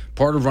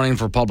 Part of running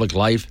for public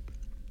life,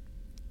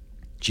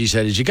 she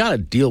said, is you got to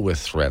deal with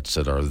threats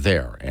that are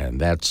there, and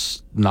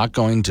that's not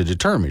going to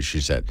deter me,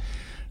 she said.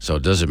 So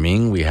does it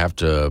mean we have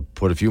to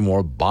put a few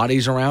more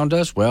bodies around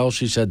us? Well,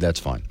 she said that's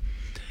fine.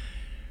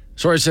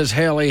 Story says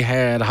Haley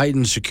had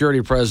heightened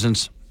security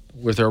presence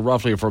with her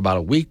roughly for about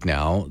a week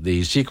now.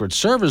 The Secret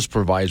Service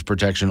provides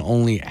protection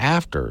only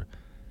after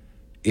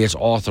it's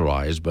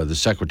authorized by the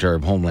Secretary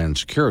of Homeland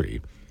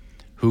Security,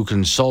 who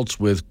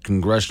consults with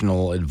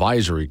congressional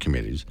advisory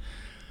committees.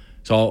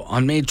 So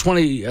on May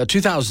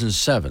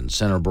 2007,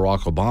 Senator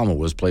Barack Obama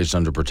was placed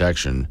under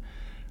protection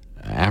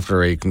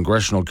after a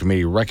congressional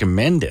committee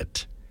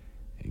recommended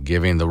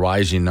giving the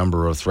rising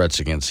number of threats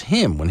against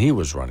him when he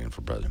was running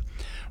for president.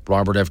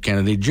 Robert F.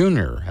 Kennedy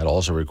Jr. had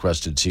also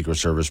requested Secret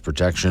Service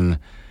protection,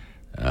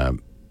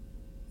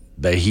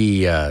 but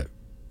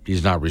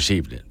he's not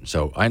received it.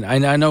 So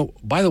I know,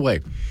 by the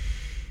way,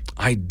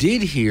 I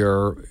did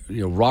hear,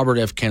 Robert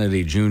F.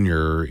 Kennedy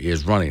Jr.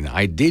 is running.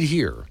 I did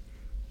hear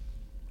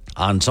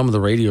on some of the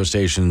radio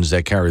stations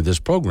that carry this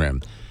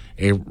program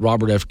a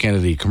Robert F.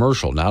 Kennedy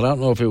commercial. Now, I don't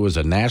know if it was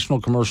a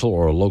national commercial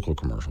or a local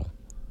commercial.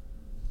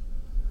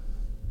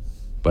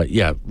 But,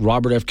 yeah,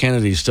 Robert F.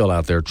 Kennedy is still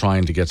out there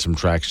trying to get some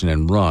traction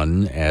and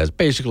run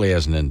basically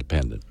as an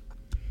independent.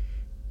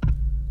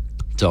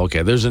 So,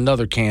 okay, there's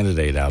another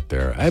candidate out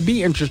there. It'd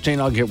be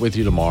interesting. I'll get with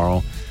you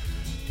tomorrow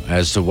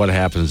as to what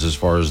happens as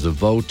far as the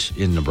vote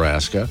in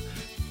Nebraska,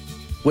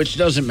 which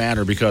doesn't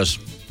matter because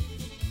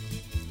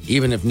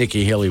even if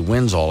Nikki Haley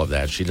wins all of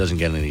that, she doesn't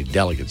get any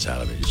delegates out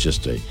of it. It's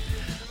just a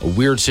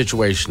weird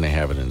situation they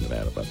have it in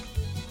Nevada. But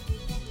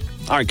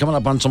all right, coming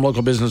up on some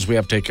local business we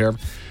have to take care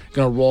of.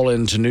 Going to roll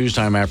into news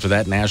time after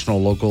that.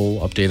 National, local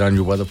update on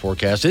your weather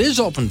forecast. It is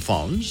open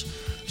phones,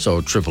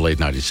 so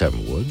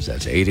 888-97-WOODS.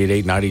 That's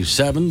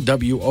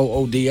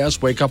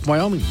 888-97-WOODS. Wake Up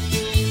Wyoming.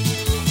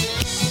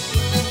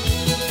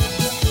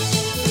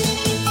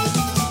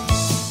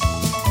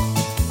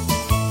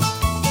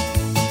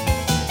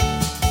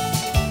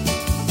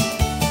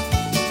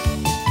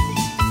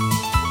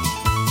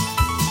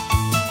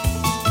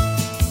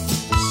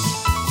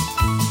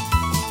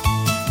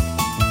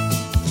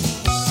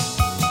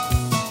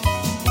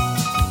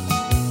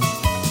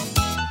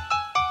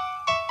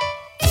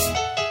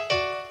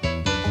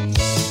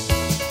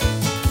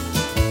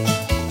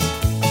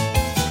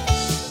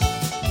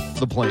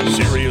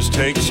 Serious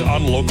takes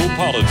on local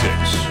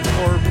politics,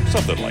 or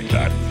something like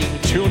that.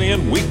 Tune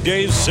in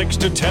weekdays 6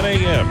 to 10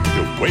 a.m.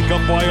 to Wake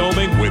Up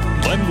Wyoming with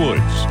Glenn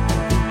Woods.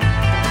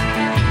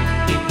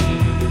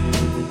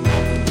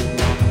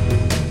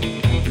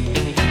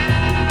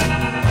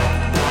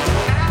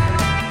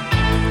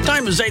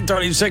 Time is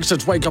 8:36.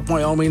 It's Wake Up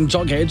Wyoming. It's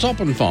okay. It's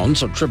open phone,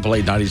 so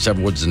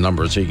 888-97-WOODS is the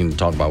number, so you can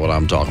talk about what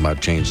I'm talking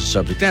about, change the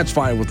subject. That's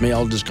fine with me.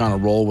 I'll just kind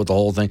of roll with the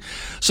whole thing.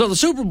 So the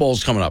Super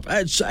Bowl's coming up.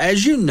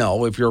 As you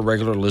know, if you're a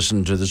regular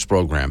listener to this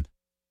program,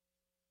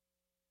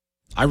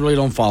 I really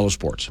don't follow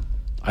sports.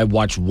 I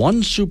watched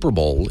one Super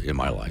Bowl in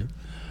my life,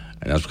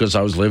 and that's because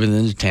I was living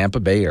in the Tampa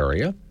Bay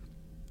area,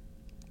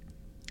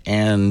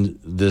 and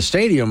the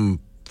stadium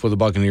for the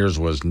Buccaneers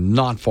was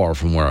not far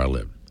from where I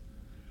lived.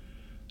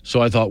 So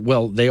I thought,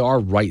 well, they are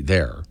right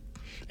there.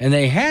 And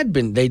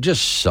they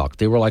just sucked.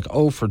 They were like,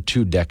 for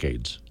 2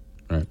 decades.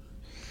 Right?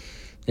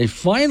 They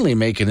finally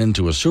make it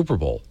into a Super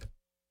Bowl.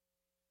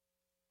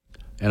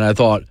 And I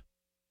thought,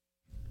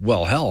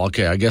 well, hell,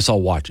 okay, I guess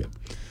I'll watch it.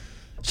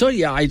 So,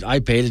 yeah, I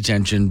paid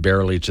attention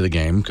barely to the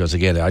game because,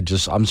 again,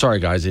 I'm sorry,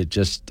 guys,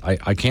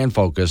 I can't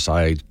focus.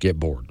 I get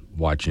bored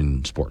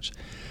watching sports.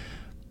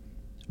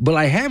 But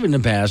I have in the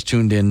past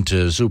tuned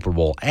into Super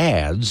Bowl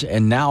ads,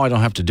 and now I don't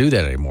have to do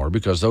that anymore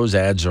because those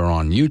ads are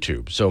on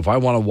YouTube. So if I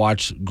want to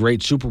watch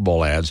great Super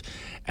Bowl ads,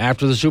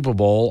 after the Super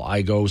Bowl,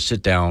 I go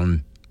sit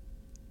down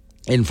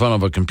in front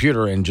of a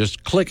computer and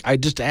just click. I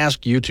just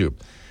ask YouTube,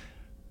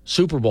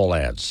 Super Bowl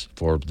ads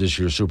for this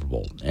year's Super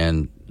Bowl.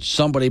 And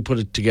somebody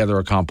put together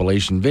a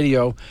compilation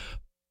video,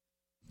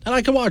 and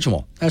I can watch them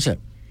all. That's it.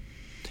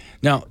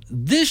 Now,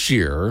 this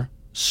year,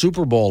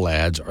 Super Bowl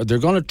ads, they're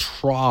going to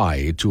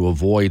try to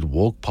avoid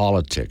woke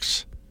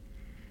politics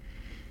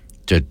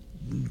to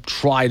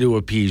try to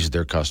appease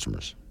their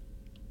customers.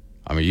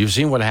 I mean, you've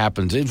seen what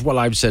happens. It's what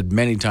I've said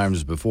many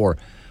times before.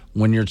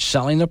 When you're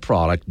selling a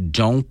product,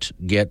 don't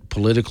get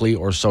politically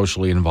or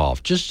socially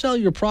involved. Just sell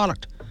your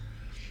product.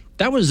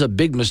 That was a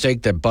big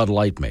mistake that Bud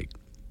Light made.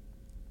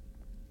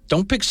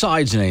 Don't pick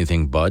sides in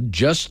anything, Bud.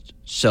 Just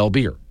sell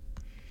beer.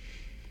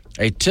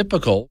 A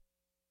typical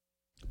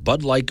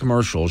Bud Light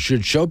commercial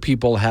should show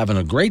people having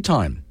a great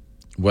time,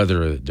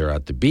 whether they're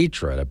at the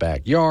beach or at a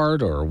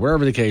backyard or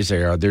wherever the case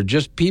they are. They're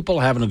just people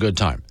having a good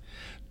time.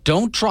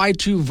 Don't try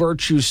to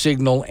virtue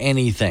signal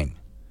anything.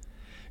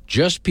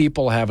 Just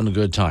people having a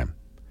good time.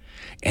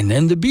 And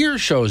then the beer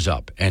shows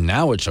up, and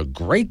now it's a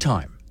great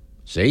time.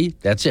 See,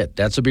 that's it.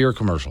 That's a beer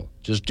commercial.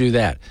 Just do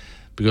that.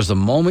 Because the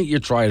moment you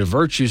try to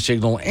virtue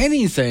signal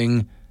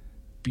anything,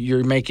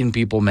 you're making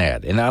people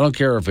mad. And I don't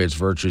care if it's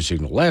virtue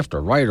signal left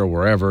or right or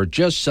wherever,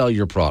 just sell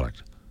your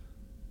product.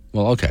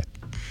 Well, okay.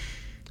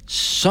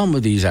 Some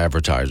of these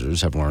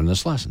advertisers have learned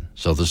this lesson.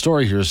 So the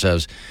story here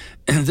says,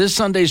 this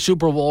Sunday's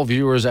Super Bowl,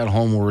 viewers at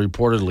home will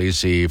reportedly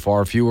see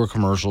far fewer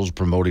commercials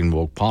promoting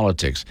woke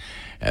politics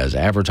as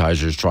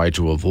advertisers try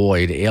to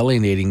avoid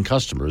alienating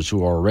customers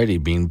who are already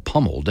being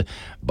pummeled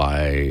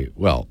by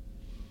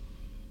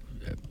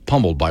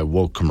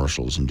woke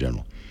commercials in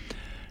general.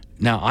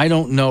 Now, I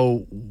don't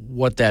know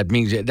what that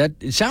means.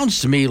 It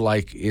sounds to me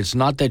like it's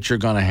not that you're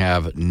going to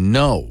have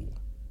no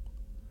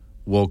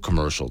woke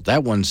commercial.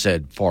 That one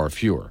said far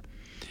fewer.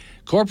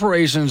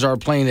 Corporations are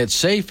playing it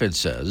safe, it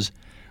says,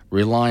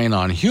 relying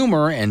on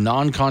humor and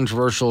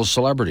non-controversial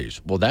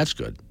celebrities. Well, that's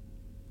good.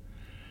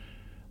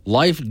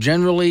 Life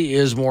generally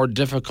is more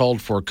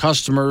difficult for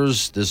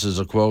customers. This is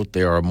a quote.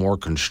 They are more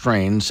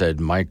constrained, said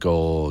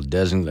Michael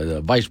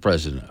Desing, vice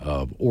president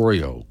of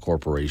Oreo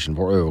Corporation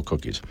for Oreo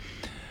cookies.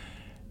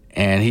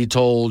 And he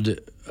told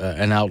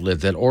an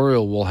outlet that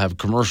Oreo will have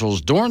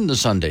commercials during the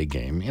Sunday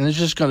game, and it's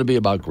just going to be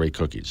about great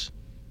cookies.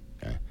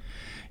 Okay.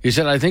 He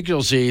said, I think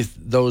you'll see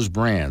those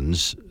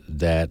brands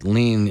that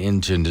lean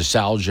into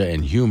nostalgia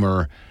and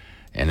humor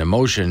and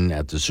emotion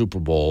at the Super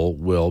Bowl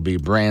will be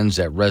brands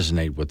that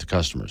resonate with the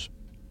customers.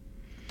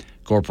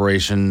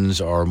 Corporations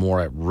are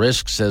more at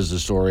risk, says the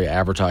story,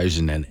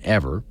 advertising than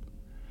ever.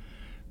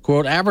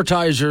 Quote,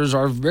 advertisers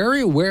are very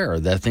aware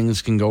that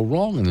things can go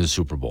wrong in the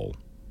Super Bowl.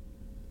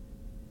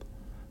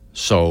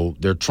 So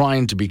they're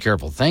trying to be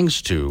careful.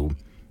 Thanks to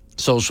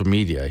social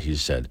media, he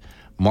said,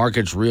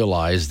 markets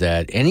realize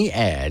that any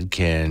ad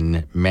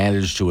can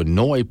manage to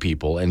annoy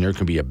people and there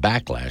can be a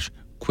backlash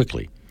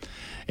quickly.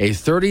 A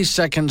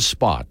 30-second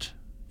spot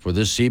for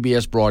this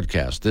CBS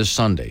broadcast this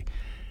Sunday,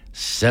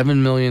 $7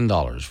 million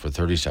for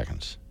 30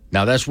 seconds.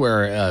 Now, that's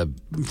where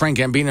Frank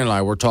Gambino and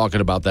I were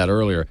talking about that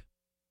earlier.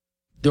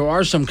 There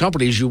are some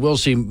companies, you will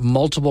see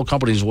multiple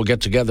companies will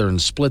get together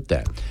and split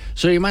that.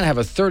 So you might have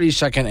a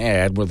 30-second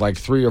ad with like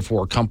 3 or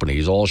 4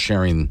 companies all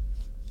sharing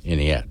in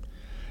the ad.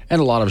 And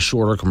a lot of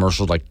shorter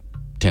commercials, like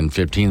 10,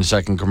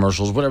 15-second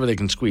commercials, whatever they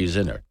can squeeze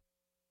in there.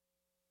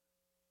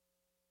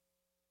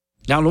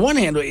 Now, on the one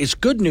hand, it's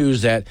good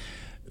news that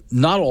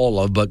not all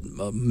of, but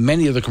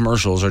many of the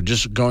commercials are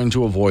just going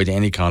to avoid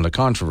any kind of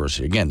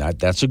controversy. Again,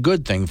 that's a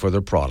good thing for their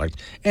product,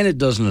 and it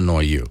doesn't annoy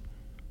you.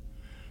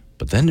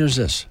 But then there's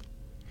this.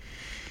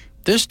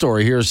 This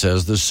story here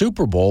says the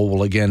Super Bowl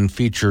will again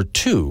feature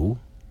 2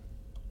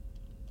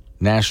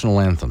 national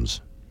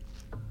anthems.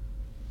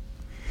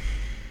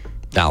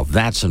 Now,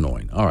 that's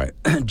annoying. All right,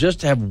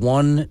 just have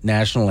one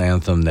national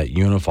anthem that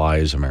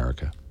unifies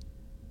America.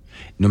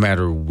 No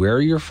matter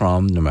where you're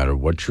from, no matter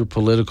what your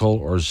political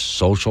or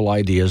social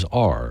ideas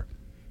are,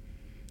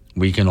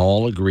 we can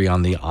all agree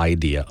on the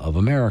idea of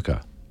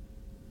America.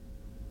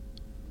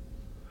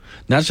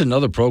 That's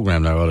another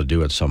program that I ought to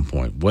do at some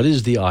point. What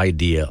is the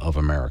idea of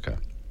America?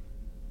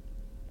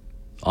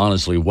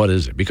 Honestly, what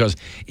is it? Because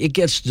it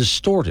gets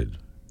distorted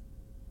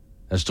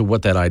as to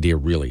what that idea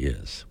really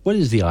is. What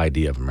is the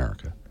idea of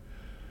America?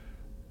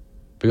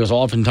 Because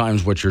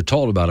oftentimes what you're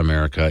told about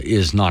America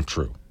is not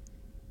true.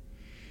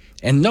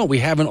 And no, we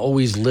haven't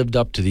always lived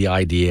up to the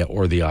idea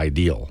or the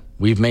ideal.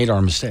 We've made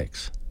our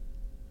mistakes.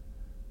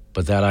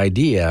 But that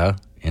idea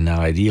and that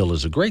ideal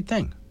is a great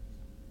thing.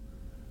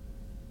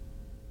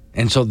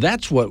 And so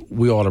that's what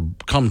we ought to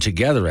come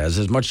together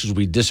as much as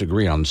we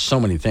disagree on so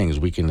many things,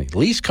 we can at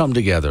least come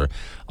together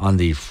on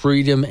the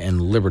freedom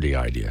and liberty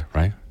idea,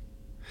 right?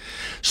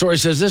 Story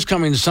says this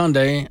coming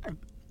Sunday,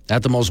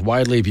 at the most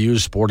widely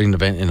viewed sporting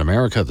event in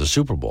America, the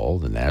Super Bowl,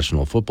 the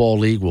National Football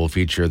League will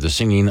feature the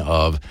singing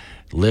of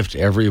Lift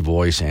Every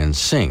Voice and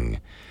Sing,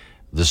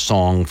 the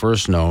song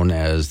first known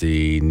as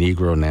the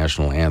Negro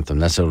National Anthem.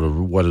 That's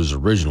what it was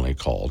originally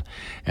called,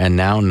 and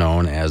now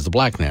known as the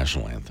Black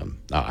National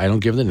Anthem. Now, I don't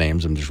give the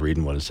names. I'm just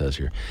reading what it says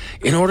here.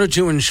 In order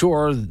to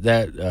ensure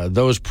that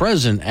those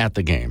present at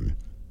the game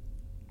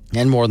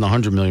and more than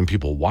 100 million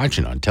people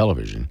watching on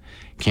television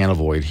can't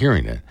avoid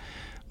hearing it,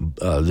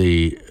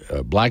 the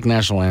Black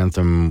National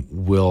Anthem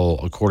will,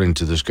 according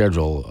to the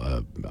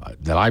schedule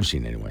that I've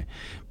seen anyway,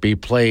 be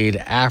played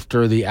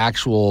after the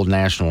actual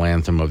national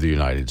anthem of the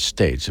United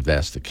States. If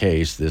that's the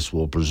case, this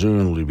will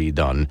presumably be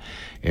done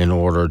in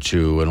order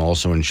to and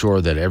also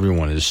ensure that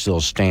everyone is still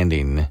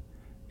standing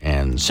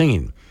and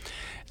singing.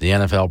 The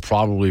NFL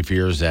probably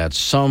fears that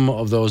some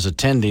of those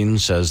attending,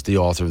 says the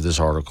author of this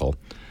article,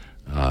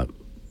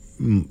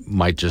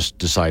 might just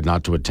decide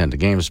not to attend the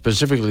game,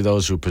 specifically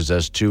those who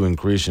possess 2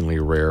 increasingly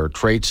rare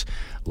traits,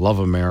 love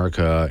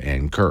America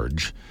and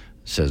courage,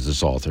 says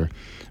this author,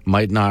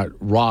 might not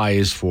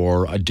rise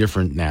for a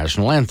different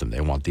national anthem.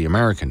 They want the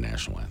American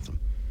national anthem.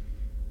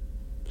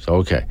 So,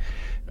 okay.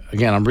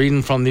 Again, I'm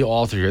reading from the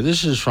author here.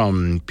 This is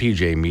from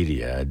PJ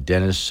Media.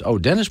 Dennis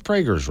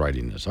Prager is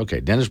writing this.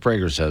 Okay, Dennis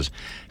Prager says,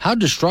 how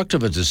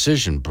destructive a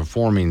decision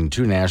performing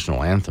 2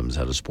 national anthems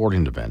at a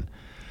sporting event.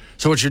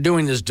 So what you're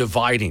doing is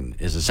dividing,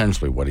 is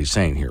essentially what he's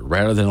saying here,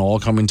 rather than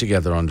all coming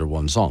together under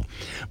one song.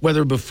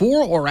 Whether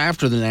before or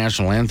after the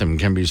national anthem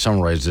can be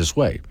summarized this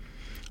way.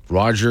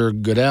 Roger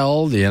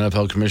Goodell, the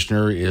NFL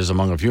commissioner, is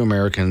among a few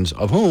Americans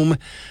of whom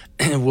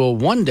it will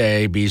one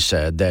day be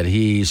said that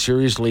he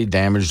seriously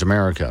damaged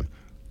America.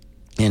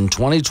 In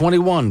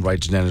 2021,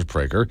 writes Dennis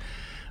Prager,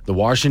 the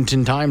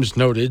Washington Times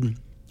noted,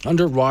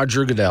 under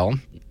Roger Goodell,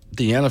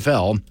 the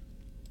NFL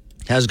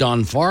has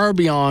gone far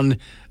beyond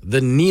the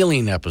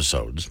kneeling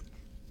episodes.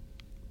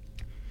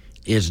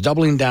 It's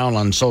doubling down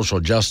on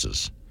social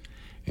justice,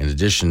 in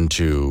addition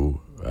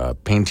to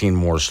painting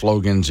more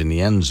slogans in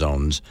the end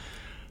zones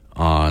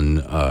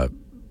on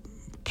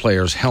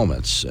players'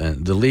 helmets.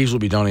 And the leagues will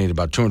be donating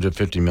about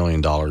 $250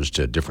 million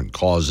to different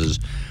causes,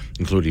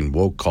 including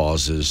woke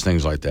causes,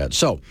 things like that.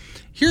 So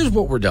here's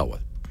what we're dealt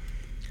with.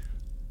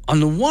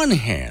 On the one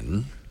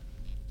hand,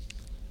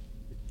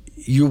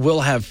 you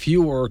will have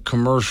fewer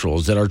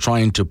commercials that are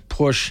trying to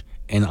push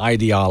an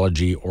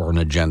ideology or an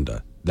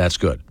agenda. That's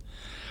good.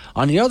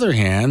 On the other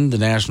hand, the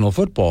National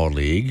Football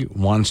League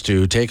wants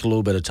to take a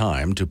little bit of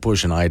time to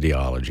push an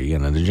ideology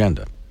and an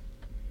agenda.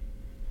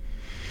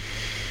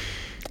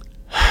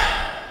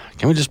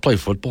 Can we just play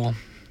football?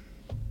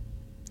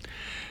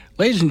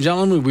 Ladies and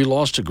gentlemen, we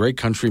lost a great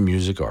country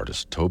music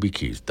artist. Toby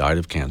Keith died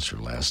of cancer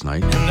last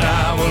night. And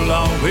I will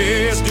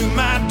always do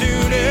my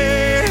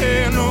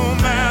duty, no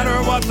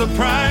matter what the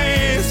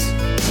price.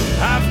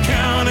 I've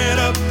counted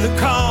up the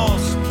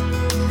cost.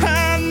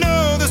 I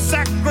know the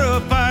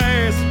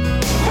sacrifice.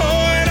 Oh,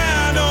 and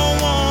I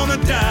don't want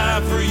to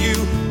die for you.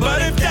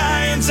 But if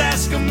dying's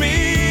asking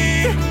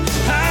me,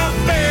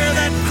 I'll bear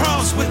that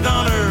cross with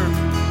honor.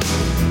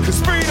 'Cause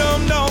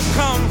freedom don't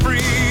come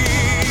free.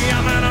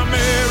 I'm an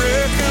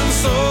American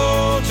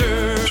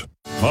soldier.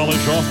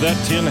 Polish off that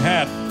tin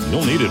hat.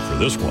 You'll need it for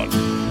this one.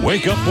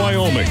 Wake Up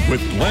Wyoming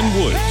with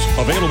Glenn Woods.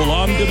 Available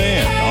on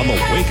demand on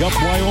the Wake Up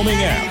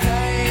Wyoming app.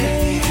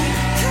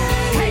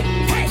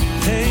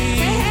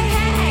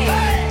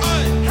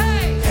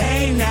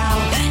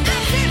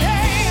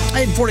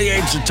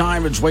 8:48's the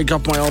time. It's Wake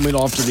Up Wyoming.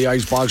 Off to the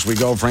icebox we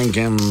go. Frank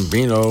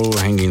Gambino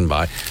hanging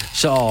by.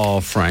 So,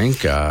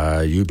 Frank,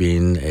 you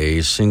being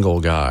a single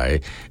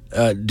guy,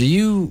 do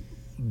you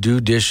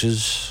do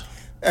dishes?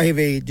 I have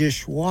a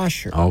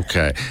dishwasher.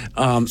 Okay.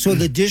 So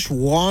the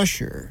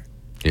dishwasher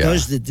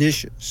does the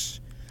dishes.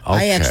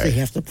 I actually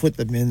have to put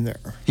them in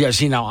there. Yeah,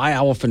 see, now, I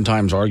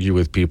oftentimes argue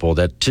with people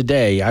that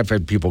today I've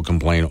had people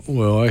complain,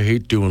 well, I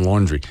hate doing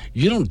laundry.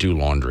 You don't do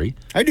laundry.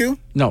 I do.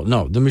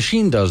 No, the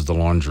machine does the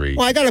laundry.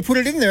 Well, I got to put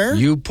it in there.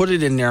 You put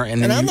it in there,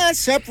 and then I'm not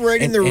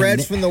separating the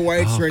reds from the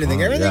whites or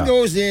anything. Everything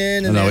goes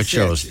in, and it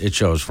shows. It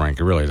shows, Frank.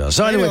 It really does.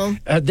 So anyway,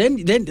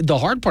 then the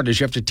hard part is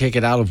you have to take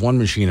it out of one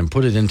machine and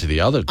put it into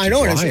the other. I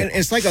know,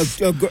 it's like a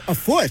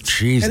foot.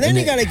 Jeez, and then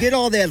you got to get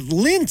all that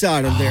lint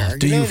out of there.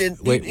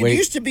 It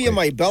used to be in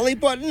my belly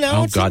button.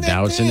 Now it's in that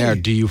now it's in there.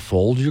 Do you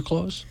fold your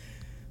clothes?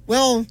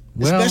 Well,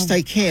 as best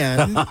I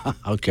can.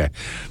 Okay.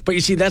 But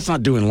you see, that's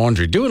not doing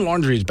laundry. Doing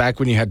laundry is back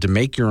when you had to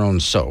make your own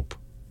soap,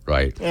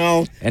 right?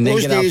 Well, and then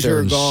those get out days there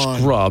are and gone.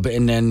 Scrub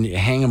and then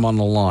hang them on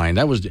the line.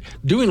 That was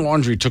doing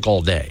laundry took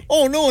all day.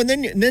 Oh no! And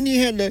then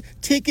you had to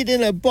take it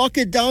in a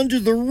bucket down to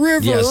the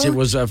river. Yes, it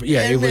was. Wash it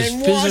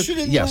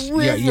in the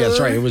river. Yes,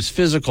 right. It was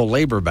physical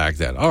labor back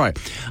then. All right.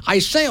 I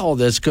say all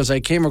this because I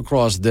came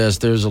across this.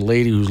 There's a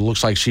lady who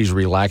looks like she's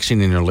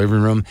relaxing in her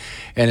living room,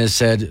 and it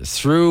said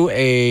threw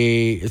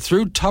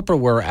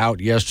Tupperware out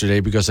yesterday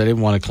because I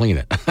didn't want to clean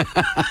it.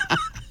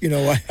 You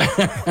know what?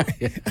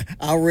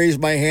 I'll raise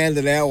my hand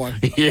to that one.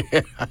 Yeah.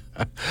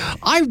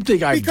 I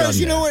think I've done because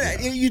you know that.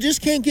 what? You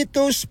just can't get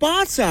those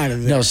spots out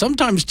of there. No,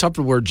 sometimes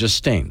Tupperware just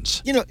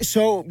stains.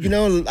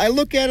 I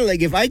look at it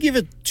like if I give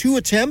it 2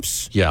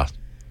 attempts,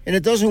 and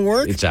it doesn't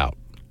work, it's out.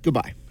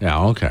 Goodbye.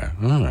 Yeah, okay.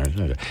 All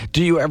right.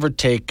 Do you ever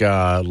take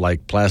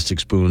like plastic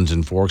spoons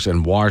and forks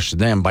and wash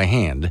them by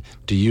hand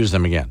to use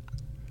them again?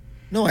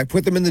 No, I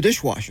put them in the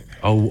dishwasher.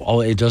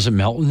 Oh, it doesn't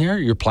melt in there?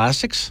 Your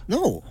plastics?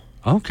 No.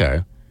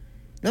 Okay.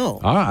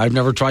 No. I've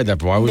never tried that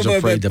before. I was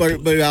afraid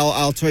But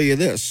I'll tell you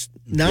this.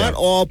 Not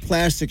all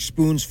plastic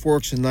spoons,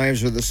 forks, and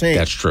knives are the same.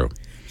 That's true.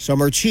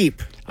 Some are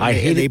cheap.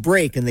 They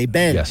break and they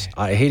bend. Yes.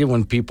 I hate it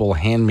when people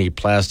hand me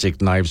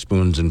plastic knives,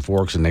 spoons, and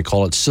forks, and they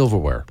call it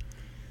silverware.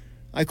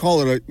 I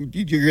call it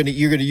you're gonna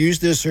use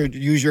this or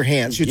use your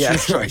hands. It's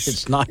your choice.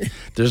 It's not.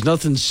 There's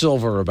nothing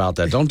silver about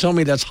that. Don't tell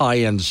me that's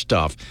high-end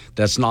stuff.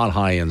 That's not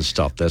high-end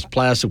stuff. That's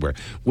plasticware,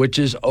 which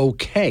is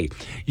okay.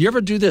 You ever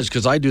do this?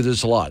 Because I do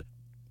this a lot.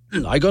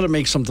 I go to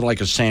make something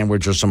like a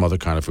sandwich or some other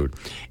kind of food.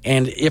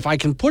 And if I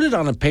can put it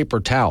on a paper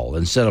towel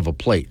instead of a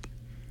plate,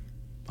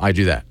 I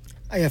do that.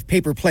 I have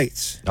paper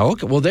plates. Oh,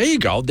 okay. Well, there you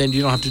go. Then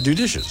you don't have to do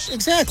dishes.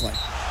 Exactly.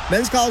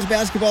 Men's college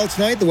basketball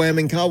tonight. The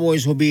Wyoming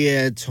Cowboys will be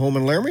at home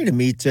in Laramie to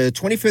meet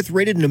 25th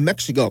rated New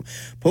Mexico.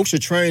 Pokes are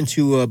trying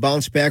to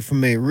bounce back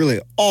from a really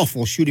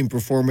awful shooting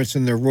performance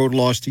in their road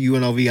loss to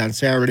UNLV on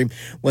Saturday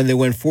when they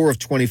went 4 of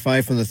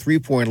 25 from the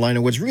three-point line.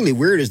 And what's really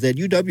weird is that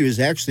UW has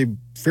actually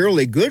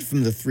fairly good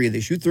from the three. They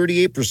shoot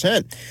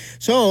 38%.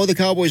 So the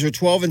Cowboys are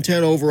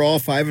 12-10 overall,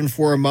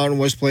 5-4 in Mountain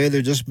West play.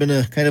 They've just been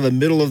a kind of a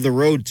middle of the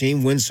road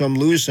team, win some,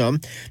 lose some.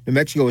 New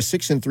Mexico is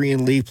 6-3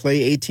 in league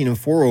play,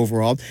 18-4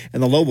 overall,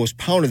 and the Lobos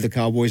pounded the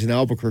Cowboys in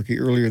Albuquerque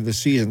earlier this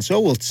season. So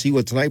we'll see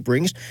what tonight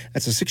brings.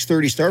 That's a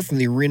 6:30 start from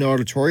the Arena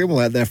Auditorium. We'll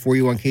have that for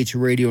you on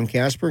K2 Radio in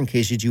Casper and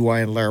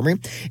KCGY in Laramie.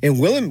 In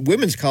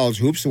women's college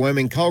hoops, the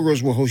Wyoming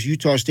Cowgirls will host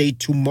Utah State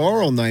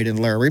tomorrow night in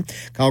Laramie.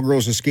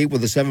 Cowgirls escaped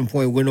with a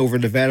 7-point win over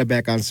Nevada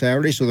back on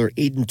Saturday, so they're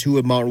 8-2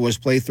 at Mountain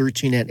West play,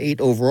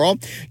 13-8 overall.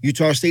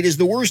 Utah State is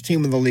the worst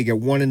team in the league at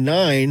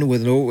 1-9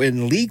 with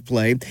in league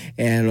play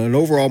and an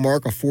overall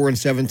mark of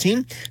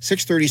 4-17.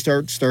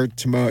 6:30 start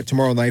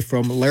tomorrow night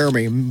from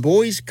Laramie.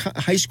 Boys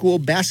high school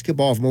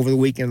basketball from over the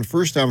weekend.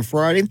 First on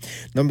Friday,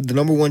 the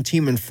number one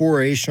team in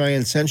 4A,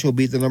 Cheyenne Central,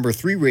 beat the number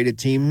 3 rated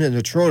team in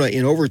Natrona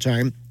in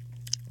overtime.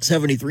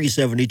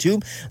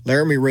 73-72.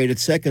 Laramie rated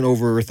second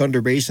over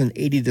Thunder Basin,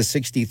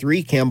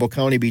 80-63. Campbell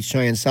County beat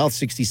Cheyenne South,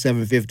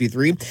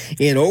 67-53.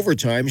 In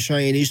overtime,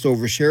 Cheyenne East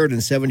over Sheridan,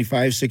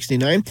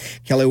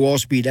 75-69. Kelly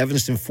Walsh beat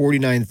Evanston,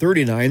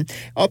 49-39.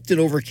 Upton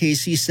over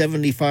KC,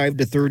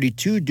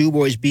 75-32.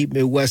 DuBois beat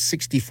Midwest,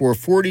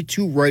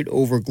 64-42. Wright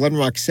over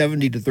Glenrock,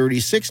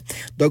 70-36.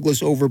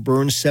 Douglas over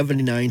Burns,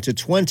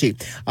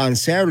 79-20. On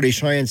Saturday,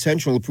 Cheyenne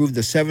Central improved to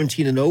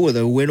 17-0 with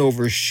a win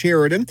over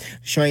Sheridan.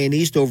 Cheyenne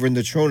East over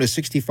Natrona,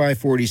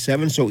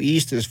 65-47, so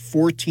East is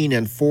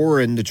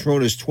 14-4 and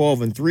Natrona is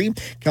 12-3.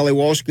 Kelly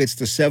Walsh gets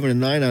to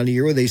 7-9 on the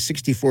year with a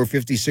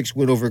 64-56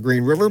 win over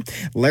Green River.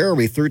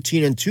 Laramie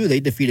 13-2.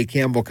 They defeated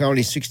Campbell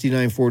County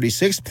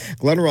 69-46.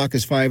 Glenrock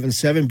is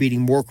 5-7,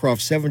 beating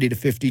Moorcroft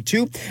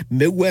 70-52.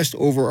 Midwest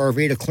over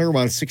Arvada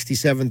Claremont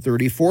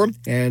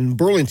 67-34, and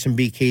Burlington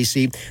beat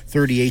KC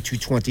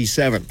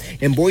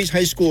 38-27. In boys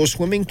high school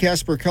swimming,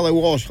 Casper Kelly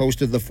Walsh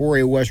hosted the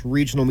 4A West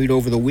regional meet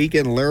over the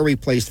weekend. Laramie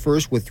placed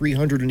first with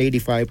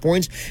 385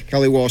 points.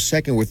 Kelly Walsh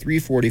second with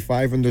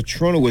 345, and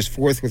Natrona was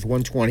fourth with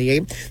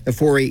 128. The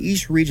 4A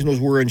East regionals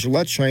were in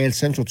Gillette. Cheyenne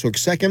Central took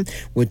second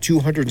with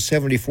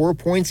 274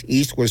 points.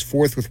 East was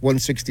fourth with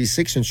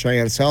 166, and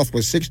Cheyenne South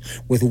was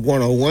sixth with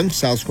 101.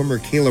 South swimmer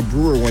Kayla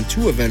Brewer won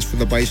 2 events for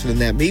the Bison in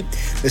that meet.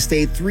 The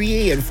state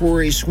 3A and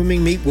 4A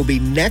swimming meet will be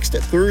next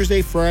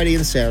Thursday, Friday,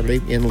 and Saturday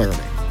in Laramie.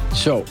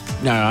 So,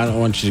 now I don't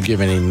want you to give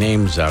any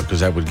names out because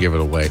that would give it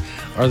away.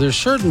 Are there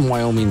certain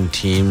Wyoming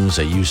teams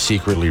that you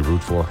secretly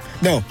root for?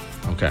 No.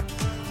 Okay.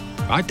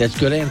 All right, that's a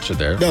good answer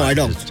there. No, I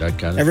don't.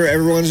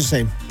 Everyone's the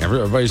same.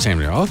 Everybody's the same.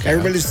 Okay.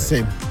 Everybody's the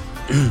same.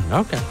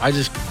 Okay. I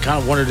just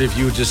kind of wondered if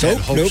you just had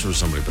hopes for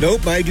somebody.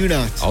 Nope, I do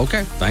not.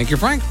 Okay. Thank you,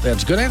 Frank.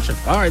 That's a good answer.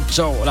 All right,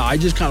 so I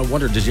just kind of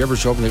wondered, does he ever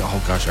show up and think,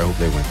 oh, gosh, I hope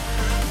they win?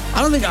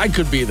 I don't think I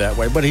could be that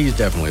way, but he's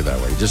definitely that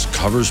way. He just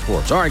covers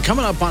sports. All right,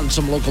 coming up on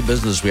some local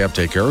business we have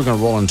to take care of. We're going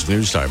to roll into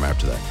news time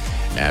after that.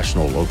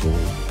 National, local,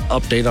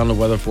 update on the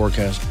weather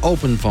forecast,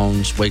 open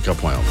phones, Wake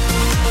Up Wyoming.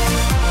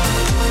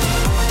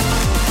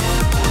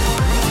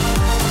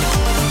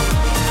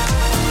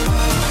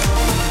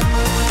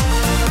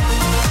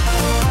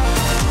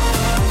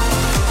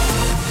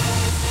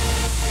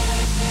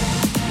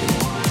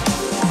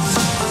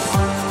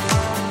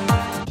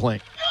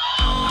 Playing.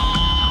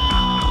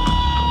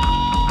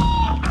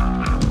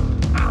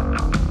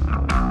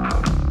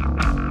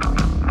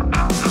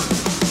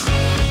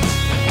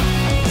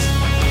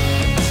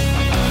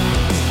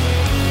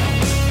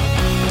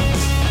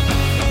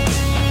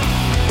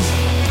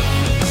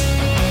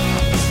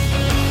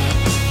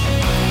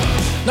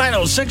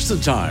 .06 the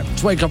time.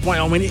 It's Wake Up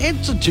Wyoming.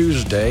 It's a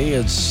Tuesday.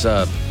 It's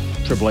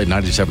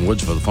 888-97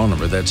 Woods for the phone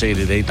number. That's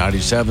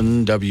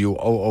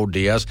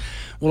 888-97-WOODS.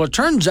 Well, it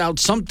turns out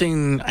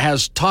something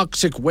has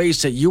toxic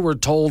waste that you were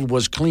told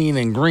was clean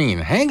and green.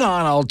 Hang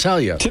on, I'll tell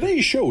you.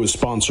 Today's show is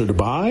sponsored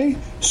by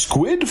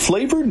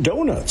Squid-Flavored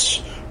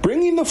Donuts,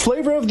 bringing the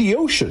flavor of the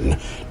ocean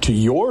to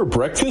your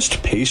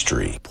breakfast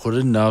pastry. Put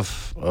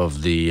enough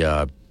of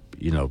the,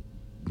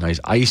 nice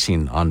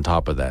icing on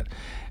top of that,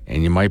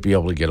 and you might be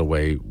able to get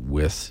away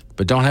with,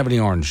 but don't have any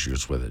orange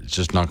juice with it. It's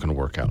just not going to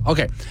work out.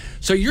 Okay,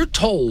 so you're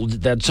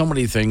told that so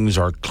many things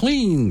are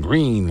clean,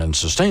 green, and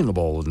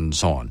sustainable, and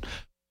so on.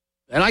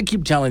 And I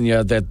keep telling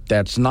you that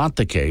that's not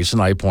the case,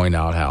 and I point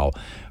out how,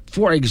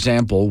 for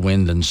example,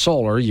 wind and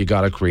solar, you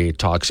got to create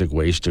toxic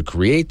waste to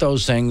create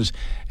those things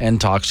and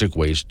toxic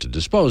waste to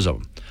dispose of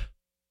them.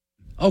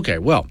 Okay,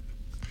 well,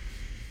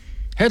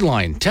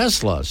 headline,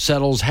 Tesla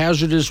settles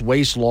hazardous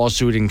waste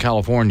lawsuit in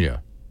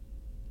California.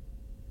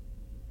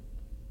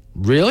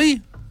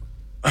 Really?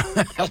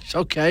 That's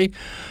okay.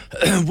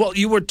 Well,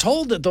 you were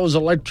told that those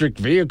electric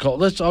vehicles,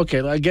 let's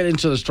get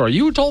into the story.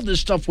 You were told this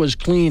stuff was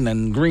clean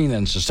and green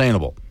and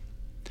sustainable.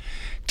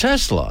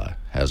 Tesla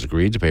has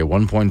agreed to pay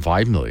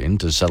 $1.5 million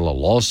to settle a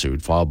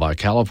lawsuit filed by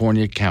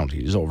California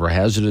counties over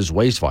hazardous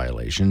waste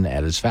violation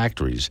at its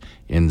factories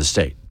in the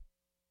state.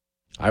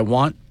 I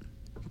want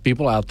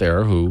people out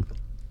there who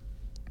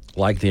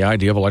like the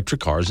idea of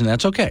electric cars, and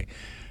that's okay.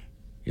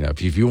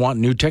 If you want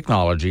new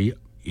technology,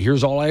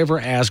 here's all I ever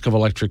ask of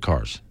electric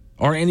cars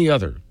or any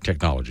other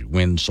technology,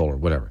 wind, solar,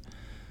 whatever.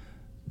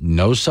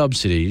 No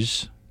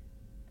subsidies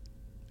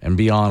and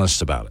be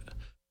honest about it.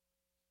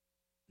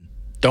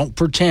 Don't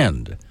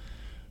pretend.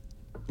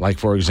 Like,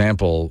 for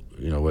example,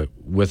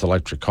 with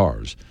electric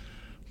cars.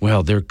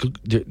 Well, they're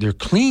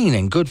clean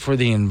and good for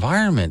the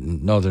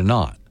environment. No, they're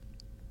not.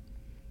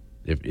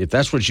 If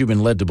that's what you've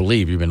been led to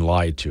believe, you've been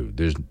lied to.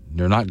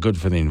 They're not good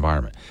for the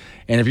environment.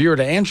 And if you were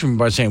to answer me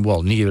by saying,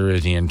 well, neither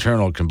is the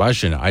internal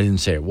combustion, I didn't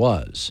say it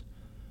was.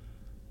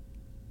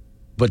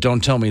 But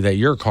don't tell me that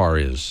your car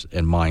is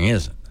and mine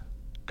isn't,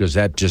 because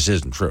that just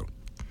isn't true.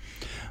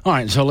 All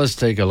right, so let's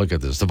take a look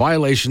at this. The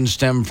violations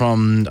stem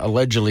from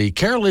allegedly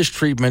careless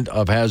treatment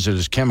of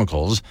hazardous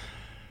chemicals.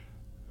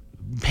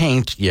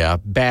 Paint, yeah,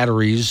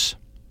 batteries.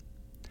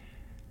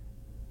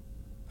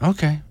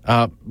 Okay.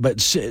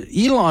 But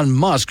Elon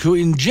Musk, who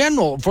in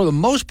general, for the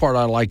most part,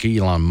 I like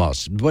Elon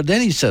Musk. But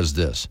then he says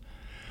this.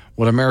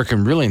 What America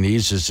really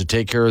needs is to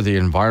take care of the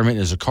environment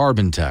is a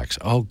carbon tax.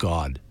 Oh,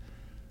 God.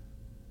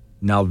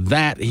 Now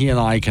that he and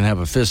I can have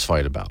a fist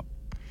fight about.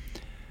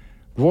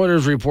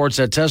 Reuters reports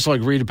that Tesla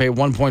agreed to pay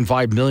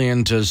 $1.5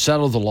 million to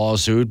settle the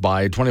lawsuit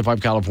by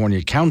 25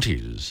 California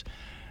counties,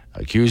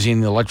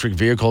 accusing the electric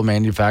vehicle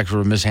manufacturer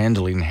of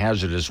mishandling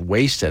hazardous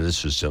waste at its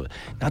facility.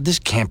 Now, this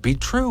can't be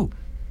true.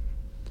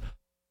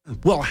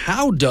 Well,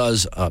 how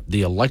does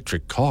the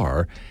electric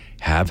car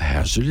have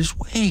hazardous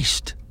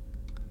waste?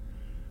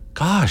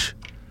 Gosh,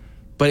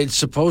 but it's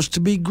supposed to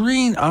be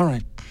green. All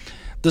right.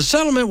 The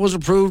settlement was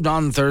approved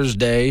on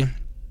Thursday,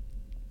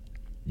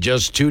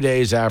 just 2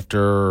 days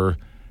after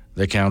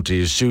the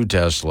county sued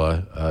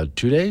Tesla.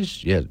 2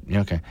 days? Yeah,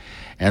 okay.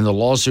 And the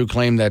lawsuit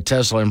claimed that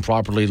Tesla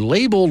improperly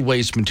labeled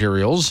waste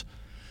materials,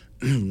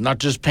 not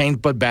just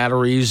paint, but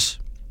batteries,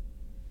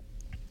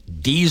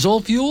 diesel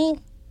fuel.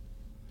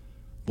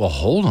 Well,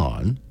 hold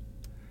on.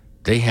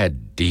 They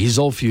had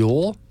diesel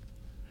fuel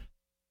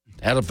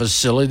at a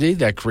facility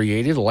that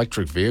created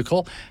electric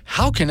vehicle?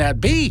 How can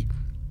that be?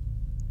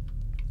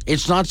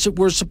 It's not,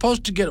 we're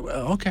supposed to get,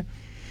 okay.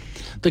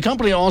 The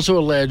company also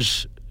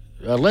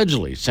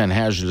allegedly sent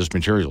hazardous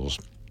materials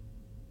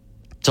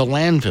to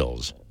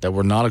landfills that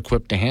were not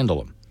equipped to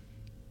handle them.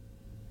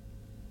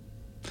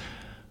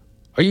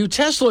 Are you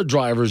Tesla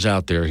drivers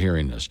out there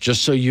hearing this?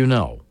 Just so you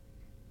know.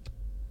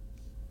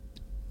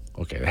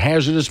 Okay,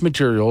 hazardous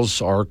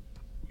materials are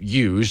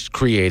used,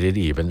 created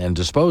even, and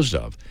disposed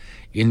of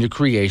in the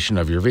creation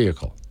of your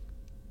vehicle.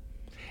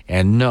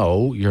 And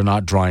no, you're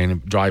not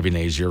driving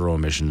a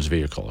zero-emissions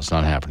vehicle. It's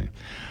not happening.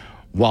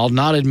 While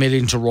not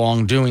admitting to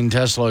wrongdoing,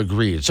 Tesla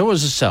agreed. So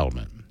was a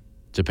settlement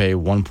to pay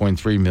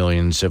 $1.3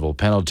 million civil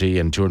penalty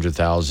and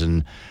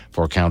 $200,000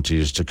 for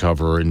counties to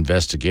cover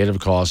investigative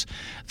costs.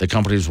 The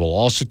companies will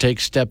also take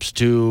steps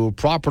to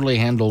properly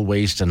handle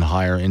waste and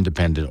hire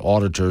independent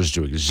auditors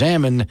to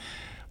examine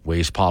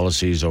waste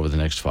policies over the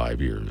next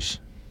 5 years.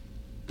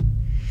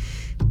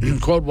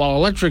 Quote, while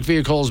electric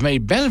vehicles may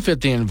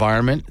benefit the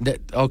environment,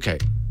 okay,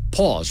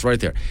 pause right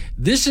there.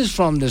 This is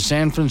from the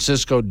San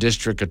Francisco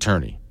District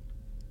Attorney.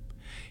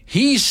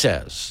 He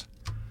says,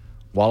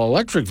 while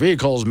electric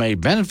vehicles may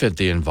benefit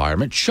the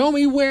environment, show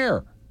me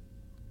where.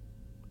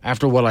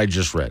 After what I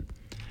just read,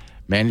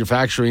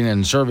 manufacturing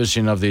and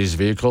servicing of these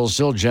vehicles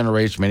still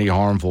generates many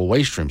harmful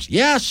waste streams.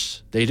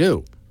 Yes, they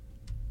do.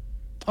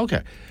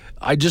 Okay.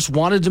 I just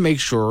wanted to make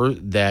sure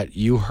that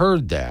you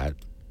heard that,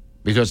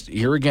 because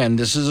here again,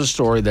 this is a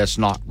story that's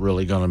not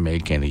really going to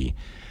make any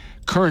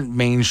current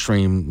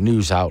mainstream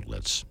news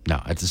outlets.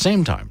 Now, at the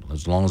same time,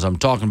 as long as I'm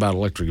talking about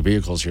electric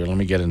vehicles here, let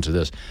me get into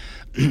this.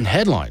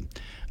 Headline,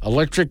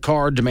 electric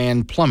car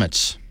demand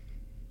plummets.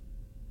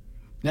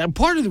 Now,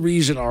 part of the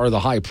reason are the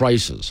high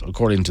prices,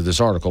 according to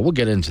this article. We'll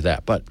get into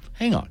that, but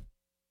hang on.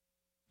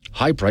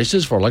 High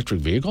prices for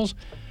electric vehicles,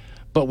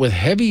 but with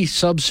heavy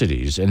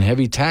subsidies and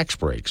heavy tax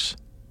breaks,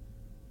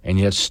 and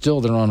yet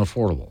still they're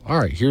unaffordable. All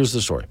right, here's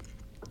the story.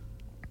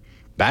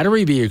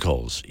 Battery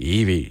vehicles,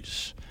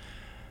 EVs,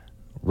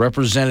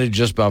 represented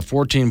just about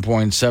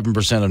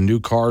 14.7% of new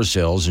car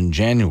sales in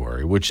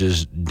January, which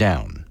is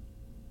down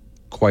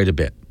quite a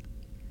bit.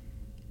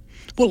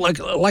 Well,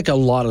 like a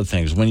lot of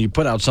things, when you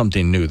put out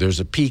something new, there's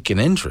a peak in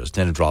interest,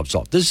 and it drops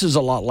off. This is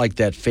a lot like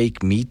that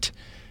fake meat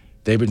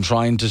they've been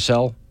trying to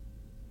sell.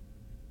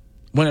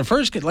 When it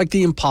first, like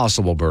the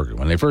Impossible Burger,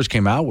 when they first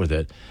came out with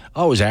it,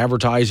 I was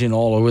advertising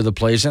all over the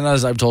place. And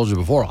as I've told you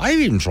before, I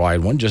even tried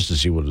one just to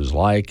see what it was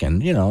like.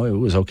 And, it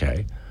was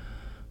okay.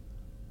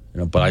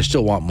 But I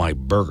still want my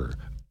burger.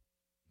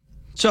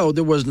 So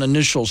there was an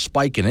initial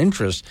spike in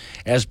interest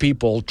as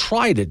people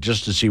tried it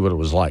just to see what it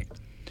was like.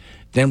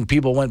 Then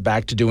people went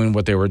back to doing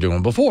what they were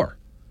doing before.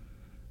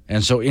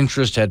 And so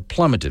interest had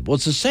plummeted. Well,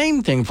 it's the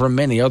same thing for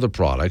many other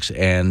products,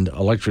 and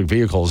electric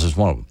vehicles is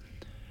one of them.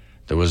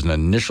 There was an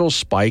initial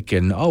spike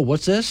in,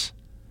 what's this?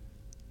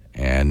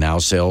 And now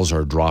sales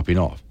are dropping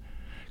off.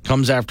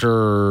 Comes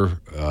after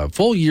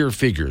full year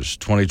figures,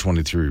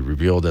 2023,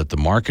 revealed that the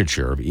market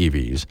share of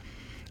EVs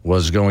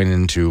was going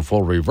into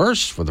full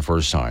reverse for the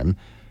first time,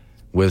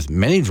 with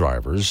many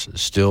drivers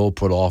still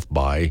put off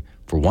by,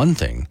 for one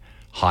thing,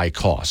 high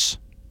costs.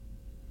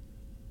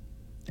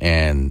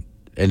 And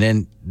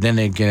then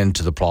they get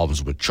into the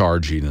problems with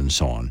charging and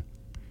so on.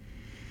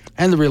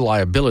 and the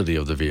reliability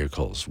of the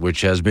vehicles,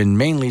 which has been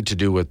mainly to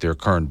do with their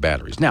current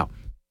batteries. Now,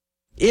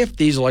 if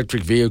these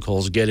electric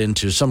vehicles get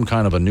into some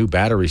kind of a new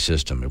battery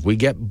system, if we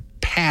get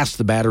past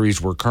the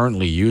batteries we're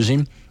currently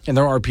using, and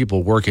there are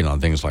people working on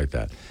things like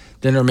that,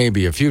 then there may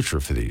be a future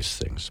for these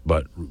things.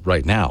 But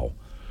right now,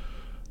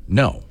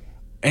 no.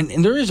 And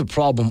there is a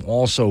problem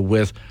also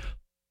with,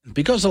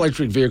 because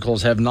electric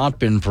vehicles have not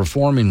been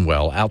performing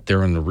well out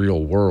there in the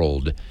real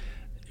world,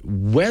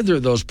 whether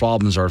those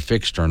problems are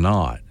fixed or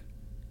not,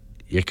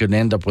 it could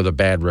end up with a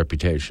bad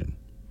reputation.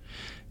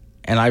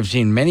 And I've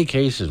seen many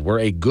cases where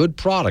a good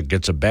product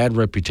gets a bad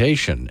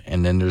reputation,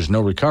 and then there's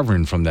no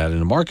recovering from that in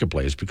the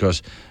marketplace,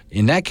 because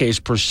in that case,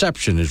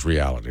 perception is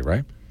reality,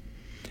 right?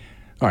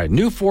 All right,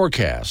 new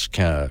forecasts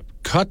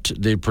cut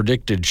the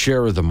predicted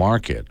share of the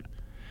market.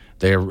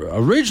 They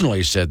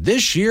originally said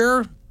this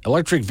year,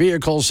 electric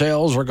vehicle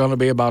sales are going to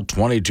be about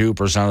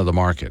 22% of the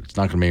market. It's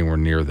not going to be anywhere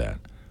near that,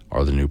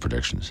 are the new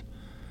predictions.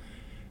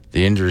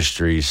 The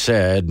industry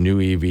said new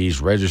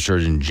EVs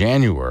registered in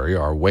January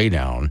are way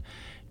down,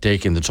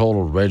 taking the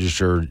total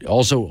registered,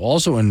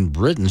 also in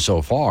Britain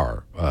so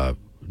far,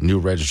 new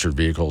registered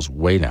vehicles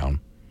way down.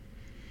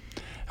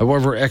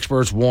 However,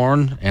 experts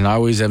warn, and I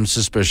always am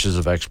suspicious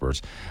of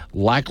experts,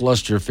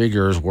 lackluster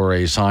figures were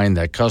a sign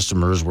that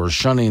customers were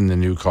shunning the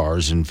new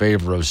cars in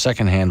favor of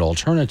secondhand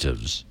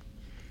alternatives.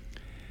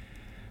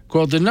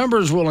 Quote, the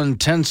numbers will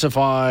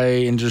intensify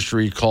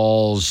industry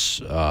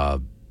calls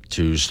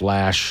to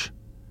slash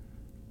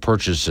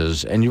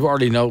purchases, and you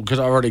already know, because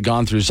I've already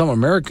gone through some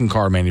American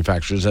car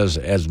manufacturers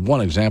as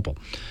one example,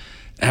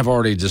 have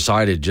already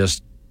decided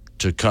just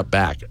to cut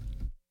back.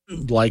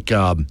 Like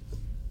the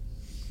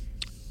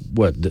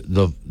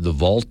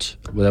Volt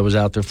that was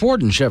out there,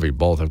 Ford and Chevy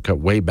both have cut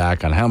way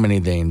back on how many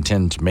they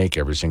intend to make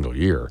every single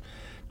year,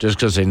 just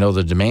because they know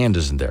the demand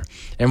isn't there.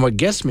 And what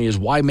gets me is,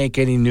 why make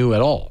any new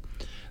at all?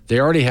 They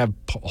already have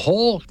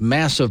whole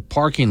massive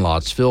parking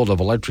lots filled of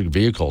electric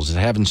vehicles that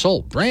haven't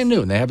sold, brand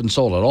new, and they haven't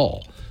sold at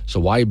all. So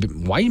why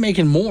are you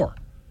making more?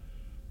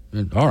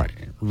 All right,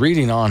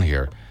 reading on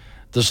here.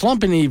 The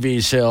slump in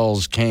EV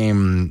sales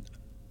came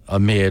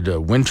amid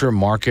winter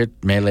market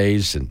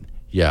melees and,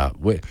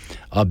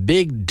 a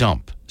big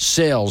dump.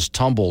 Sales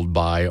tumbled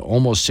by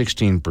almost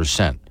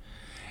 16%.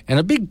 And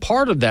a big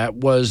part of that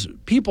was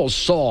people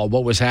saw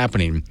what was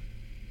happening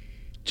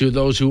to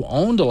those who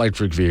owned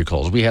electric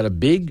vehicles. We had a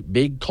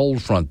big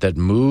cold front that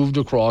moved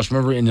across.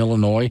 Remember in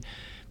Illinois?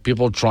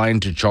 People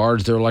trying to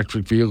charge their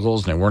electric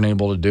vehicles, and they weren't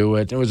able to do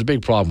it. There was a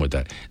big problem with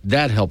that.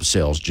 That helped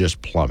sales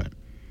just plummet.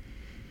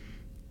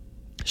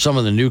 Some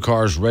of the new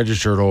cars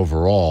registered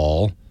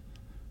overall,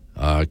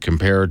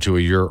 compared to a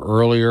year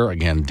earlier,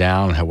 again,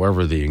 down.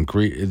 However,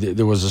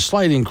 there was a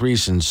slight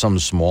increase in some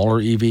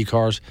smaller EV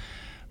cars,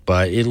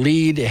 but it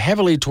lead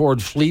heavily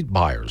toward fleet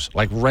buyers,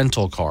 like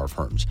rental car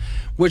firms,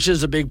 which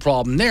is a big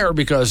problem there,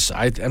 because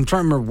I'm trying to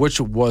remember which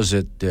was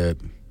it. There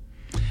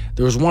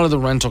was one of the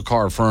rental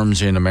car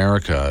firms in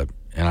America,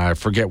 and I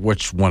forget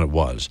which one it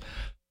was,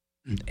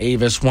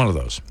 Avis, one of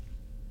those,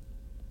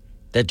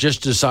 that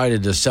just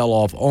decided to sell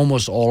off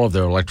almost all of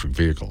their electric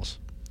vehicles.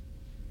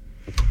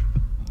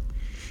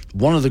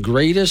 One of the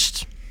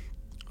greatest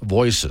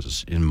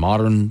voices in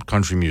modern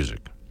country music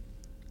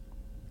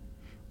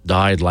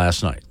died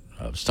last night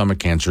of stomach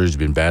cancer. He's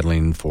been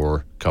battling for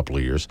a couple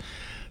of years.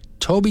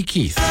 Toby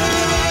Keith.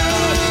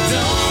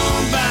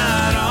 Don't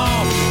bite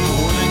off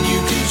more than you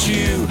can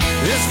chew.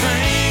 This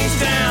thing's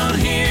down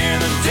here,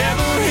 the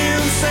devil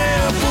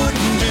himself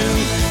wouldn't do.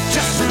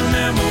 Just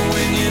remember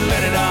when you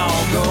let it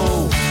all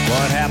go,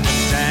 what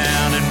happened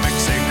down in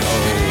Mexico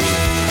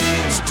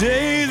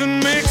stays in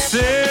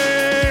Mexico.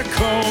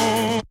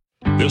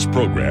 This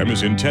program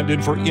is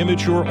intended for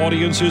immature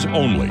audiences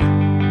only.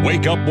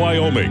 Wake Up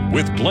Wyoming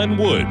with Glenn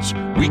Woods.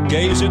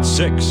 Weekdays at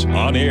 6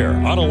 on air,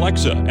 on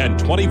Alexa, and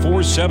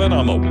 24/7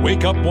 on the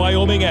Wake Up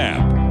Wyoming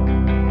app.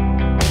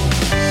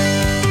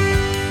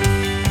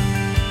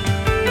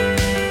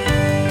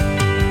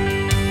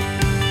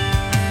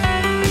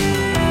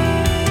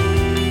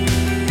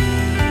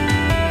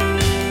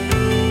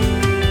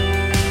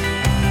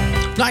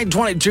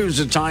 .22 is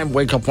the time.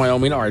 Wake Up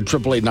Wyoming. All right,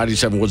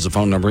 888-97 Woods, the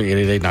phone number,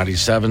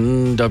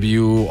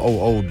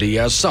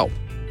 888-97-WOODS. So,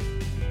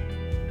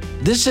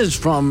 this is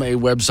from a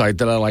website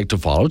that I like to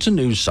follow. It's a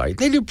news site.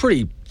 They do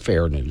pretty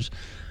fair news,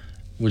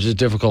 which is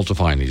difficult to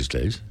find these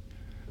days,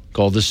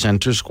 called the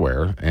Center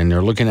Square, and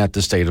they're looking at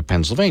the state of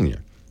Pennsylvania.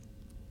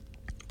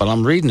 But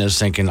I'm reading this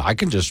thinking I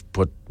can just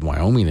put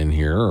Wyoming in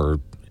here or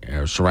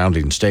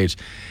surrounding states.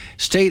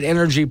 State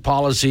energy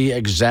policy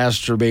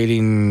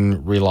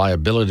exacerbating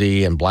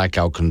reliability and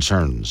blackout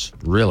concerns.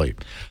 Really?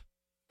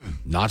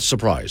 Not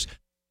surprised.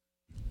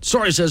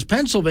 Story says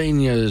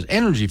Pennsylvania's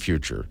energy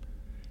future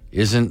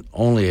isn't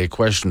only a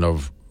question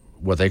of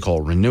what they call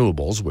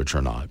renewables, which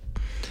are not,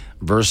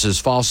 versus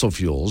fossil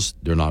fuels.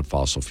 They're not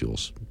fossil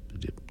fuels.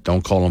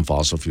 Don't call them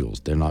fossil fuels.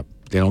 They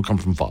don't come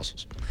from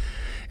fossils.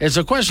 It's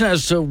a question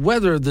as to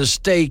whether the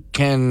state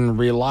can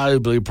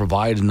reliably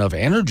provide enough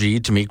energy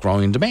to meet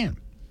growing demand.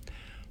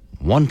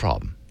 One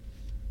problem: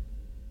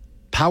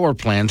 power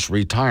plants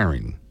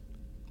retiring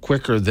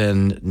quicker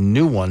than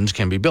new ones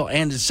can be built.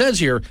 And it says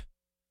here,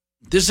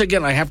 this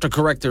again, I have to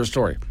correct their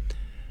story.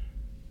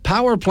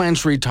 Power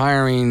plants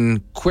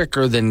retiring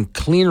quicker than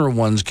cleaner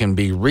ones can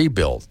be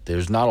rebuilt.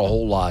 There's not a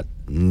whole lot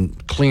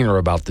cleaner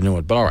about the new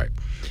one, but all right.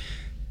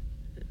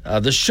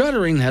 The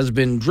shuttering has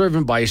been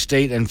driven by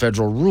state and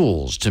federal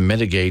rules to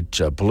mitigate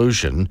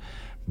pollution,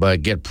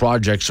 but get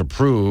projects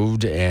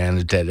approved,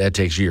 and that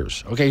takes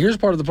years. Okay, here's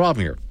part of the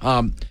problem here.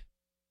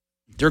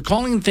 They're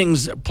calling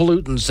things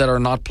pollutants that are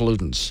not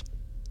pollutants.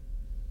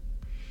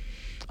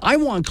 I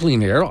want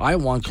clean air, I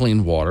want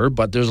clean water,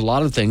 but there's a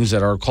lot of things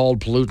that are called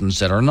pollutants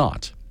that are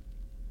not.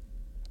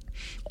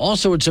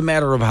 Also, it's a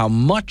matter of how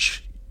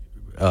much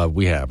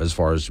we have as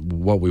far as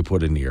what we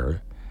put in the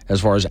air,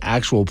 as far as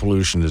actual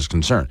pollution is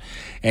concerned.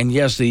 And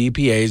yes, the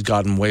EPA has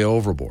gotten way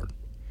overboard.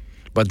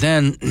 But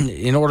then,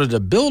 in order to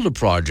build a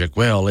project,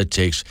 well,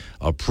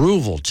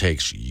 approval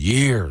takes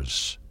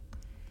years.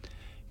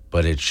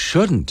 But it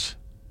shouldn't.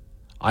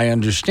 I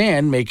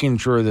understand making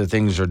sure that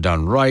things are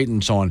done right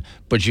and so on,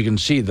 but you can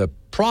see the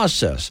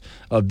process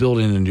of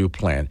building a new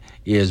plant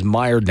is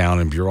mired down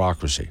in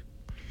bureaucracy.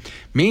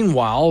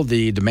 Meanwhile,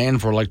 the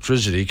demand for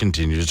electricity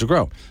continues to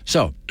grow.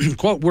 So,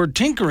 quote, we're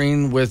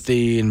tinkering with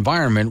the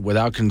environment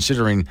without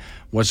considering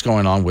what's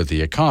going on with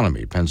the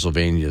economy,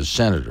 Pennsylvania's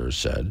senator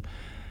said.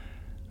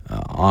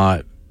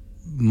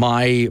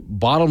 My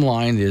bottom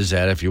line is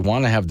that if you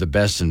want to have the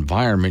best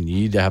environment, you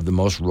need to have the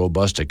most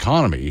robust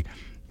economy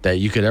that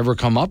you could ever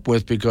come up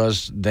with,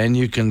 because then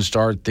you can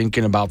start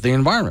thinking about the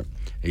environment.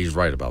 He's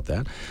right about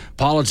that.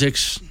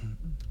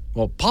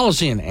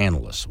 Policy and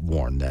analysts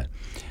warn that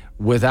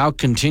without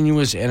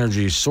continuous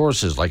energy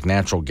sources like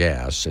natural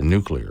gas and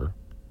nuclear,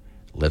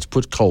 let's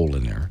put coal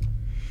in there,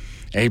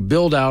 a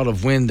build-out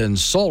of wind and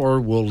solar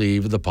will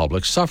leave the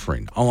public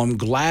suffering. Oh, I'm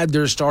glad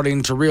they're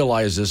starting to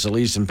realize this, at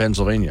least in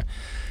Pennsylvania.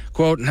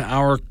 Quote,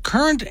 our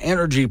current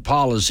energy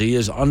policy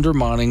is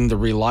undermining the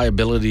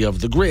reliability of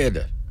the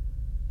grid.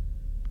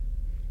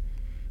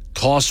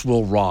 Costs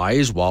will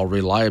rise while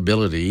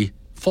reliability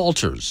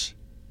falters.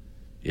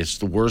 It's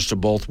the worst of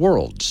both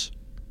worlds.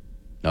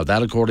 Now,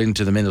 that according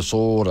to the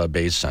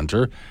Minnesota-based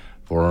Center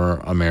for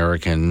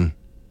American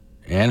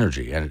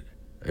Energy. And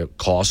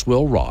costs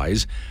will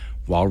rise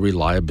while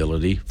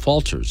reliability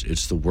falters.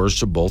 It's the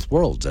worst of both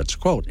worlds. That's a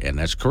quote, and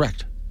that's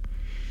correct.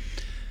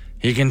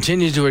 He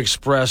continued to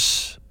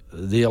express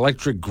the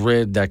electric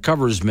grid that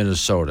covers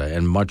Minnesota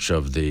and much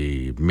of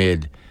the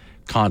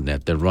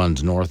mid-continent that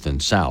runs north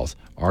and south,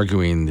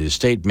 arguing the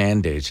state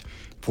mandates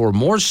for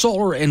more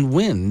solar and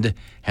wind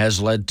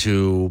has led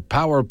to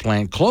power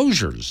plant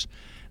closures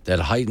that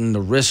heighten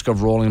the risk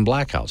of rolling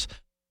blackouts.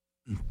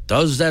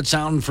 Does that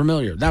sound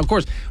familiar? Now, of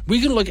course,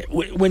 we can look at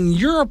when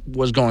Europe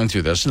was going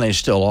through this, and they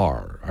still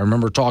are. I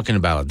remember talking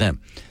about it then.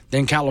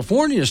 Then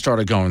California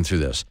started going through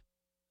this.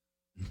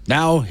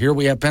 Now, here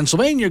we have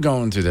Pennsylvania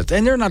going through this.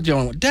 And they're not the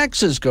only one.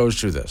 Texas goes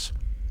through this.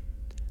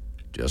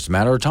 Just a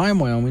matter of time,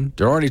 Wyoming.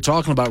 They're already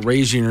talking about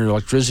raising your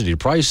electricity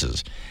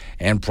prices.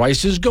 And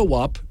prices go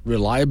up,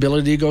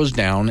 reliability goes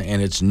down,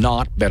 and it's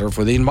not better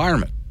for the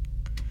environment.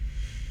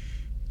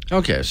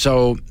 Okay,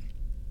 so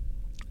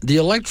the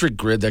electric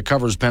grid that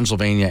covers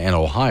Pennsylvania and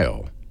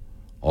Ohio,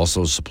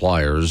 also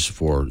suppliers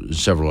for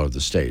several of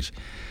the states,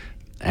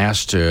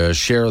 asked to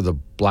share the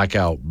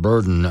blackout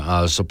burden,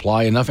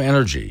 supply enough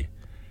energy,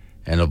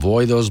 and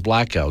avoid those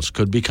blackouts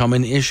could become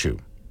an issue,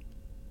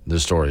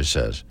 the story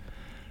says,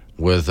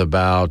 with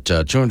about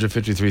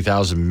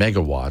 253,000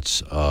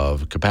 megawatts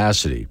of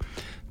capacity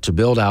to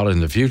build out in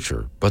the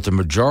future, but the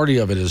majority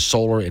of it is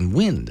solar and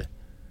wind.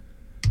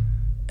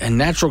 And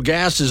natural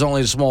gas is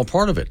only a small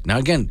part of it. Now,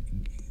 again,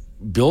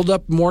 build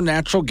up more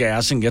natural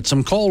gas and get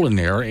some coal in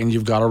there, and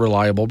you've got a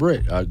reliable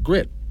grid. So,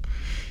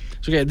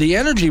 okay, the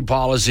energy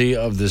policy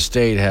of the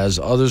state has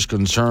others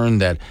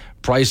concerned that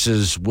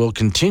prices will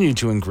continue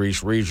to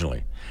increase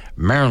regionally.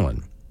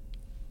 Maryland,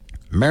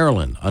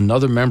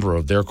 another member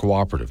of their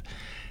cooperative,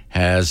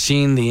 has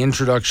seen the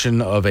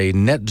introduction of a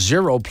net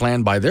zero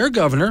plan by their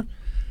governor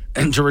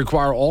and to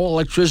require all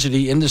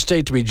electricity in the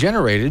state to be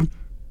generated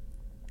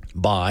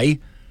by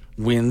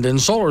wind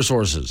and solar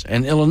sources.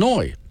 And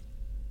Illinois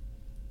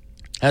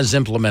has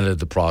implemented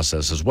the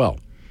process as well.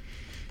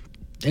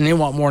 And they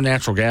want more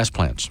natural gas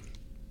plants.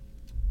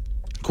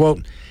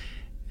 Quote,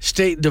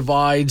 state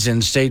divides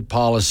in state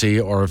policy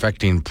are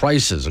affecting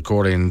prices,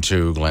 according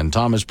to Glenn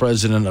Thomas,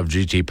 president of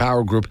GT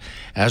Power Group.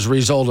 As a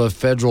result of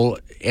Federal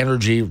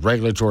Energy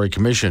Regulatory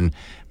Commission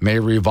may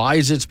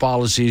revise its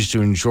policies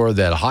to ensure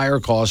that higher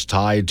costs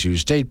tied to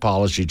state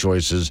policy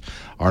choices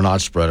are not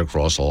spread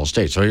across all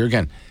states. So here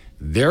again,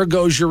 there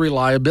goes your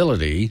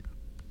reliability.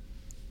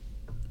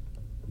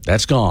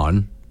 That's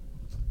gone.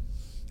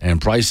 And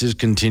prices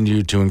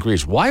continue to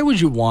increase. Why would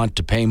you want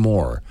to pay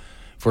more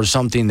for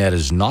something that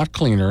is not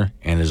cleaner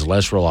and is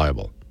less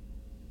reliable?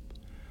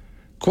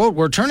 Quote,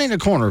 we're turning a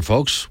corner,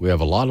 folks. We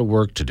have a lot of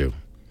work to do.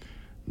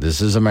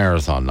 This is a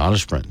marathon, not a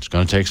sprint. It's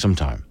going to take some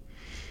time.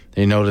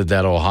 They noted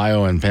that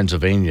Ohio and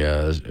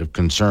Pennsylvania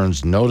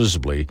concerns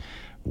noticeably,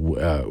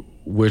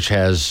 which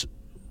has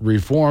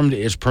reformed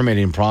its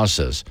permitting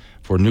process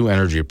for new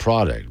energy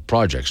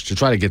projects to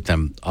try to get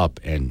them up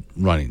and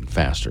running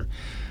faster.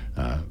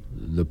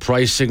 The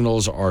price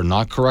signals are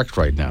not correct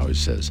right now, he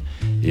says.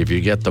 If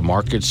you get the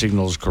market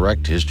signals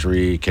correct,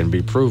 history can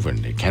be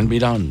proven. It can be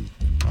done.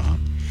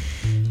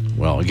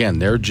 Well, again,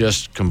 they're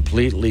just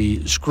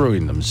completely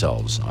screwing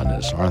themselves on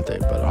this, aren't they?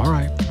 But all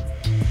right.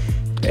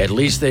 At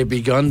least they've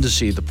begun to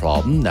see the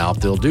problem. Now, if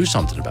they'll do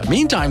something about it.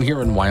 Meantime,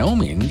 here in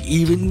Wyoming,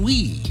 even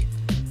we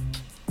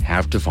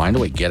have to find a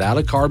way. Get out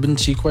of carbon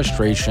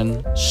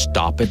sequestration.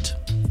 Stop it.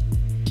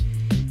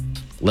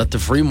 Let the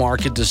free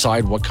market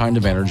decide what kind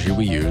of energy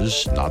we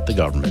use, not the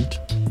government.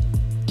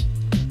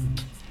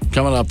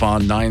 Coming up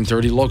on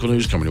 9:30, local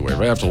news coming away.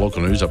 Right after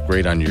local news,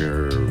 upgrade on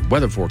your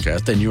weather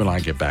forecast. Then you and I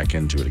get back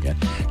into it again.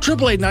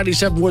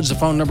 888-97-WOODS, the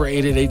phone number,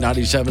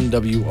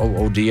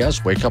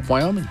 888-97-WOODS. Wake up,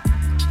 Wyoming.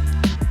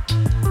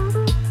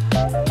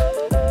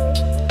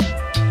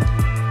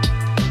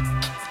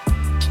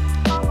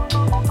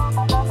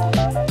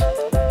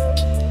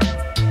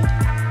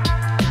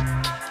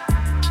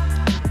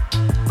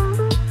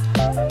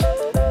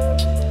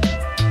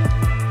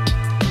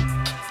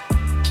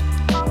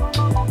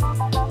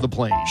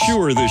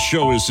 Sure, this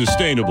show is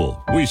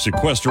sustainable. We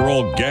sequester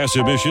all gas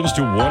emissions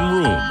to one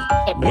room.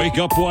 Wake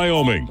Up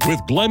Wyoming with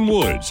Glenn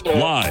Woods,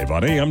 live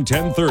on AM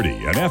 1030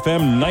 and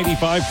FM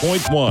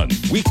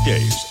 95.1.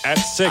 Weekdays at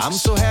 6. I'm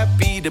so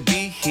happy to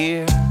be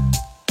here.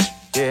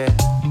 Yeah.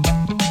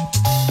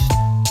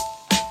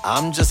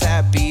 I'm just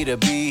happy to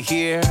be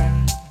here.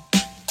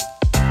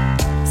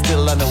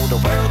 Still, I know the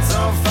world's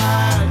on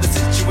fire. The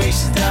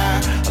situation's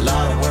dire. A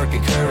lot of work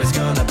and courage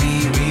gonna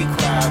be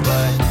required,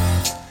 but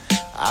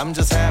I'm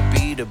just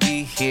happy to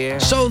be here.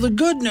 So the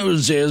good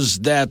news is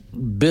that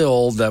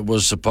bill that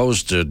was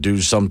supposed to do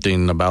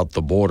something about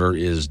the border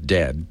is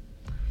dead.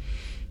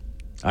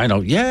 I know,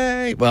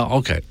 yay. Well,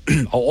 okay.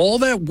 All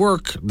that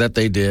work that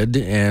they did,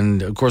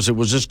 and of course it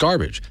was just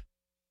garbage.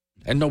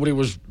 And nobody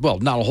was, well,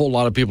 not a whole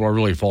lot of people are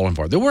really falling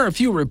for it. There were a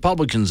few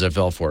Republicans that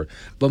fell for it,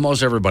 but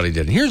most everybody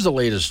didn't. Here's the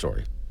latest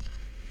story.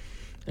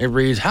 It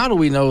reads, how do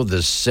we know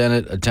the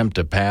Senate attempt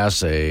to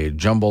pass a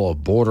jumble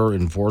of border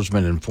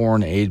enforcement and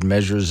foreign aid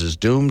measures is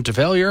doomed to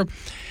failure?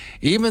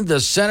 Even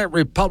the Senate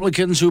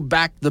Republicans who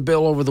backed the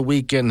bill over the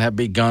weekend have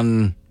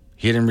begun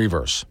hitting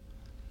reverse.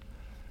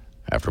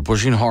 After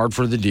pushing hard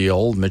for the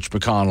deal, Mitch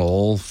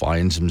McConnell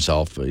finds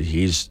himself,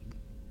 he's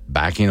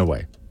backing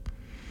away.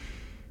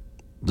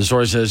 The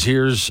story says,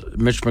 here's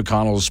Mitch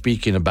McConnell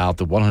speaking about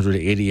the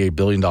 $188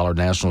 billion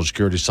national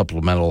security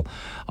supplemental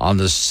on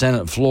the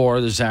Senate floor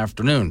this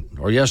afternoon,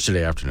 or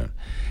yesterday afternoon.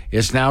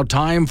 It's now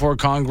time for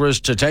Congress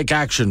to take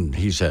action,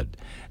 he said.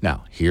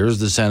 Now, here's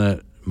the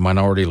Senate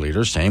Minority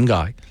Leader, same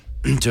guy,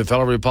 to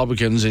fellow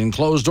Republicans in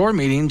closed-door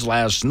meetings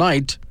last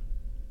night.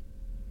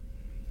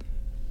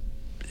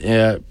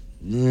 Let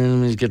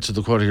me get to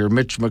the quote here.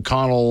 Mitch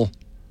McConnell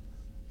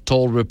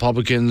told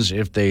Republicans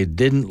if they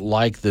didn't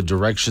like the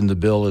direction the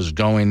bill is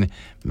going,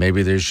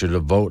 maybe they should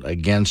vote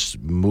against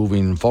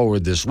moving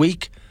forward this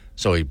week.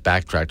 So he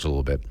backtracked a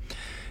little bit.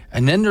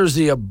 And then there's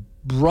the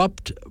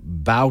abrupt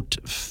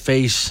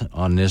about-face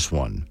on this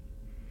one,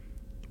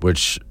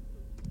 which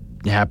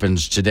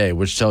happens today,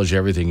 which tells you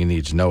everything you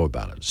need to know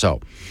about it. So,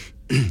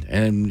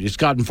 and it's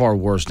gotten far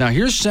worse. Now,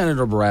 here's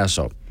Senator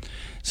Barrasso.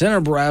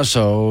 Senator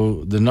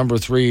Barrasso, the number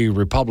 3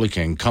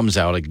 Republican, comes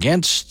out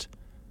against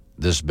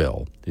this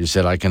bill. He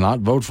said, I cannot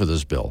vote for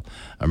this bill.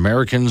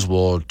 Americans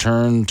will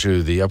turn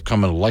to the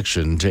upcoming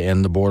election to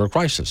end the border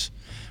crisis,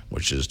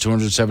 which is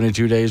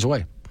 272 days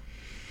away.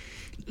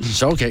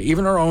 So, okay,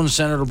 even our own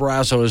Senator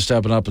Barrasso is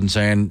stepping up and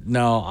saying,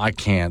 no, I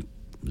can't.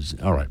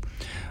 All right.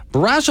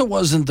 Barrasso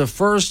wasn't the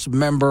first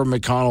member of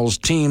McConnell's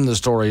team, the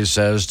story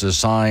says, to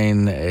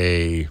sign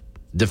a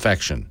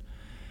defection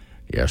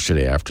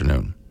yesterday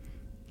afternoon.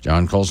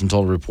 John Colson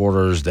told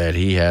reporters that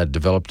he had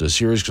developed a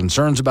serious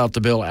concerns about the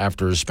bill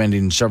after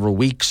spending several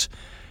weeks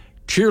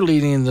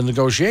cheerleading the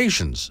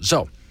negotiations.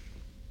 So,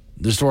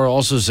 the story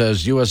also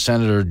says U.S.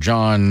 Senator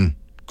John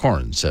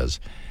Cornyn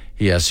says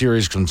he has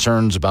serious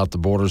concerns about the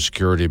border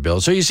security bill.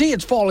 So you see,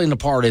 it's falling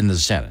apart in the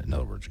Senate, in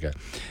other words. Okay.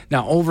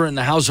 Now, over in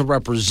the House of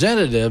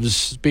Representatives,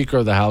 Speaker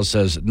of the House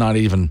says not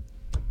even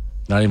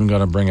going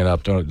to bring it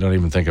up. Don't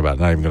even think about it.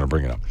 Not even going to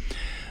bring it up.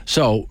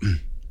 So,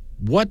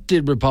 what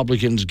did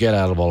Republicans get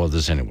out of all of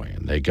this anyway?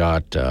 They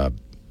got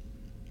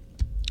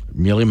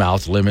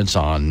mealy-mouthed limits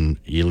on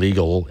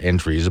illegal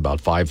entries,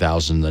 about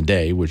 5,000 a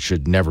day, which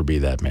should never be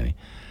that many,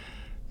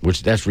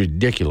 which that's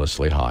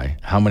ridiculously high.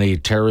 How many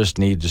terrorists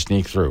need to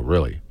sneak through,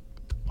 really,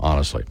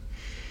 honestly?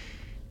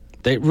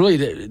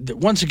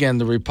 Once again,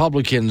 the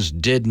Republicans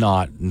did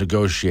not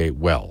negotiate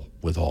well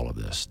with all of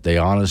this. They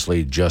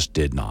honestly just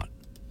did not.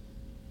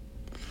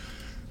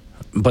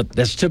 But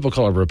that's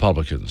typical of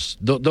Republicans,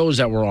 those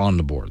that were on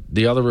the board.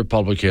 The other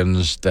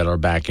Republicans that are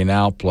backing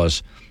out,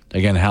 plus,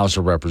 again, House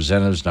of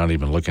Representatives not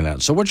even looking at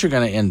it. So what you're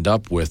going to end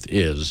up with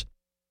is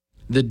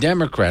the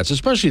Democrats,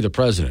 especially the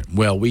president.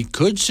 Well, we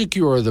could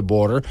secure the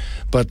border,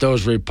 but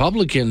those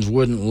Republicans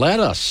wouldn't let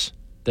us.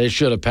 They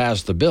should have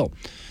passed the bill.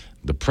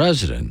 The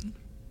president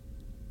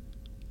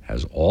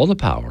has all the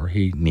power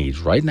he needs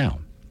right now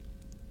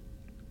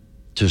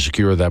to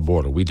secure that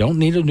border. We don't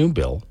need a new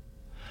bill.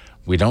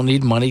 We don't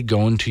need money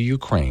going to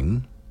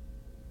Ukraine.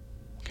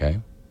 Okay?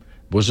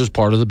 This is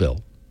part of the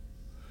bill.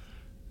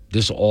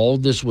 All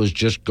this was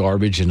just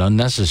garbage and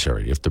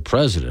unnecessary. If the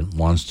president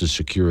wants to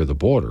secure the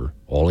border,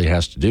 all he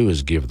has to do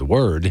is give the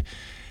word,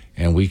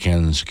 and we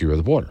can secure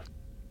the border.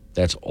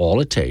 That's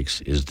all it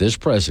takes, is this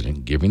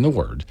president giving the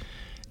word,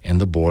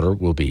 and the border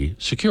will be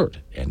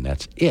secured. And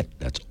that's it.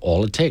 That's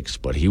all it takes.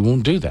 But he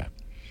won't do that.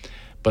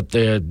 But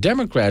the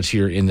Democrats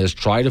here in this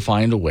try to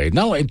find a way,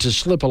 not only to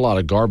slip a lot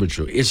of garbage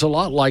through, it's a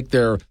lot like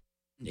their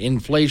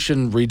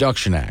Inflation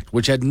Reduction Act,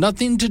 which had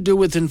nothing to do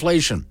with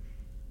inflation.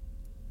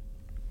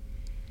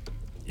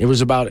 It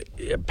was about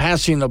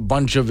passing a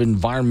bunch of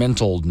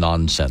environmental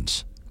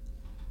nonsense.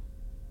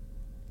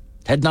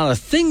 Had not a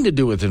thing to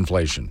do with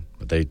inflation,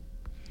 but they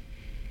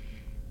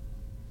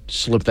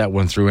slipped that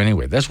one through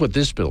anyway. That's what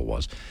this bill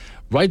was.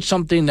 Write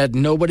something that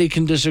nobody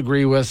can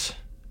disagree with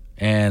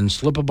and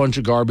slip a bunch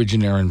of garbage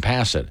in there and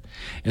pass it.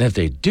 And if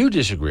they do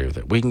disagree with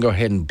it, we can go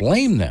ahead and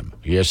blame them.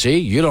 You see,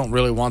 you don't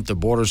really want the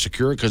border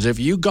secure because if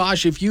you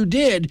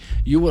did,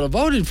 you would have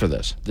voted for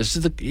this. This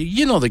is the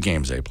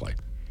games they play.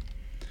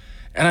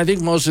 And I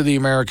think most of the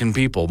American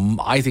people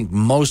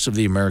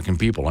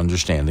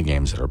understand the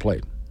games that are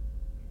played.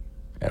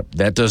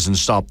 That doesn't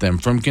stop them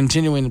from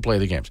continuing to play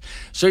the games.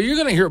 So you're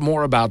going to hear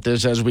more about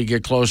this as we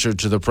get closer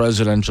to the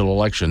presidential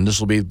election. This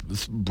will be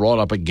brought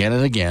up again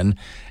and again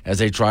as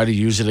they try to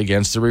use it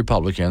against the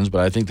Republicans,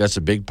 but I think that's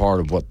a big part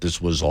of what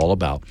this was all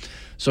about.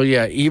 So,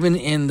 yeah, even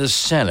in the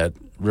Senate,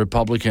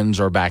 Republicans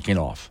are backing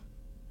off.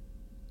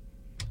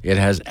 It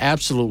has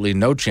absolutely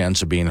no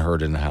chance of being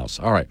heard in the House.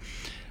 All right,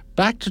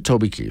 back to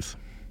Toby Keith.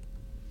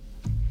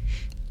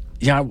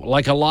 Yeah,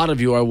 like a lot of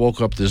you, I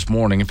woke up this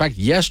morning. In fact,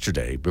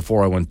 yesterday,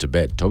 before I went to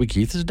bed, Toby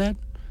Keith is dead?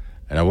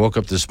 And I woke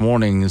up this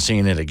morning and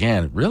seeing it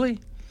again. Really?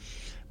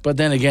 But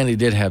then again, he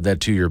did have that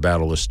 2-year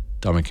battle with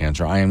stomach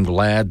cancer. I am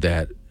glad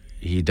that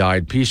he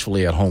died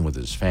peacefully at home with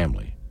his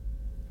family.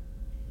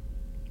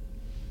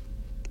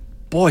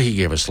 Boy, he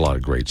gave us a lot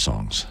of great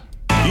songs.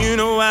 You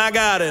know I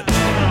got it.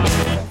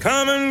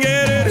 Come and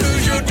get it.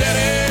 Who's your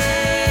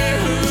daddy?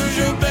 Who's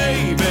your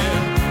baby?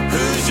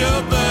 Who's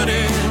your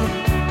buddy?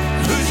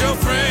 Who's your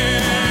friend?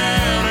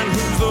 And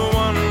who's the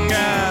one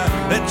guy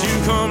that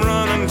you come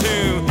running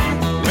to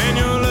when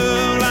your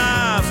love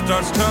life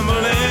starts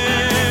tumbling?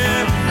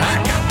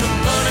 I got the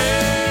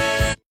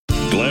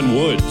money. Glenn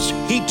Woods,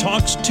 he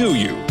talks to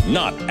you,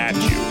 not at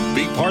you.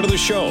 Be part of the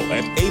show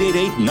at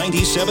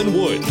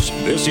 888-97-WOODS.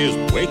 This is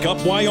Wake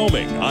Up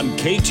Wyoming on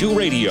K2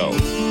 Radio.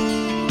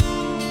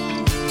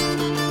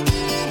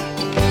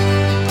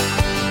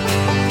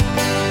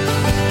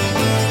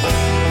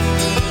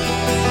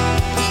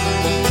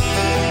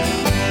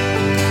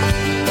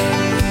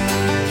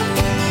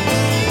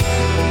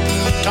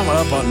 Coming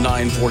up on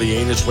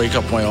 9:48, it's Wake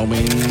Up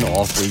Wyoming.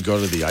 Off we go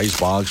to the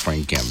icebox.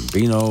 Frank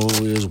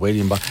Gambino is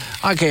waiting by.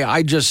 Okay,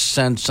 I just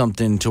sent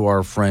something to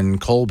our friend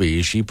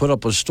Colby. She put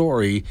up a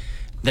story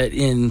that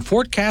in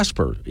Fort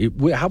Casper,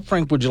 how,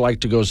 Frank, would you like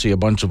to go see a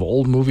bunch of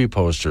old movie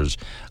posters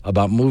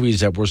about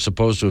movies that were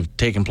supposed to have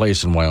taken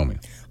place in Wyoming?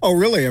 Oh,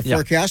 really? At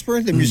Fort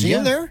Casper? The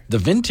museum there? The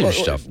vintage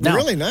stuff. Now,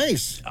 really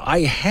nice.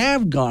 I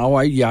have gone,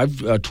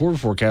 I've toured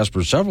Fort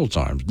Casper several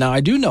times. Now,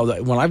 I do know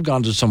that when I've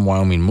gone to some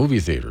Wyoming movie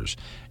theaters,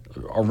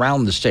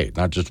 around the state,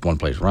 not just one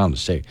place, around the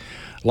state.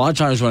 A lot of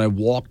times when I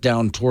walk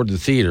down toward the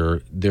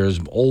theater, there's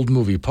old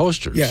movie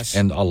posters. Yes.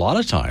 And a lot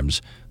of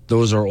times,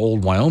 those are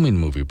old Wyoming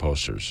movie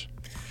posters.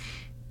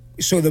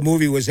 So the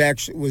movie was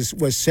actually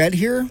was set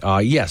here?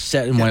 Yes,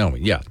 set in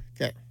Wyoming, yeah.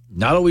 Okay.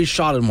 Not always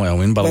shot in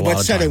Wyoming, but a lot of times.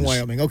 But set in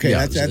Wyoming, okay.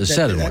 Yeah,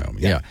 set in Wyoming,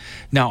 yeah.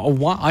 Now,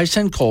 I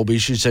sent Colby,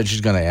 she said she's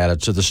going to add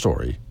it to the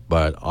story,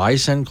 but I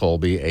sent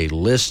Colby a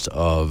list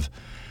of,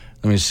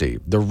 let me see,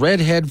 the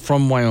redhead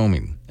from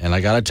Wyoming. And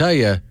I got to tell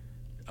you,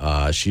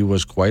 she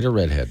was quite a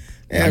redhead.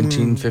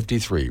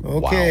 1953.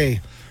 Okay.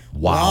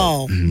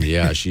 Wow.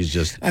 Yeah, she's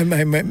just. What's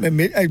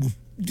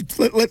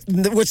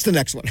the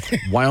next one?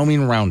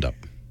 Wyoming Roundup.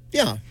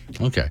 Yeah.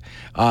 Okay.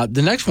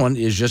 The next one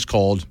is just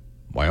called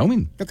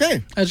Wyoming.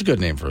 Okay. That's a good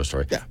name for a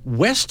story. Yeah.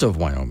 West of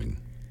Wyoming.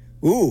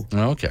 Ooh.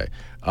 Okay.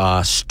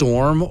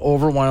 Storm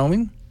over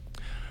Wyoming.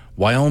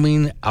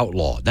 Wyoming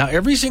Outlaw. Now,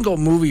 every single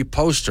movie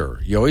poster,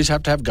 you always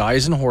have to have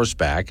guys on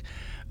horseback,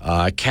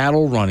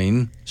 cattle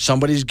running,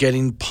 somebody's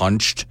getting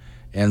punched,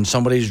 and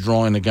somebody's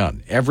drawing a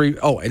gun.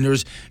 And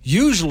there's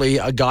usually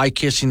a guy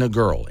kissing a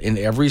girl in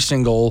every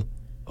single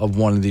of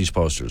one of these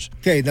posters.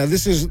 Okay, now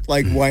this is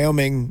like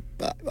Wyoming,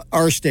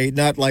 our state,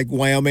 not like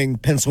Wyoming,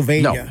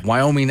 Pennsylvania. No,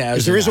 Wyoming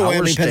as there is a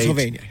Wyoming, state,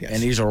 Pennsylvania. Yes.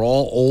 And these are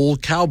all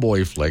old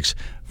cowboy flicks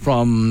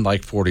from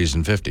like 40s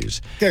and 50s.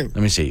 Okay. Let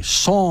me see.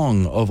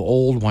 Song of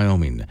Old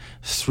Wyoming,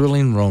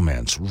 thrilling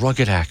romance,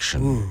 rugged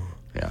action. Ooh.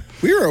 Yeah.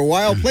 We were a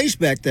wild place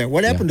back then.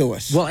 What happened to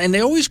us? Well, and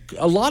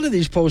a lot of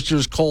these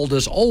posters called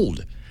us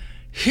old.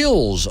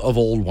 Hills of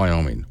Old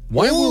Wyoming.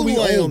 Why were we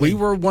old? We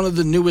were one of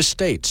the newest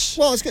states.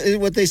 Well, it's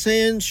what they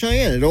say in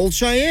Cheyenne, at Old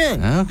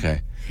Cheyenne.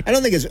 Okay. I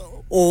don't think it's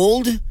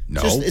old?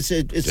 No. It's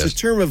a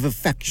term of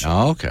affection.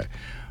 Oh, okay.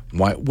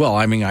 Why? Well,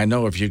 I mean, I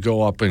know if you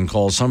go up and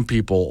call some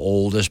people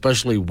old,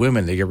 especially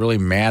women, they get really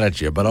mad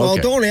at you. But okay. Well,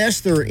 don't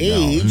ask their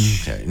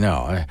age. Okay,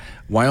 no.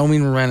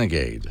 Wyoming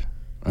Renegade.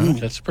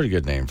 That's a pretty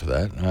good name for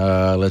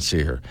that. Let's see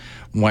here.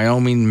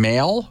 Wyoming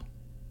Mail.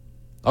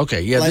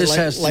 Okay, yeah, this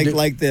has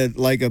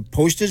like a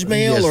postage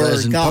mail, yes, or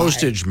as in guy?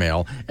 Postage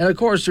mail. And of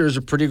course, there's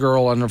a pretty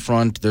girl on the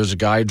front. There's a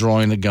guy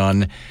drawing a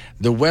gun.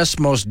 The West's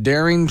most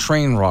daring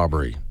train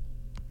robbery.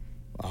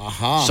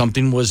 Aha.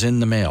 Something was in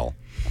the mail.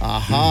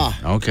 Aha.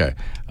 Okay.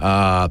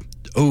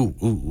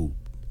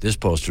 This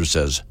poster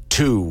says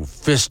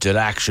two-fisted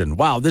action.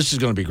 Wow, this is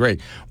going to be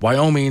great.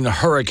 Wyoming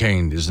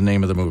Hurricane is the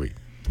name of the movie.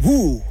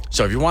 Ooh.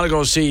 So if you want to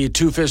go see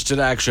two-fisted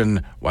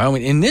action,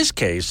 Wyoming, in this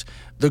case,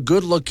 the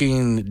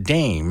good-looking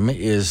dame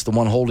is the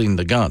one holding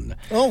the gun.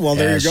 Oh, well,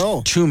 there you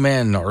go. Two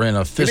men are in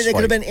a fist Maybe they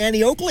fight. could have been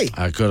Annie Oakley.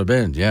 I could have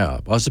been,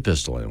 yeah. Well, it's a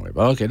pistol anyway.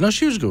 But okay, no,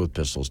 she was good with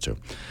pistols, too.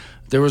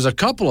 There was a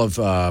couple of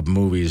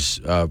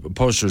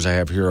posters I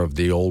have here of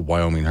the old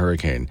Wyoming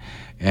Hurricane.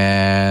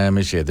 And let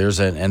me see.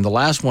 And the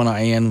last one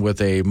I end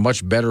with a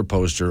much better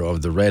poster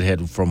of the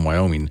redhead from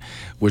Wyoming,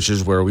 which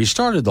is where we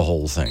started the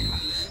whole thing.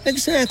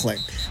 Exactly.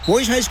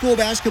 Boys high school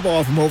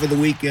basketball from over the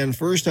weekend.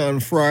 First on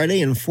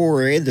Friday in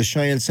 4A, the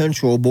Cheyenne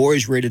Central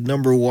boys rated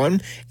number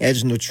 1,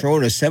 edged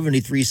Natrona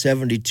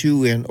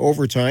 73-72 in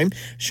overtime.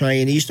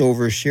 Cheyenne East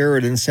over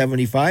Sheridan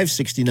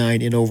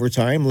 75-69 in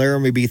overtime.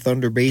 Laramie beat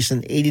Thunder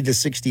Basin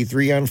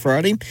 80-63 on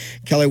Friday.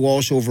 Kelly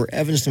Walsh over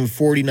Evanston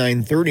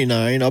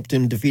 49-39.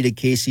 Upton defeated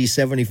KC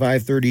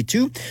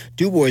 75-32.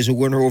 DuBois a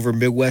winner over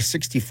Midwest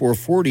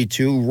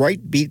 64-42.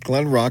 Wright beat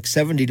Glen Rock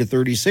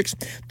 70-36.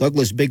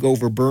 Douglas Big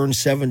over Burns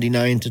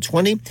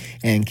 79-20.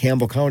 And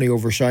Campbell County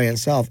over Cheyenne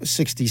South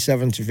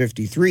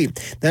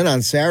 67-53. Then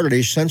on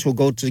Saturday, Central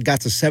got to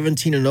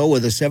 17-0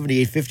 with a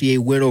 78-58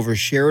 win over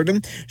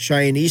Sheridan.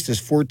 Cheyenne East is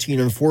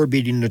 14-4,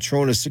 beating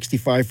Natrona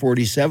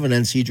 65-47.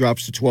 NC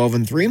drops to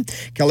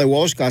 12-3. Kelly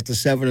Walsh got to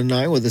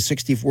 7-9 with a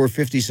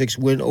 64-56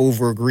 win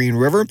over Green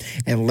River.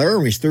 And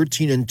Laramie's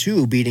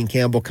 13-2, beating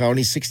Campbell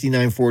County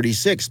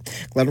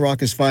 69-46. Glen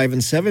Rock is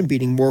 5-7,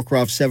 beating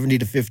Moorcroft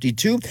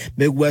 70-52.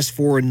 Midwest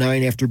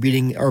 4-9 after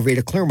beating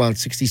Arvada Claremont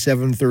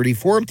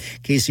 67-34.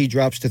 KC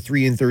drops to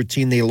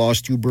 3-13. They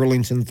lost to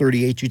Burlington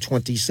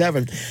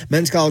 38-27.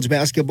 Men's college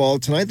basketball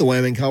tonight. The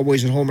Wyoming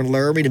Cowboys at home in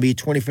Laramie to beat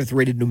 25th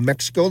rated New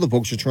Mexico. The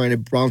Pokes are trying to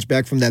bounce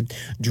back from that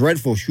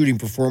dreadful shooting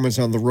performance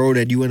on the road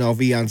at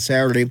UNLV on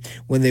Saturday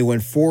when they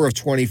went 4 of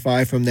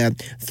 25 from that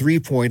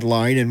three-point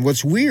line. And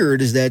what's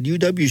weird is that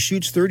UW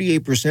shoots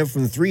 38%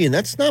 from 3, and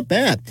that's not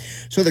bad.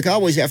 So the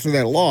Cowboys, after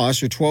that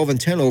loss, are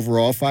 12-10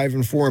 overall,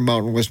 5-4 in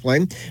Mountain West play.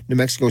 New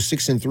Mexico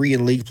 6-3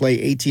 in league play,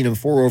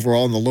 18-4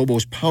 overall, and the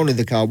Lobos pounded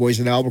the Cowboys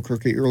in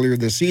Albuquerque earlier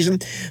this season.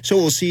 So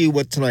we'll see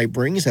what tonight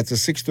brings. That's a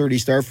 6:30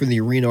 start from the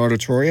Arena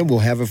Auditorium. We'll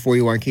have it for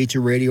you on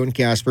K2 Radio in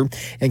Casper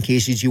and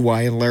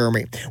KCGY in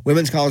Laramie.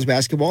 Women's college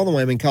basketball, the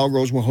Wyoming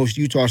Cowgirls will host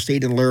Utah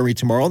State in Laramie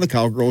tomorrow. The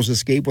Cowgirls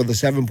escape with a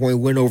 7-point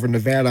win over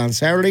Nevada on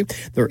Saturday.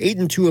 They're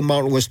 8-2 in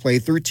Mountain West play,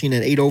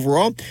 13-8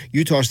 overall.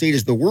 Utah State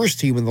is the worst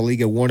team in the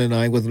league at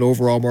 1-9 with an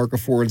overall mark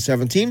of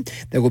 4-17.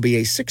 There will be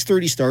a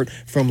 6:30 start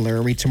from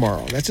Laramie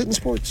tomorrow. That's it in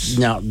sports.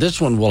 Now,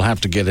 this one we'll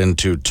have to get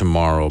into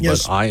tomorrow,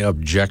 Yes. but I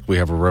object. We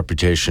have a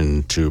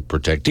reputation to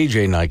protect.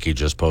 DJ Nike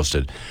just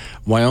posted,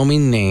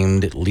 Wyoming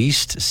named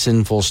least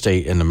sinful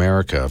state in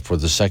America for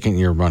the second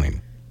year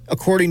running.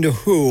 According to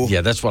who?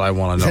 Yeah, that's what I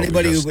want to know.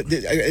 Anybody,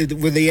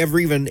 were they ever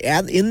even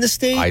in the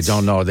States? I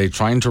don't know. Are they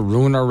trying to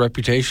ruin our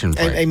reputation,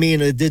 Frank? I mean,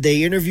 did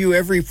they interview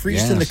every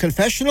priest in the Yes.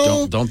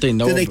 confessional? Don't they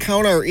know? Do they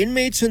count our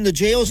inmates in the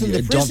jails and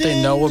the Don't prison?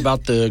 they know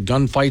about the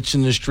gunfights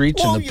in the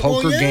streets and the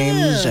poker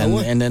games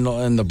and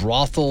then the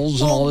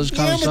brothels and all this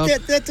kind of stuff? Yeah,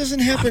 but that doesn't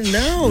happen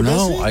now,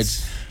 does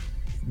it?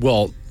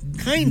 Well,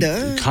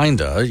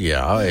 Kinda,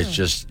 yeah. It's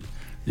just,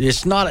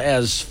 it's not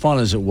as fun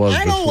as it was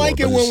I before. don't like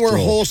it but when it's we're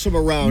still, wholesome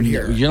around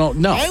here. You know,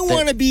 no. I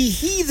want to be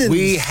heathens.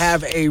 We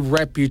have a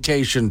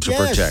reputation to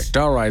Yes. protect.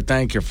 All right,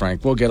 thank you,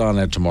 Frank. We'll get on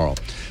that tomorrow.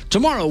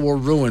 Tomorrow we'll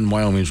ruin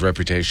Wyoming's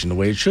reputation the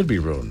way it should be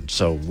ruined.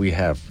 So we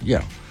have,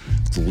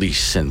 the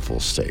least sinful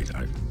state.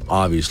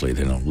 Obviously,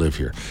 they don't live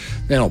here.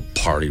 They don't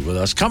party with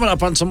us. Coming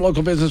up on some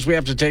local business we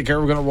have to take care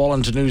of. We're going to roll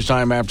into news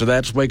time after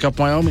that. It's Wake Up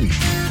Wyoming.